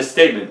falsify this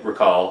statement,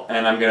 recall,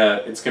 and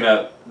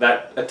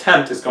that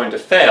attempt is going to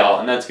fail,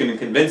 and that's going to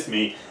convince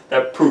me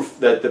that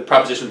the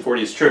proposition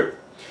 40 is true.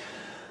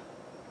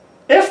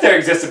 If there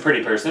exists a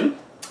pretty person,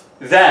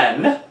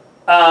 then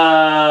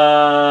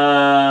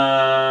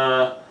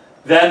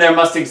there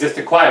must exist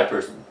a quiet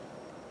person.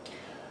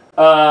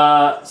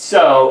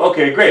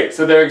 Okay, great,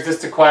 so there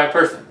exists a quiet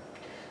person.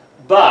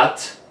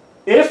 But,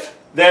 if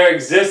there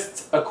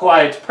exists a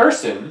quiet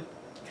person,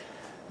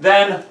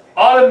 then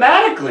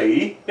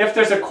automatically, if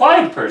there's a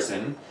quiet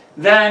person,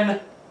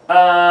 then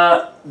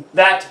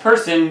that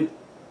person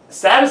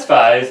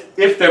satisfies,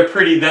 if they're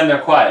pretty, then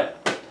they're quiet.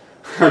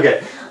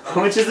 Okay,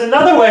 which is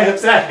another way of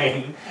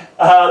saying,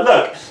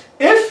 look,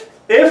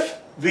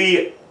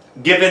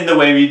 given the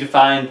way we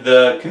defined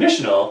the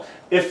conditional,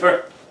 I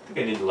think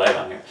I need the light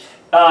on here,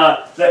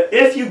 that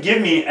if you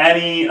give me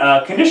any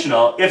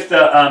conditional, if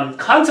the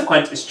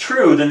consequent is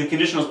true, then the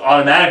conditional is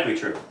automatically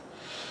true.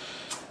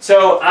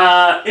 So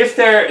if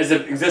there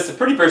exists a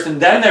pretty person,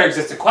 then there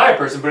exists a quiet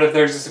person, but if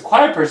there exists a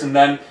quiet person,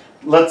 then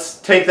let's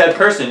take that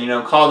person,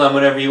 call them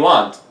whatever you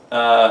want.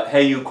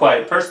 Hey, you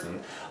quiet person.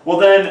 Well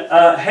then,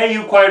 hey,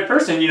 you quiet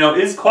person,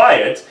 is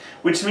quiet,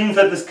 which means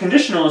that this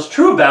conditional is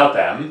true about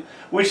them,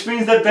 which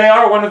means that they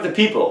are one of the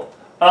people.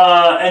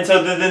 And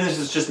so then this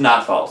is just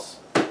not false.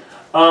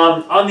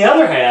 On the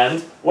other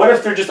hand, what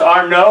if there just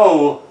are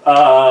no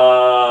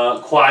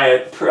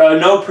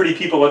no pretty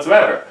people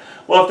whatsoever?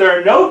 Well, if there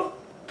are no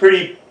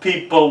pretty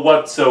people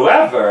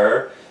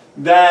whatsoever,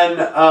 then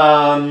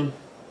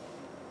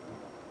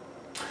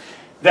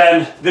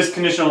this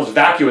conditional is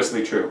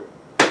vacuously true.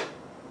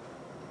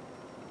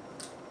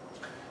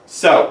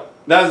 So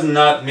that is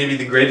not maybe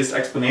the greatest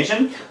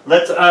explanation.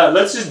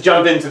 Let's just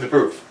jump into the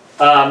proof.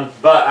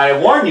 But I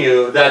warn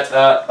you that,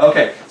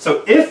 okay,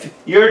 so if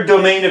your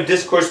domain of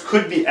discourse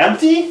could be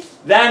empty,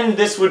 then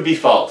this would be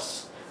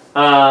false.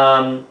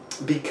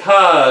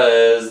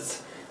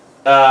 Because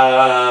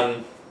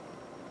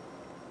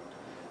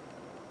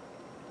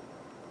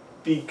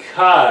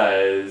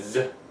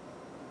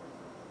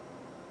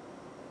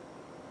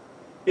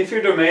if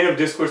your domain of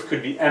discourse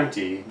could be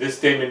empty, this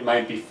statement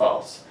might be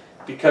false.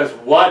 Because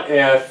what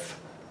if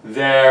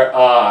there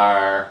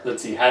are,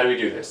 let's see, how do we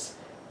do this?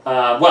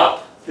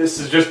 Well, this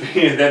is just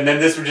then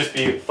this would just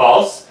be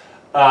false.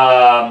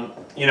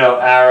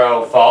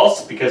 Arrow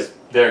false, because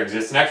there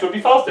exists an x would be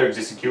false, there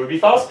exists a q would be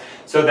false.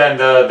 So then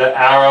the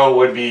arrow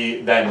would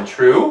be then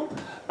true.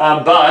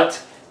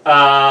 But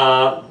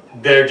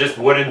there just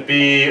wouldn't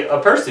be a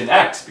person,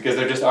 x, because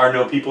there just are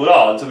no people at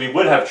all. And so we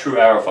would have true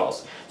arrow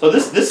false. So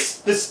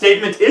this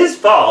statement is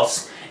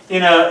false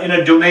in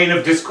a domain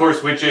of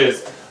discourse which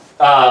is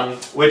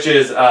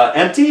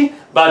empty,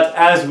 but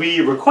as we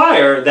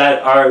require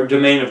that our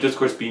domain of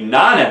discourse be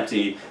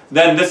non-empty,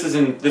 then this is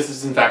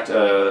in fact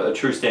a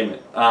true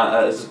statement.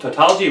 As a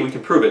tautology, we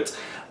can prove it.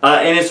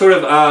 And it sort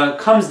of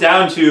comes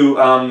down to,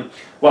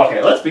 well,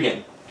 okay, let's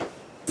begin.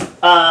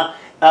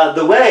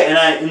 The way, and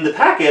in the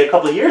packet a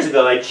couple of years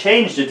ago, I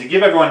changed it to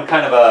give everyone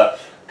kind of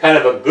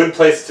a good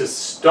place to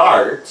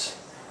start.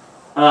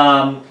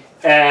 Because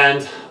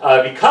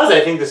I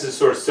think this is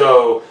sort of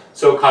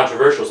so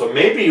controversial, so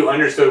maybe you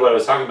understood what I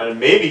was talking about, and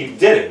maybe you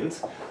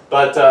didn't.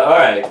 But all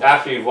right,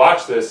 after you've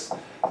watched this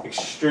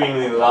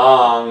extremely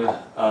long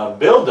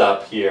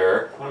build-up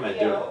here, what am I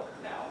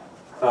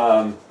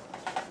doing?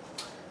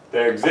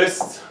 There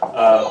exists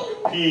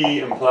P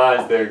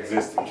implies there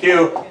exists a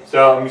Q.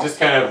 So I'm just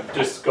kind of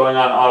going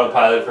on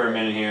autopilot for a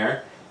minute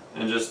here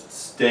and just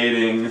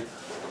stating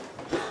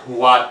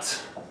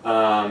what.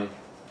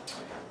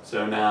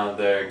 So now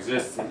there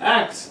exists an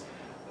X.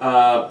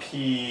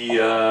 P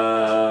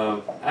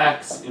of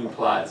X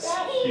implies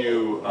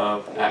Q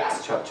of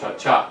X. Cha cha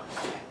cha.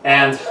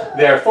 And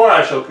therefore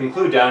I shall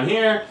conclude down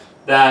here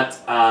that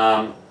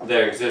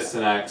there exists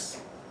an X.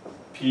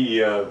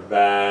 P of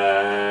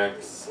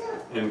X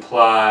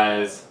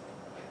implies,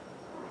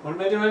 what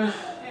am I doing?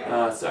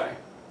 Sorry.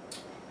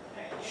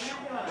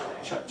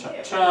 Cha cha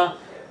cha.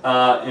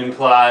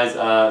 Implies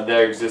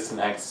there exists an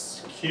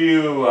X.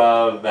 Q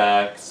of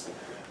X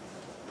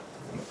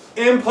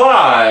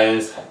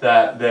implies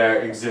that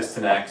there exists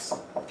an x.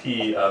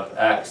 P of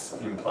x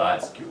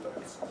implies q of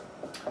x.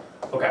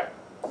 Okay,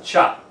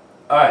 shot.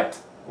 All right.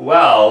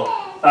 Well,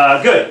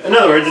 good. In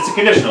other words, it's a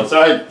conditional.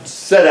 So I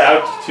set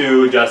out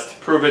to just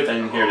prove it,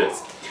 and here it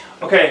is.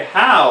 Okay,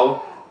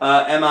 how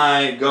am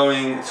I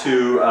going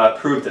to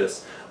prove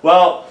this?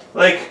 Well,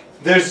 like,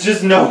 there's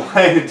just no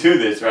way to do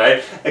this,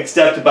 right?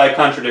 Except by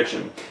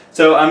contradiction.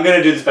 So I'm going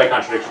to do this by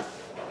contradiction.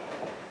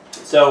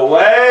 So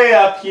way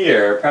up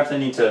here, perhaps I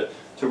need to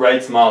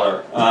write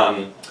smaller.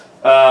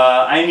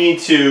 I need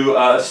to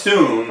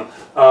assume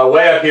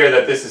way up here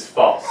that this is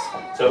false.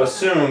 So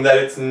assume that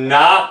it's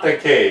not the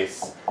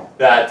case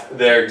that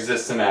there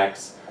exists an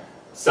x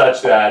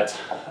such that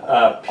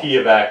p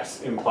of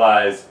x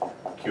implies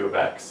q of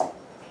x.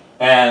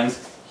 And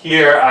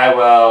here I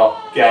will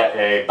get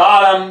a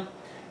bottom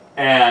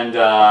and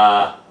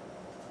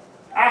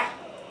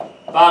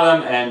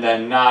bottom, and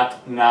then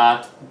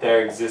not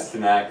there exists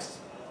an x.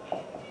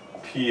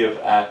 P of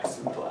x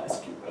implies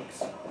q of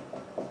x.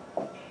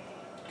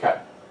 Okay.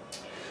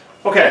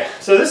 Okay,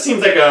 so this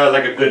seems like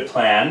a good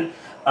plan.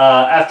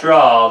 After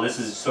all, this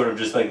is sort of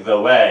just like the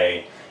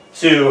way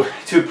to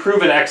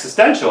prove an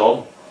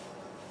existential.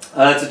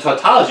 It's a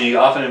tautology,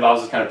 often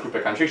involves this kind of proof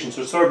by contradiction.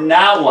 So sort of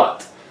now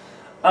what?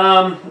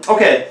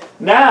 Okay,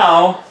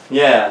 now,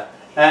 yeah,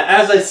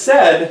 as I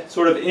said,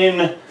 sort of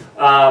in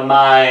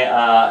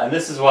and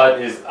this is what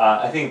is,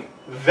 I think,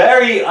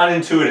 very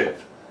unintuitive,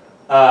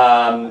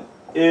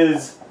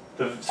 is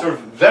the sort of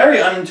very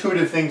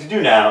unintuitive thing to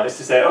do now is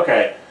to say,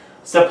 okay,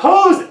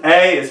 suppose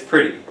A is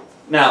pretty.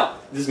 Now,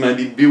 this might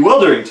be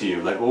bewildering to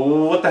you, like,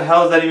 well, what the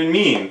hell does that even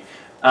mean?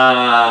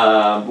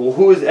 Well,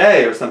 who is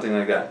A, or something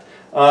like that?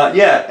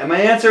 Yeah, and my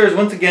answer is,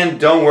 once again,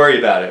 don't worry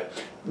about it.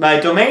 My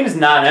domain is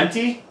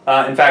non-empty.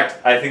 In fact,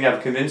 I think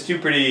I've convinced you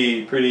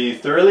pretty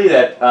thoroughly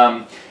that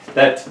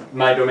that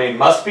my domain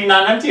must be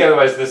non-empty,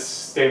 otherwise this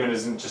statement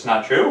isn't just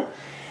not true.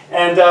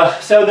 And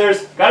so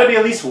there's got to be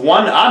at least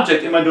one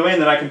object in my domain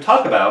that I can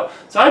talk about.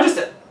 So I just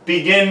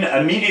begin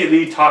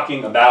immediately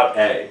talking about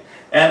A.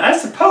 And I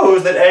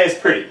suppose that A is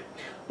pretty.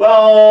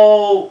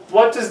 Well,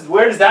 where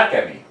does that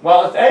get me?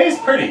 Well, if A is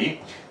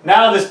pretty,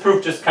 now this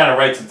proof just kind of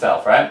writes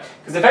itself, right?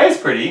 Because if A is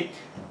pretty,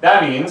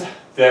 that means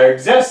there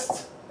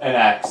exists an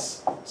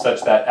x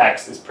such that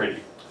x is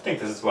pretty. I think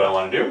this is what I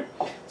want to do.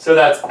 So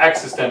that's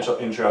existential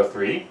intro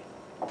 3.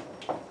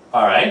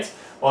 All right.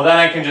 Well, then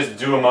I can just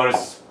do a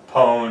modus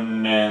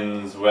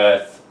ponens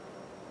with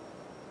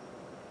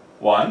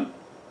 1.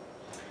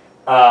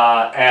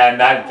 And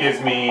that gives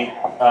me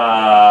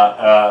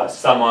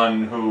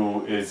someone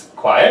who is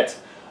quiet.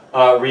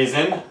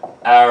 Reason,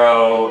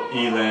 arrow,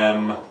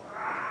 elim,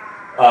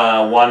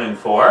 1 and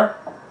 4.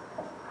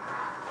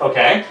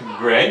 Okay,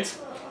 great.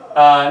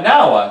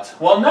 Now what?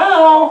 Well,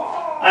 now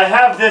I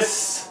have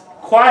this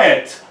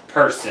quiet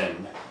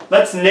person.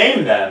 Let's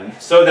name them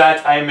so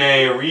that I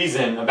may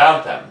reason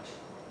about them.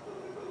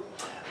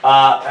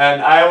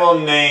 And I will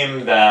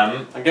name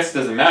them, I guess it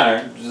doesn't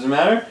matter. Does it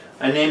matter?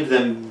 I named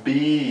them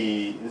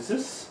B. Is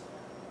this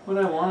what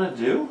I want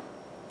to do?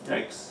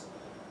 Yikes.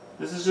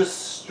 This is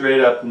just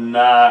straight up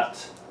not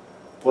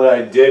what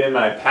I did in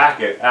my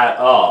packet at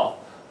all.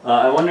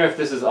 I wonder if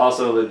this is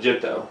also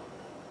legit though.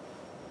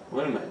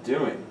 What am I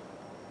doing?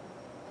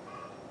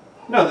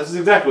 No, this is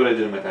exactly what I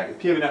did in my packet.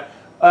 P of now.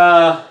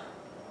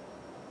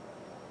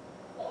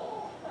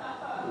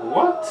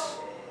 What?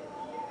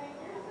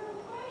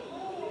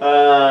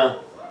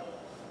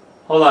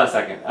 Hold on a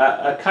second.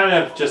 I kind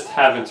of just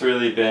haven't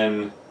really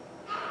been...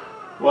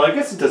 Well, I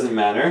guess it doesn't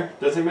matter.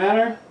 Does it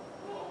matter?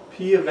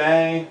 P of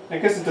A? I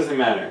guess it doesn't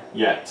matter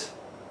yet.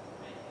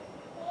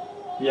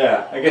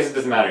 Yeah, I guess it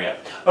doesn't matter yet.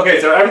 Okay,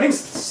 so everything's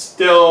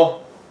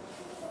still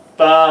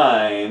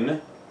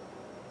fine.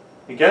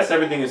 I guess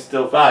everything is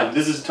still fine.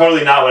 This is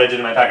totally not what I did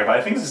in my packet, but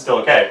I think this is still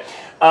okay.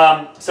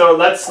 So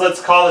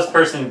let's call this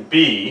person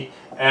B.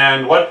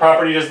 And what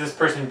property does this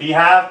person B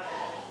have?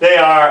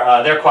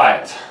 They're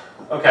quiet.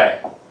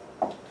 Okay,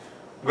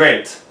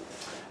 great.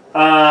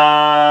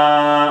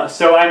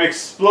 So I'm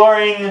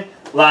exploring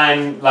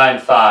line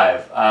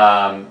 5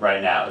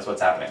 right now is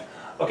what's happening.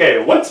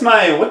 Okay, what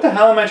the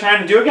hell am I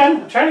trying to do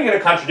again? I'm trying to get a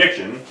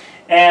contradiction,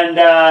 and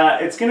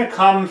it's going to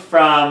come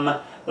from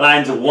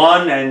lines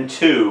 1 and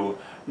 2.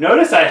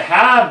 Notice I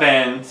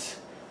haven't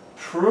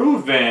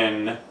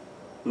proven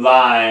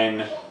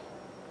line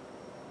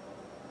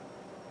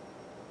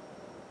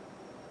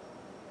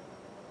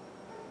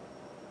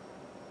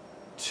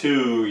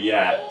 2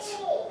 yet.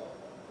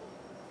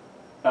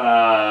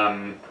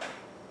 I'm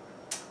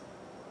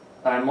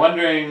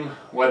wondering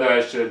whether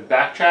I should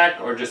backtrack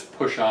or just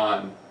push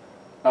on.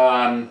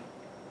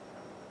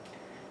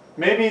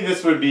 Maybe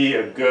this would be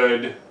a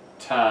good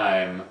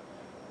time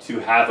to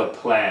have a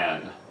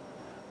plan.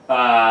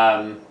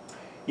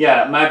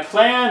 Yeah, my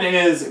plan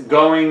is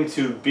going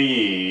to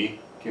be,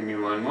 give me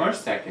one more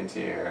second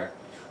here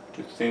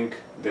to think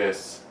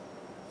this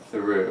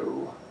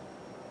through.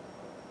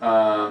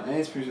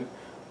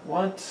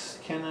 What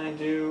can I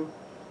do?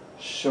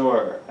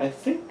 Sure, I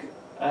think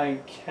I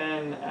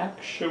can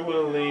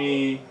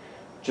actually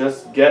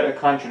just get a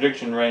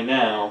contradiction right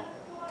now.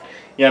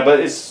 Yeah, but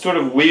it's sort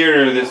of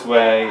weirder this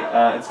way.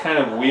 It's kind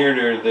of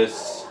weirder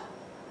this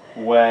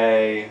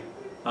way.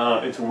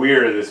 It's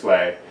weirder this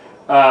way.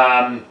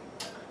 X.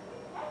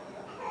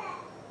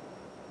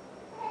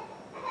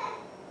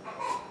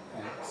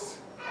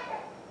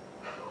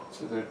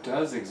 So there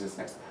does exist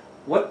X.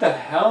 What the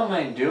hell am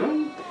I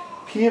doing?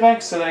 P of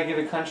X, so that I get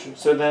a contradiction.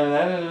 So then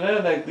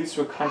that leads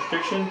to a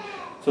contradiction.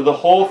 So the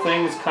whole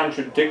thing is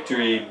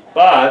contradictory,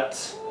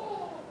 but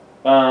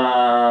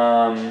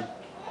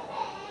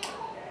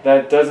that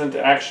doesn't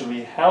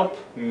actually help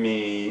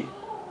me,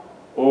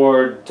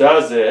 or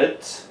does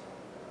it?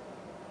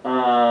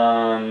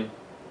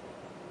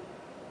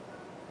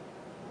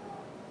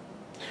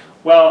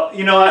 Well,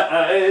 you know what?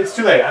 It's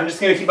too late. I'm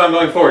just going to keep on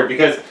going forward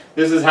because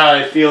this is how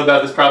I feel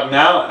about this problem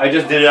now. I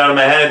just did it out of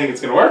my head. I think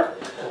it's going to work.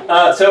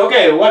 So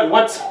okay,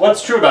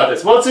 what's true about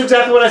this? Well, it's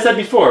exactly what I said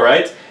before,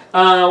 right?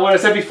 What I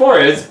said before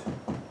is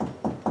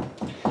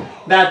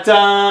that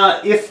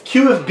if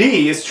Q of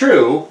B is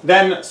true,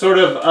 then sort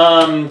of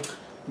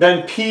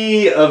then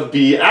P of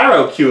B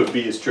arrow Q of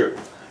B is true.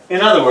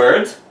 In other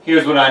words,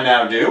 here's what I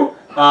now do.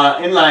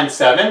 In line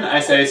 7, I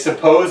say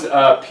suppose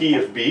P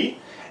of B,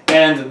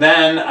 and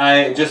then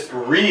I just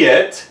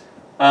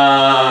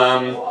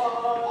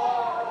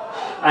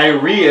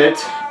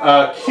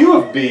Q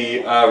of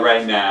B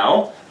right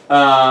now.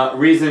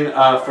 Reason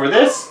for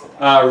this,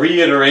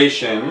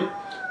 reiteration,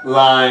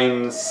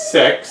 line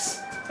 6,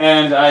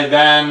 and I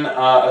then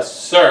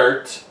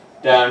assert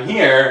down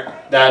here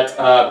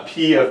that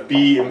P of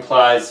B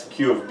implies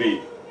Q of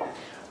B.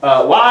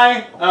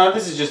 Why?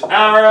 This is just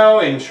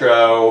arrow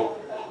intro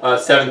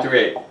 7 through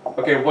 8.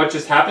 Okay, what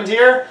just happened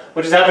here?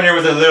 What just happened here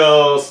was a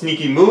little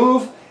sneaky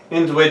move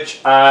in which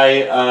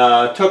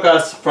I took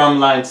us from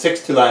line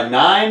 6 to line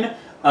 9.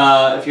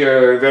 If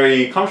you're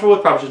very comfortable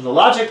with propositional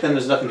logic, then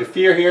there's nothing to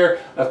fear here.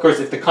 Of course,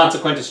 if the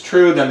consequent is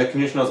true, then the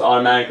conditional is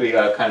automatically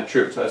kind of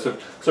true. So I sort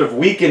of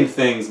weakened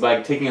things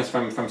by taking us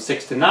from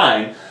 6 to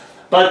 9.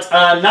 But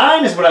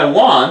 9 is what I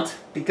want,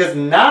 because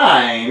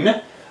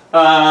 9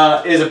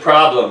 is a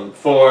problem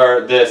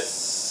for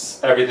this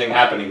everything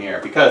happening here.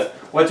 Because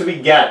what do we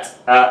get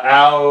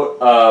out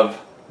of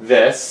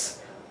this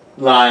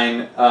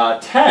line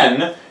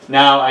 10?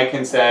 Now I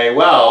can say,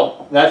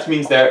 well, that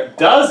means there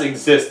does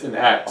exist an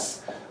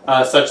X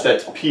such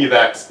that P of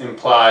X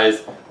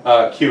implies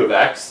Q of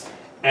X.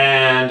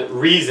 And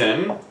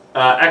reason,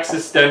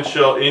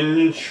 existential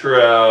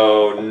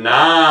intro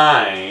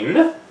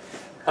 9,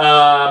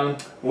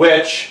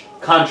 which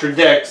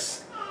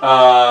contradicts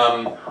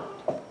line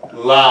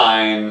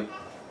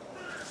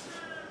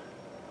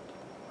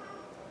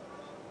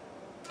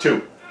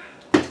 2.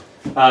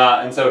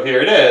 And so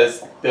here it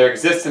is. There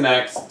exists an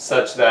X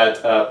such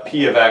that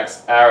P of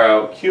X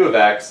arrow Q of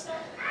X,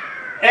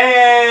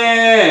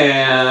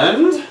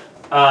 and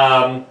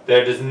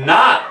there does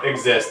not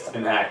exist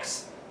an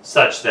X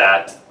such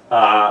that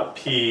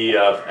P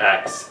of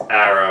X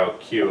arrow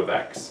Q of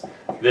X.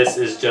 This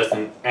is just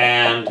an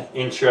and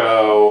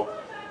intro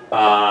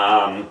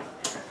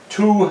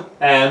 2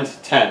 and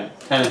 10.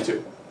 10 and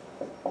 2.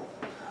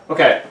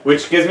 Okay,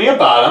 which gives me a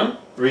bottom.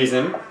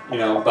 Reason, you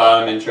know,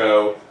 bottom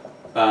intro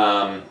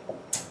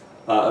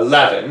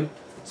 11.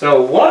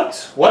 So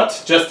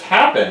what just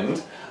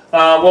happened?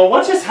 Well,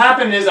 what just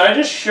happened is I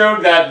just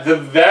showed that the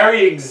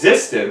very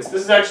existence,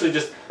 this is actually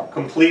just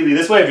completely,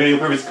 this way of doing the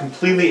proof is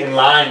completely in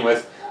line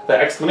with the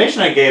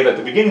explanation I gave at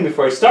the beginning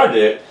before I started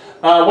it.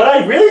 What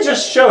I really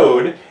just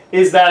showed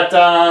is that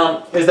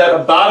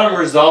a bottom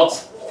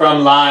results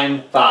from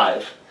line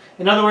 5.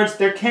 In other words,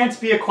 there can't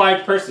be a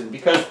quiet person,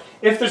 because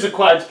if there's a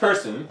quiet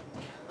person,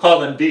 call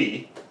them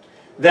B,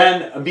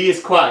 then B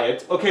is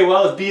quiet. Okay,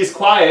 well, if B is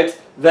quiet,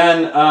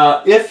 then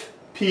if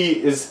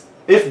B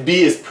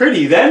is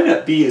pretty,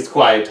 then B is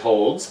quiet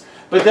holds.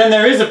 But then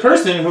there is a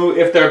person who,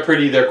 if they're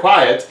pretty, they're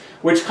quiet,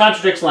 which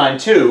contradicts line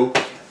 2.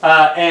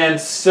 And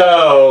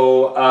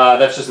so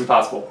that's just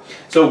impossible.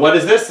 So what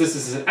is this? This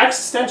is an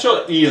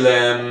existential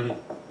elim.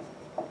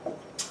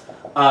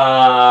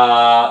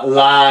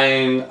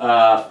 Line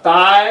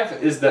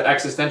 5 is the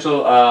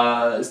existential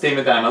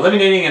statement that I'm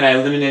eliminating, and I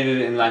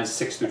eliminated it in lines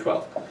 6 through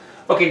 12.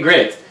 Okay,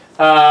 great.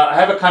 I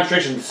have a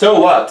contradiction. So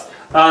what?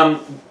 I'm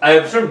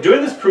sort of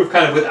doing this proof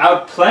kind of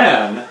without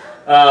plan,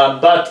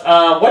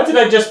 but what did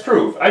I just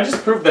prove? I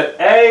just proved that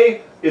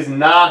A is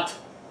not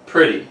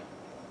pretty.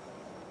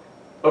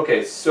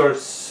 Okay,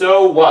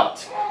 so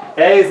what?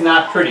 A is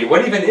not pretty.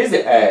 What even is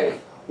A?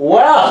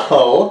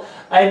 Well,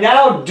 I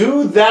now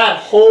do that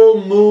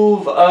whole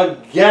move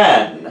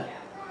again.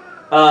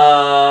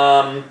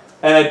 And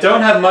I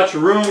don't have much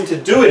room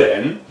to do it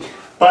in,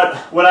 but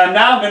what I'm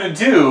now going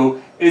to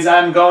do is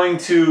I'm going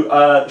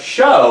to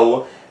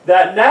show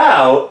that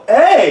now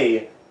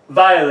A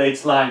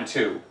violates line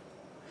 2.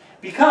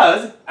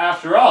 Because,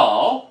 after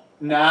all,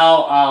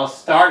 now I'll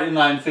start in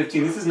line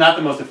 15. This is not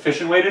the most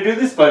efficient way to do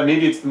this, but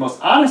maybe it's the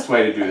most honest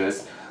way to do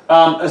this.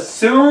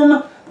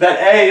 Assume that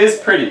A is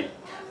pretty.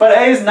 But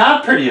A is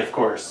not pretty, of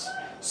course.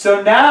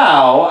 So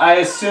now I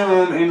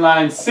assume in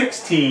line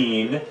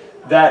 16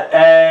 that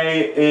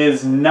A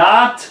is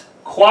not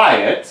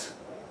quiet,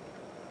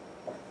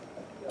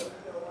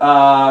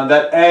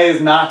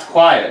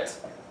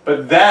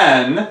 but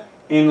then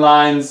in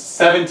lines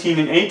 17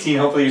 and 18,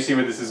 hopefully you see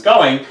where this is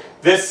going,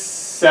 this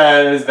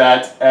says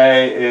that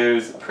A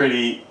is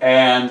pretty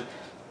and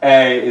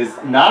A is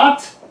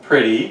not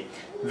pretty.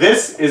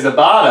 This is a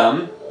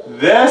bottom.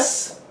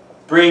 This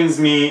brings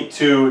me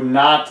to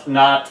not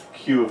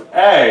Q of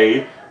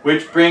A,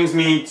 which brings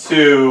me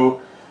to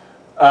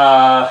Q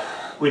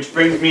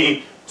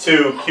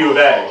of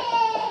A.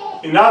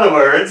 In other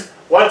words,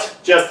 what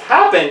just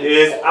happened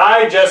is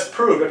I just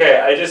proved, okay,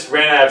 I just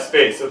ran out of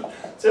space. So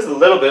it's just a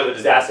little bit of a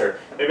disaster.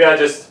 Maybe I'll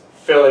just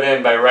fill it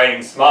in by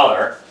writing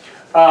smaller.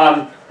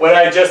 What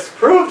I just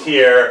proved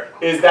here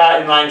is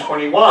that in line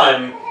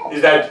 21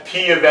 is that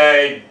P of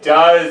A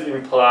does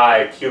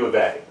imply Q of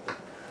A.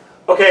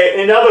 Okay,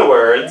 in other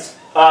words,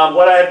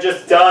 what I've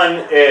just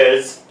done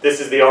is, this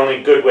is the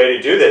only good way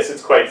to do this,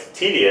 it's quite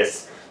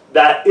tedious,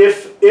 that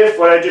if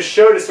what I just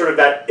showed is sort of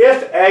that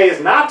if A is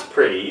not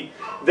pretty,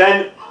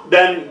 then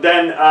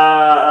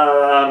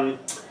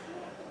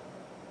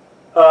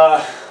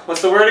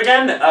what's the word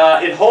again?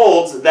 It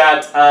holds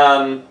that,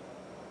 oh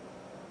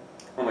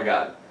my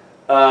god,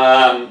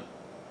 I'm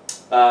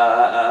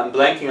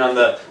blanking on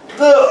the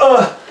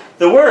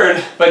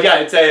word, but yeah,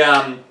 it's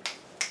a,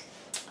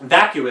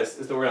 vacuous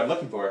is the word I'm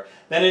looking for.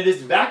 Then it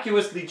is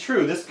vacuously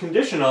true, this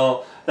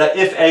conditional, that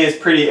if A is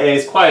pretty, A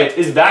is quiet,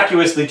 is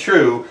vacuously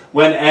true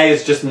when A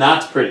is just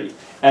not pretty.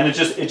 And it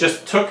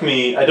just took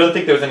me, I don't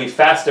think there was any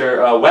faster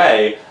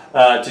way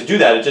to do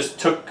that. It just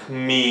took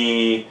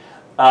me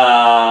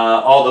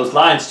all those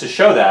lines to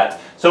show that.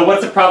 So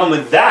what's the problem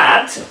with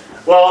that?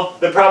 Well,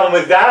 the problem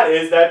with that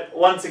is that,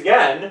 once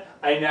again,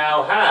 I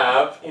now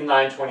have, in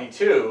line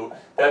 22,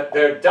 that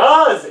there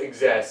does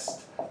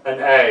exist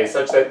an A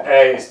such that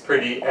A is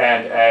pretty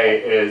and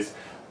A is,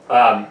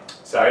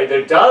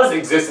 there does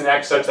exist an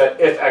X such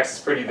that if X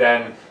is pretty,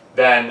 then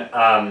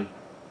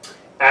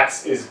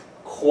X is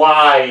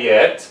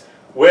quiet,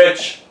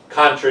 which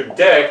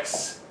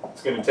contradicts,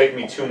 it's going to take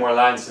me 2 more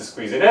lines to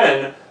squeeze it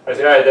in. I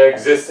say, all right, there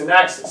exists an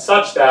X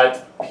such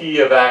that P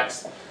of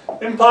X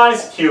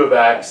implies Q of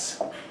X,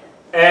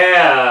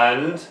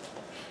 and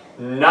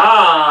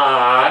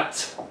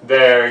not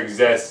there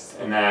exists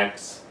an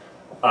X,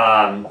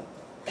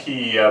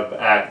 P of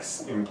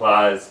X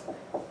implies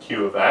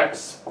Q of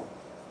X,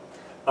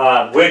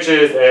 which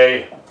is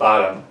a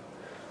bottom,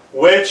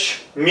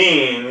 which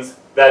means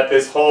that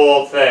this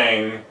whole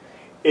thing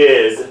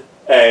is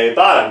a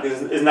bottom.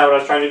 Isn't that what I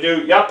was trying to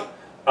do? Yep.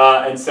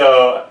 And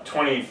so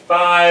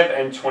 25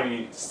 and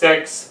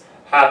 26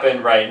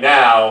 happen right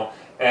now,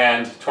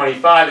 and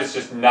 25 is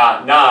just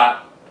not.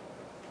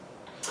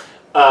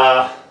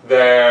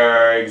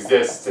 There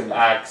exists an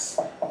X,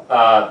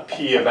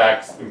 P of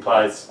X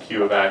implies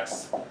Q of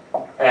X,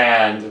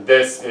 and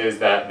this is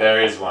that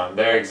there is one.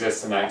 There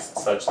exists an X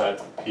such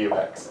that P of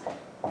X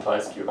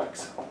implies Q of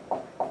X.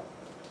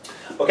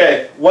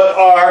 Okay, what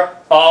are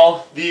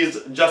all these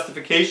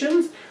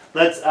justifications?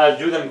 Let's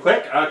do them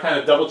quick. I'm kind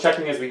of double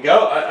checking as we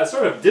go. I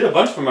sort of did a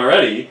bunch of them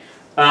already.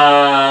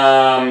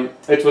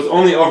 It was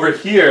only over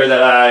here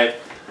that I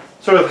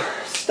sort of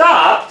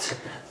stopped.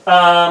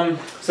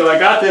 So I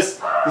got this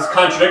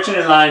contradiction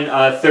in line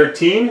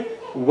 13.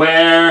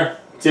 Where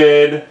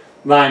did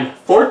line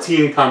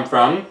 14 come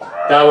from?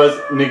 That was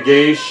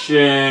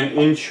negation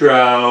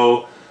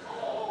intro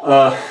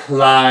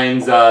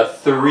lines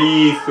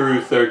 3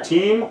 through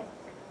 13.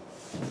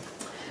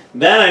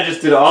 Then I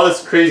just did all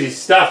this crazy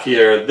stuff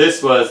here.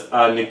 This was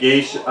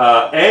negation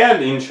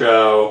and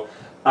intro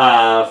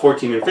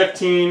 14 and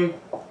 15.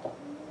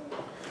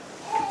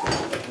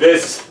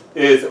 This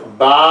is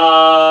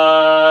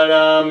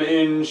bottom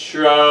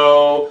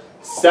intro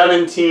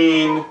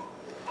 17.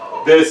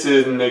 This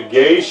is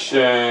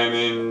negation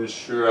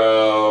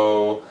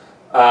intro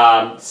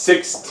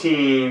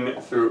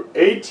 16 through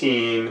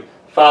 18,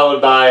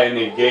 followed by a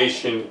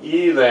negation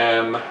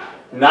elim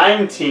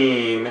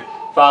 19,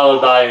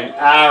 followed by an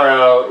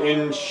arrow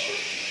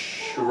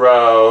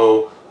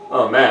intro,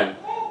 oh man,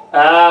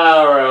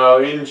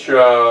 arrow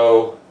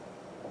intro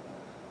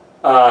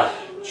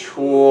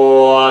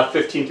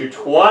 15 through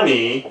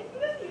 20,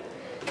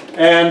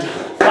 and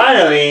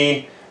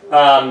finally,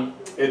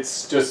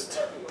 it's just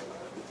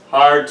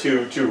hard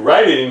to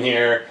write it in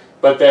here,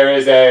 but there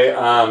is a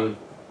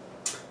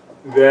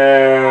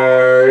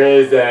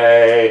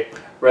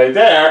right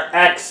there,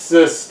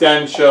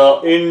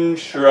 existential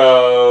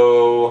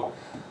intro,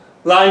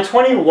 line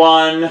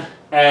 21,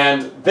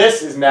 and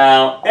this is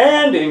now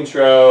and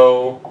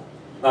intro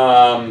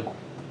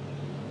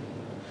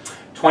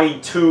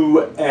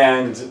 22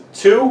 and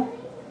 2,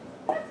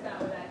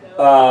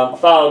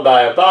 followed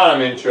by a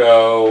bottom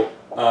intro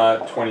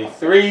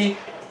 23,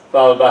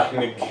 followed by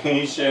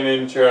negation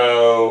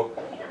intro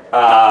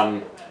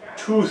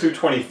 2 through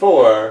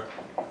 24,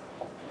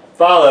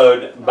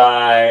 followed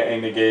by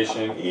a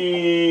negation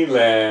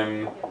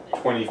elim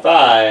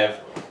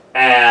 25,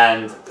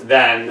 and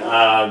then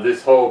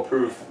this whole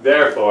proof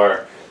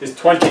therefore is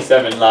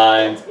 27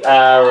 lines.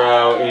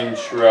 Arrow,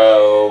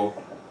 intro,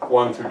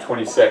 1 through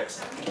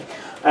 26.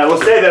 I will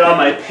say that on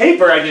my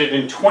paper I did it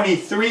in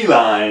 23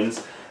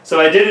 lines, so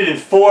I did it in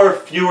 4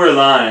 fewer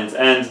lines.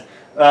 And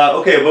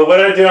okay, but what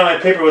I did on my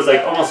paper was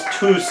like almost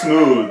too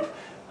smooth.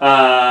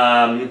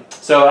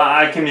 So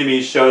I can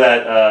maybe show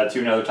that to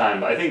you another time.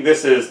 But I think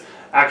this is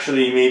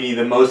actually maybe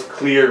the most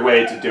clear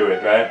way to do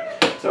it, right?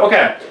 So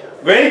okay,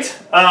 great.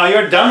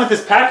 You're done with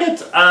this packet.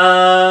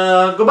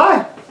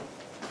 Goodbye.